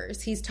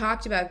overtures. He's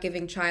talked about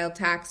giving child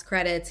tax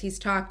credits. He's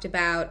talked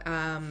about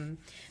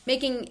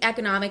making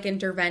economic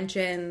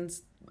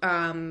interventions,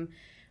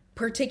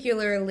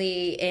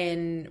 particularly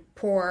in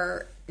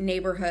poor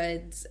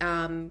neighborhoods,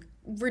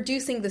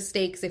 reducing the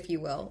stakes, if you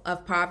will,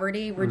 of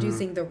poverty,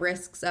 reducing the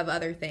risks of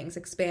other things,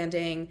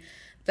 expanding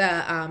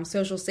the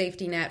social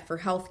safety net for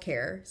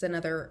healthcare is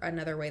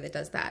another way that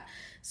does that.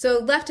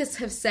 So leftists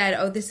have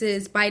said, this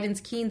is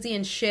Biden's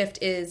Keynesian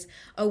shift is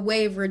a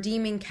way of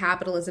redeeming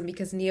capitalism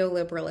because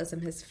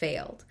neoliberalism has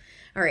failed.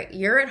 All right,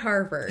 you're at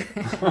Harvard.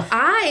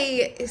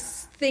 I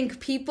think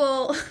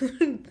people,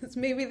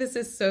 maybe this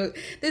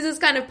is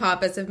kind of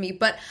pompous of me,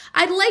 but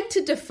I'd like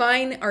to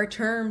define our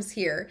terms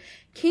here.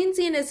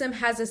 Keynesianism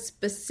has a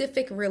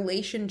specific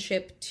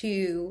relationship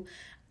to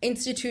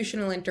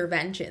institutional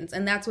interventions,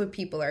 and that's what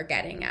people are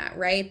getting at,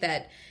 right?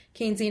 That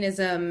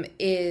Keynesianism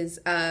is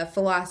a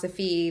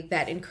philosophy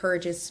that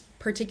encourages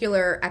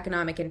particular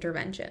economic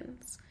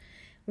interventions,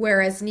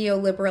 whereas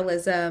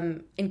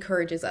neoliberalism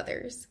encourages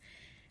others.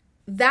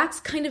 That's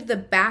kind of the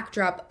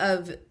backdrop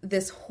of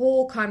this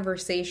whole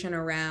conversation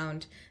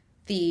around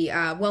the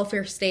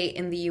welfare state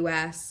in the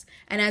U.S.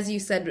 And as you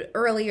said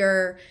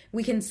earlier,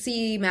 we can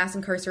see mass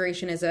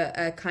incarceration as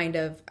a kind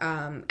of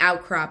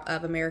outcrop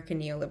of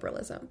American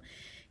neoliberalism.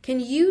 Can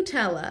you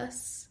tell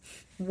us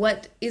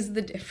what is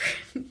the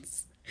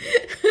difference?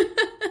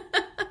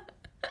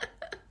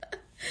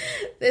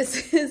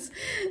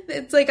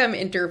 It's like I'm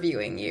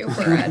interviewing you,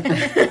 Brad.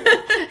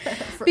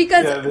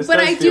 But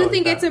I do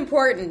think it's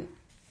important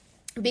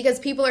because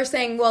people are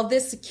saying, well,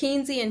 this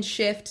Keynesian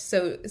shift,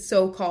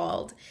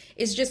 so-called,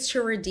 is just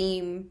to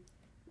redeem,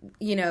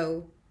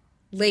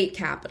 late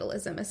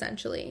capitalism,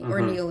 essentially, or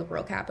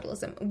neoliberal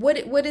capitalism.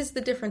 What is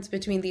the difference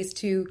between these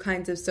two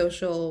kinds of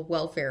social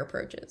welfare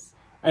approaches?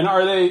 And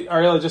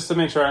Ariella, just to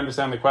make sure I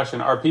understand the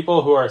question, are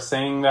people who are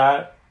saying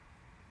that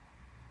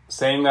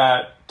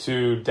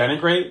to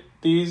denigrate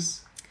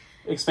these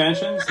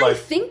expansions? I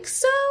think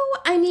so.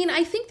 I mean,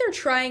 I think they're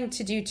trying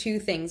to do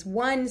two things.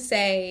 One,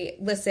 say,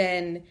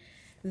 listen,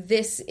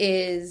 this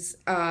is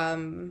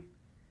not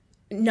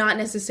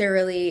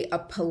necessarily a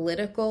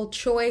political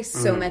choice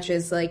so much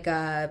as like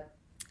a,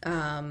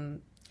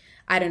 pulling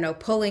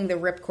the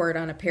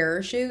ripcord on a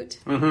parachute.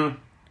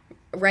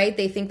 Right?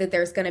 They think that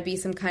there's going to be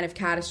some kind of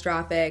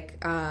catastrophic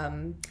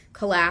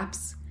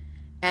collapse,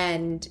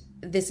 and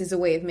this is a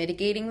way of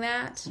mitigating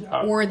that.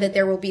 Yeah. Or that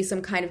there will be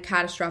some kind of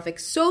catastrophic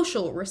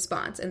social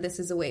response, and this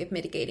is a way of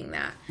mitigating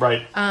that.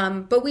 Right.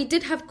 But we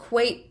did have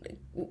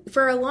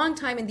for a long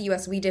time in the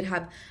U.S., we did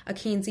have a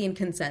Keynesian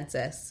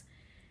consensus.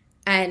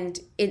 And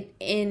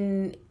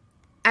in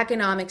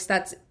economics,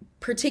 that's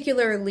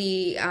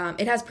particularly,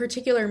 it has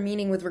particular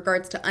meaning with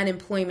regards to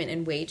unemployment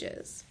and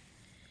wages.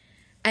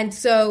 And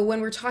so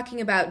when we're talking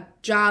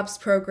about jobs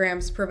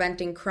programs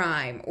preventing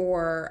crime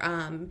or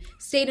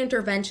state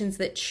interventions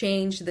that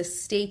change the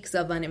stakes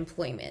of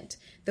unemployment,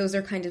 those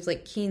are kind of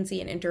like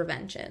Keynesian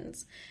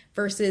interventions.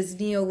 versus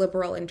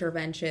neoliberal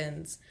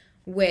interventions,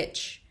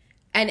 which,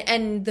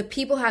 and the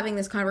people having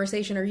this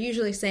conversation are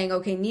usually saying,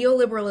 okay,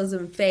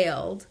 neoliberalism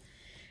failed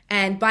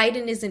and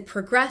Biden isn't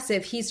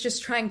progressive. He's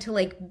just trying to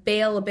like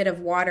bail a bit of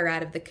water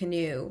out of the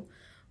canoe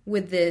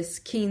with this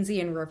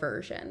Keynesian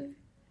reversion.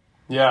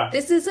 Yeah.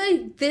 This is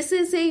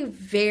a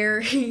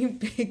very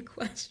big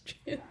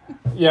question.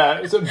 Yeah,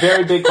 it's a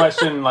very big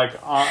question. Like,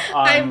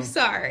 I'm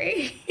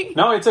sorry.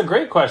 No, it's a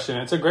great question.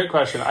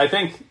 I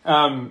think.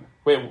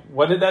 Wait,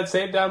 what did that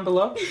say down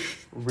below?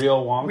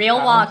 Real wonk. Real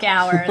wonk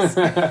hours.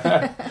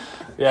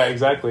 Yeah,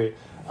 exactly.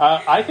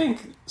 I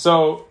think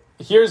so.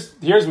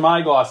 Here's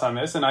my gloss on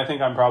this, and I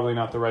think I'm probably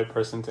not the right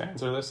person to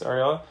answer this,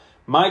 Ariella.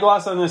 My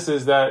gloss on this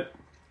is that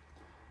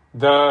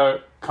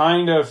the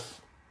kind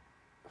of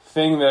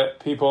thing that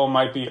people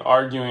might be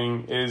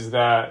arguing is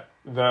that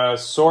the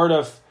sort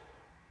of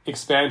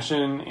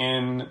expansion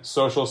in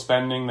social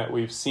spending that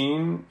we've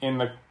seen in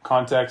the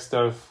context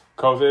of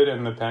COVID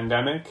and the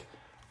pandemic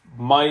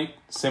might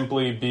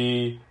simply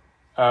be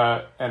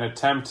an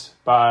attempt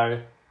by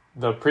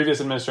the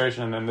previous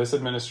administration and then this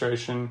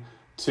administration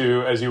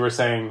to, as you were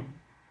saying,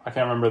 I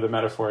can't remember the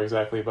metaphor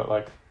exactly, but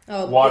like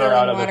water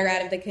out of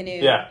the canoe.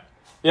 Yeah.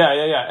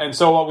 And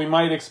so what we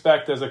might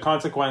expect as a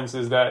consequence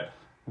is that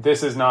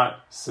this is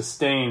not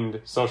sustained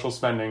social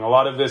spending. A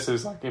lot of this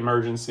is like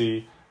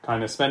emergency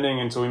kind of spending,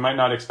 and so we might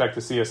not expect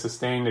to see a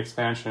sustained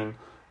expansion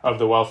of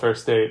the welfare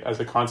state as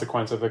a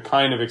consequence of the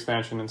kind of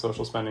expansion in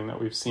social spending that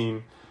we've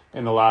seen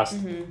in the last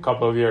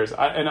couple of years.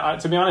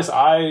 To be honest,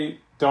 I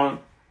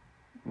don't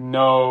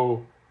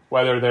know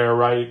whether they're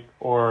right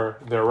or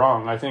they're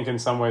wrong. I think in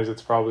some ways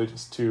it's probably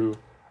just too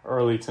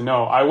early to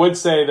know. I would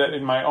say that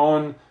in my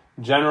own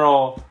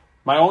general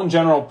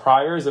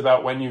priors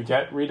about when you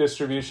get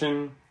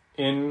redistribution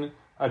in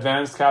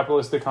advanced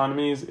capitalist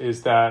economies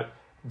is that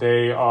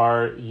they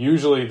are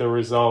usually the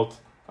result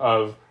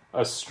of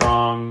a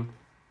strong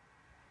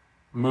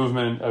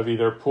movement of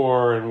either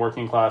poor and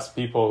working class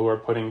people who are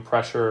putting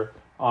pressure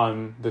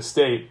on the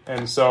state.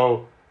 And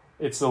so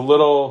it's a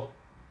little,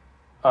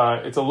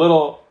 I'm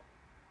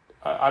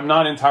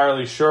not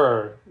entirely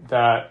sure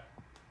that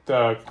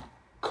the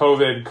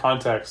COVID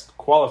context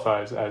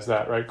qualifies as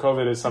that, right?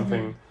 COVID is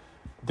something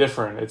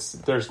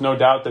different. There's no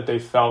doubt that they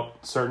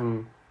felt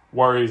certain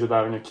worries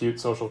about an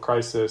acute social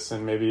crisis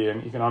and maybe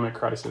an economic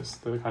crisis,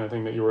 the kind of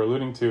thing that you were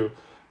alluding to.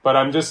 But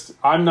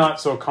I'm not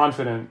so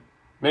confident,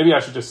 maybe I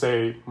should just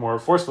say more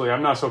forcefully,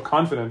 I'm not so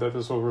confident that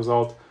this will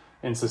result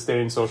in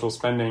sustained social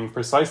spending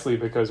precisely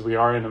because we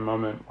are in a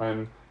moment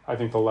when I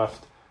think the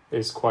left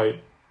is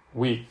quite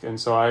weak. And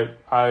so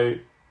I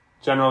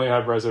generally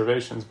have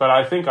reservations, but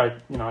I think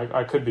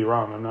I could be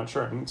wrong. I'm not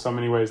sure. In so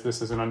many ways,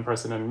 this is an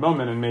unprecedented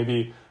moment, and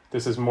maybe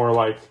this is more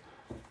like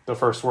the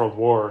First World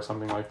War or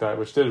something like that,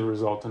 which did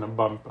result in a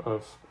bump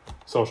of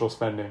social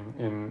spending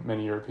in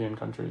many European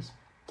countries.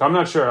 So I'm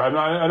not sure.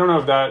 I don't know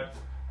if that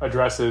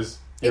addresses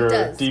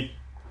your deep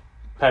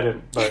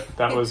pedant, but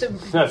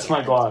that's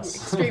my gloss.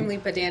 Extremely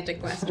pedantic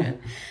question.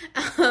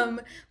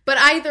 But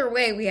either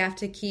way, we have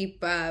to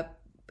keep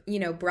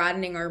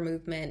broadening our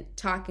movement,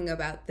 talking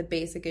about the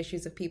basic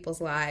issues of people's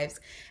lives.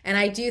 And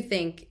I do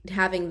think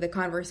having the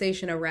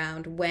conversation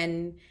around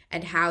when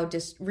and how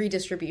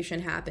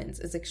redistribution happens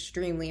is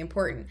extremely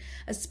important,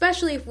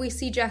 especially if we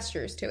see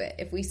gestures to it,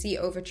 if we see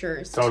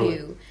overtures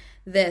to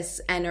this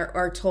and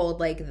are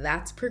told like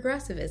that's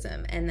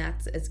progressivism and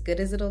that's as good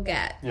as it'll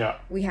get. Yeah.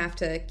 We have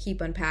to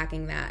keep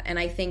unpacking that. And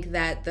I think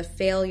that the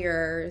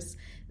failures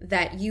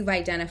that you've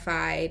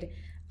identified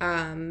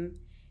in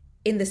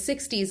the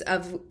 60s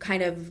of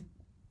kind of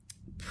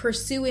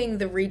pursuing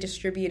the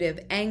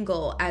redistributive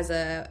angle as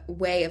a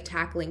way of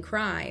tackling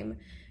crime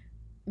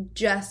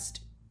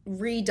just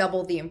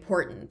redouble the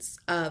importance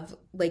of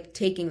like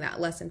taking that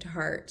lesson to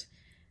heart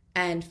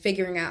and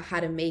figuring out how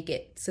to make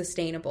it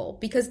sustainable.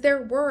 Because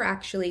there were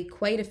actually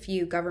quite a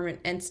few government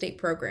and state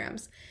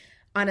programs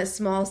on a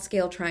small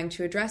scale trying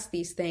to address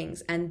these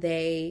things, and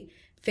they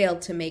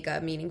failed to make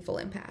a meaningful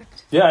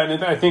impact. Yeah,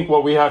 and I think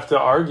what we have to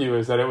argue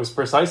is that it was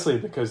precisely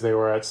because they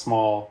were at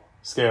small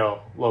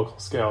scale, local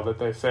scale, that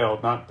they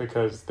failed, not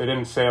because they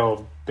didn't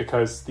fail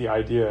because the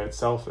idea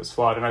itself is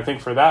flawed. And I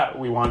think for that,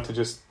 we want to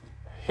just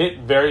hit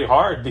very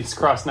hard these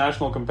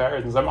cross-national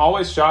comparisons. I'm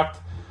always shocked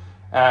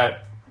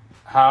at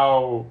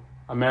how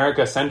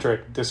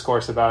America-centric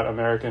discourse about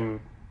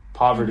American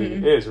poverty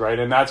is, right?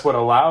 And that's what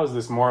allows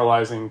this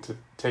moralizing to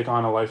take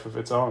on a life of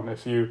its own.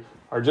 If you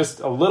are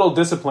just a little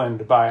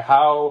disciplined by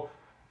how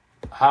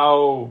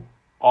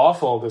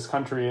awful this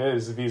country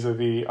is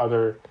vis-a-vis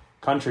other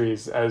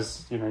countries,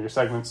 as you know your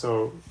segment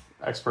so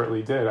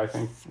expertly did, I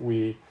think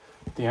the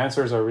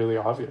answers are really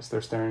obvious.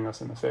 They're staring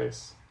us in the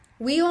face.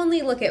 We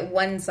only look at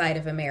one side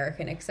of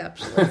American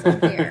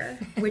exceptionalism here,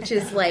 which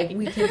is like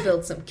we can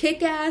build some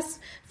kick-ass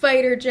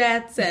fighter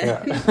jets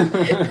and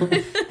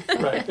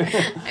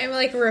I'm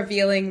like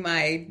revealing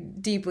my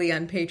deeply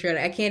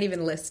unpatriotic. I can't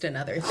even list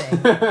another thing.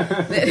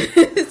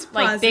 It's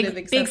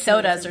like big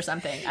sodas or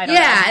something. I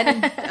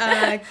don't know.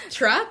 And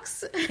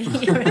trucks.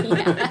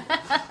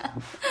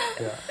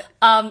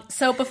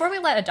 So before we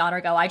let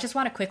Adonar go, I just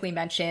want to quickly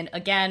mention,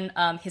 again,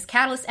 his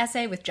Catalyst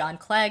essay with John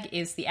Clegg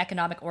is The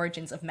Economic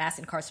Origins of Mass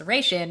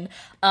Incarceration.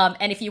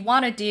 And if you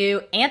want to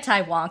do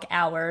anti-wonk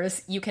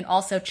hours, you can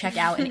also check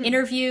out an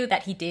interview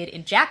that he did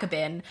in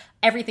Jacobin,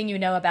 Everything You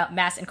Know About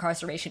Mass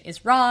Incarceration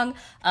is Wrong,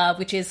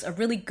 which is a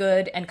really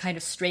good and kind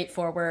of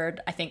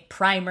straightforward, I think,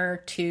 primer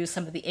to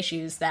some of the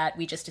issues that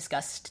we just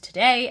discussed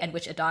today and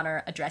which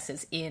Adonar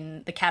addresses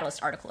in the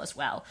Catalyst article as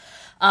well.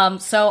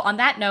 So on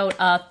that note,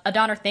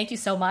 Adonar, thank you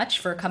so much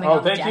for coming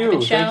on the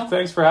Jacobin show.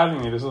 Thanks for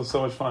having me. This was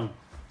so much fun.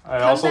 I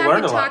come also back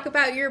learned and a lot. talk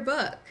about your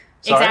book.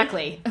 Sorry?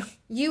 Exactly.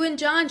 You and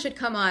John should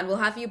come on. We'll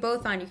have you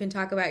both on. You can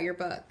talk about your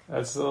book.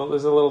 There's a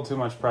little too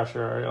much pressure,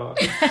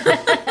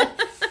 Ariella.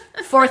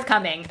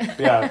 Forthcoming.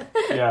 Yeah,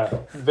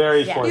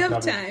 very forthcoming. You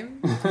have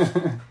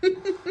time.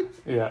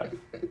 Yeah.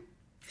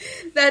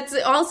 That's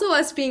also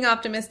us being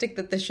optimistic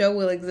that the show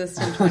will exist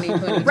in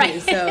 2022.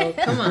 Right. So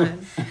come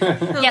on.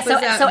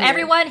 So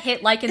everyone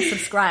hit like and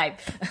subscribe.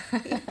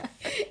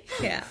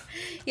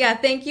 Yeah.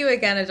 Thank you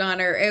again,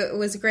 Adonar. It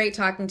was great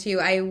talking to you.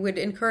 I would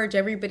encourage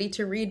everybody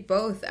to read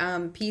both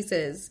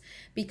pieces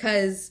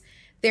because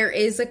there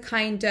is a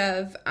kind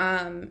of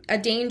a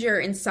danger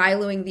in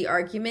siloing the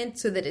argument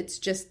so that it's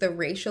just the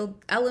racial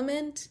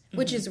element,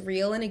 which is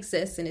real and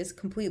exists and is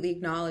completely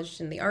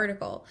acknowledged in the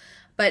article.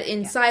 But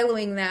in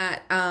siloing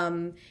that,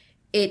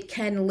 it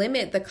can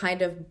limit the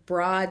kind of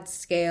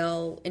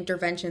broad-scale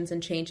interventions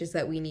and changes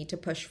that we need to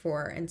push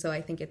for. And so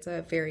I think it's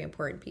a very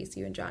important piece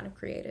you and John have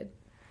created.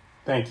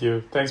 Thank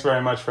you. Thanks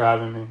very much for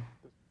having me.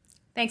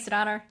 Thanks,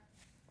 Adonar.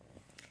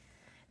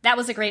 That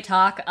was a great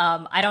talk.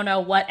 I don't know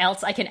what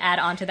else I can add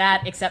on to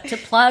that except to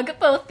plug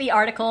both the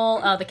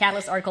article, the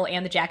Catalyst article,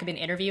 and the Jacobin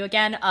interview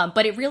again.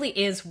 But it really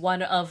is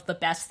one of the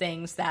best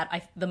things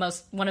that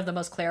one of the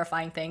most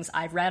clarifying things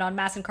I've read on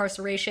mass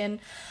incarceration,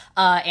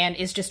 and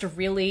is just a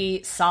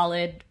really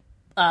solid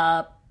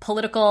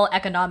political,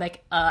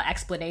 economic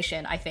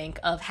explanation, I think,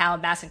 of how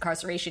mass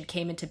incarceration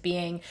came into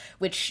being,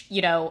 which,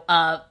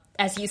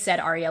 as you said,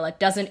 Ariella,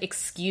 doesn't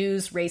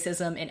excuse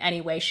racism in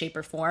any way, shape,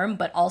 or form,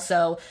 but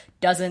also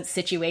doesn't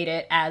situate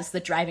it as the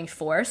driving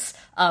force,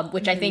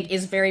 which I think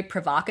is very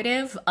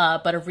provocative,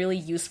 but a really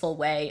useful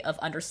way of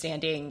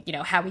understanding,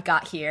 how we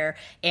got here.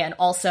 And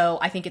also,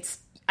 I think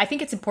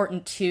it's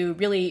important to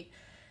really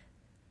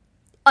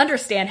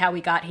understand how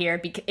we got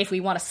here if we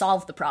want to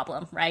solve the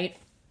problem, right?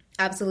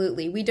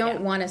 Absolutely. We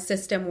don't want a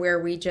system where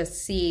we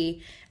just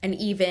see an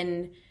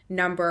even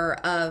number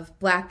of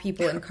Black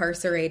people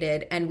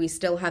incarcerated and we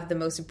still have the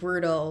most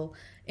brutal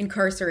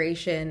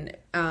incarceration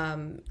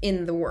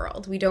in the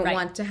world. We don't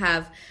want to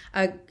have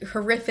a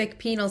horrific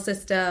penal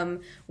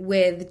system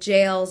with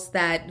jails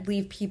that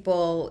leave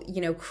people,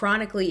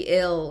 chronically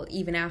ill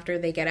even after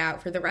they get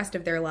out for the rest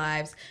of their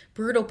lives,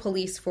 brutal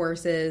police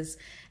forces,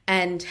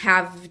 and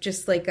have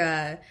just like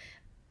a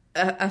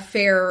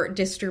fair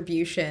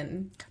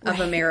distribution of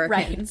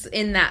Americans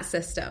in that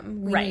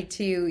system. We need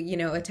to,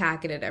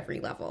 attack it at every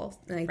level.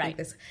 And I think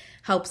this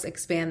helps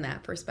expand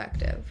that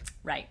perspective.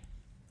 Right.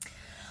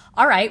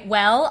 All right.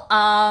 Well,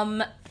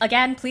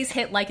 again, please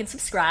hit like and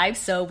subscribe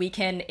so we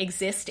can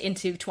exist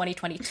into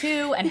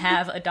 2022 and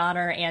have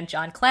Adonar and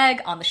John Clegg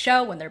on the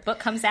show when their book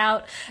comes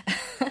out.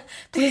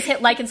 Please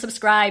hit like and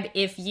subscribe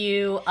if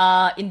you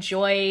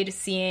enjoyed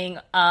seeing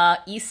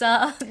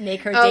Issa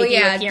make her debut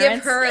appearance.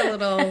 Give her a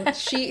little.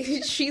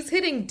 She's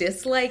hitting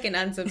dislike and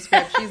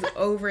unsubscribe. She's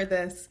over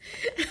this.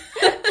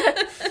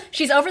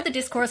 She's over the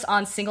discourse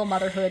on single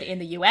motherhood in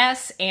the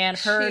U.S. and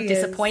her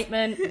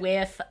disappointment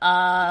with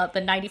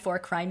the 94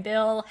 crime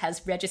bill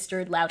has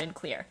registered loud and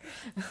clear.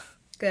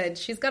 Good.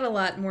 She's got a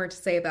lot more to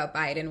say about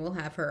Biden. We'll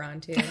have her on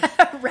too.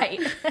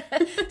 Right.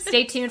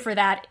 Stay tuned for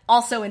that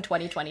also in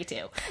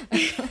 2022.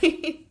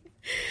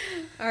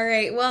 All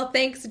right. Well,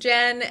 thanks,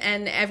 Jen,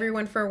 and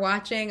everyone for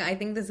watching. I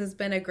think this has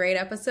been a great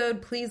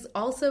episode. Please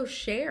also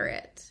share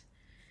it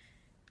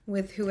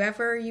with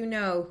whoever you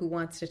know who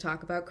wants to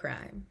talk about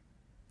crime.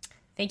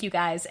 Thank you,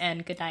 guys,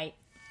 and good night.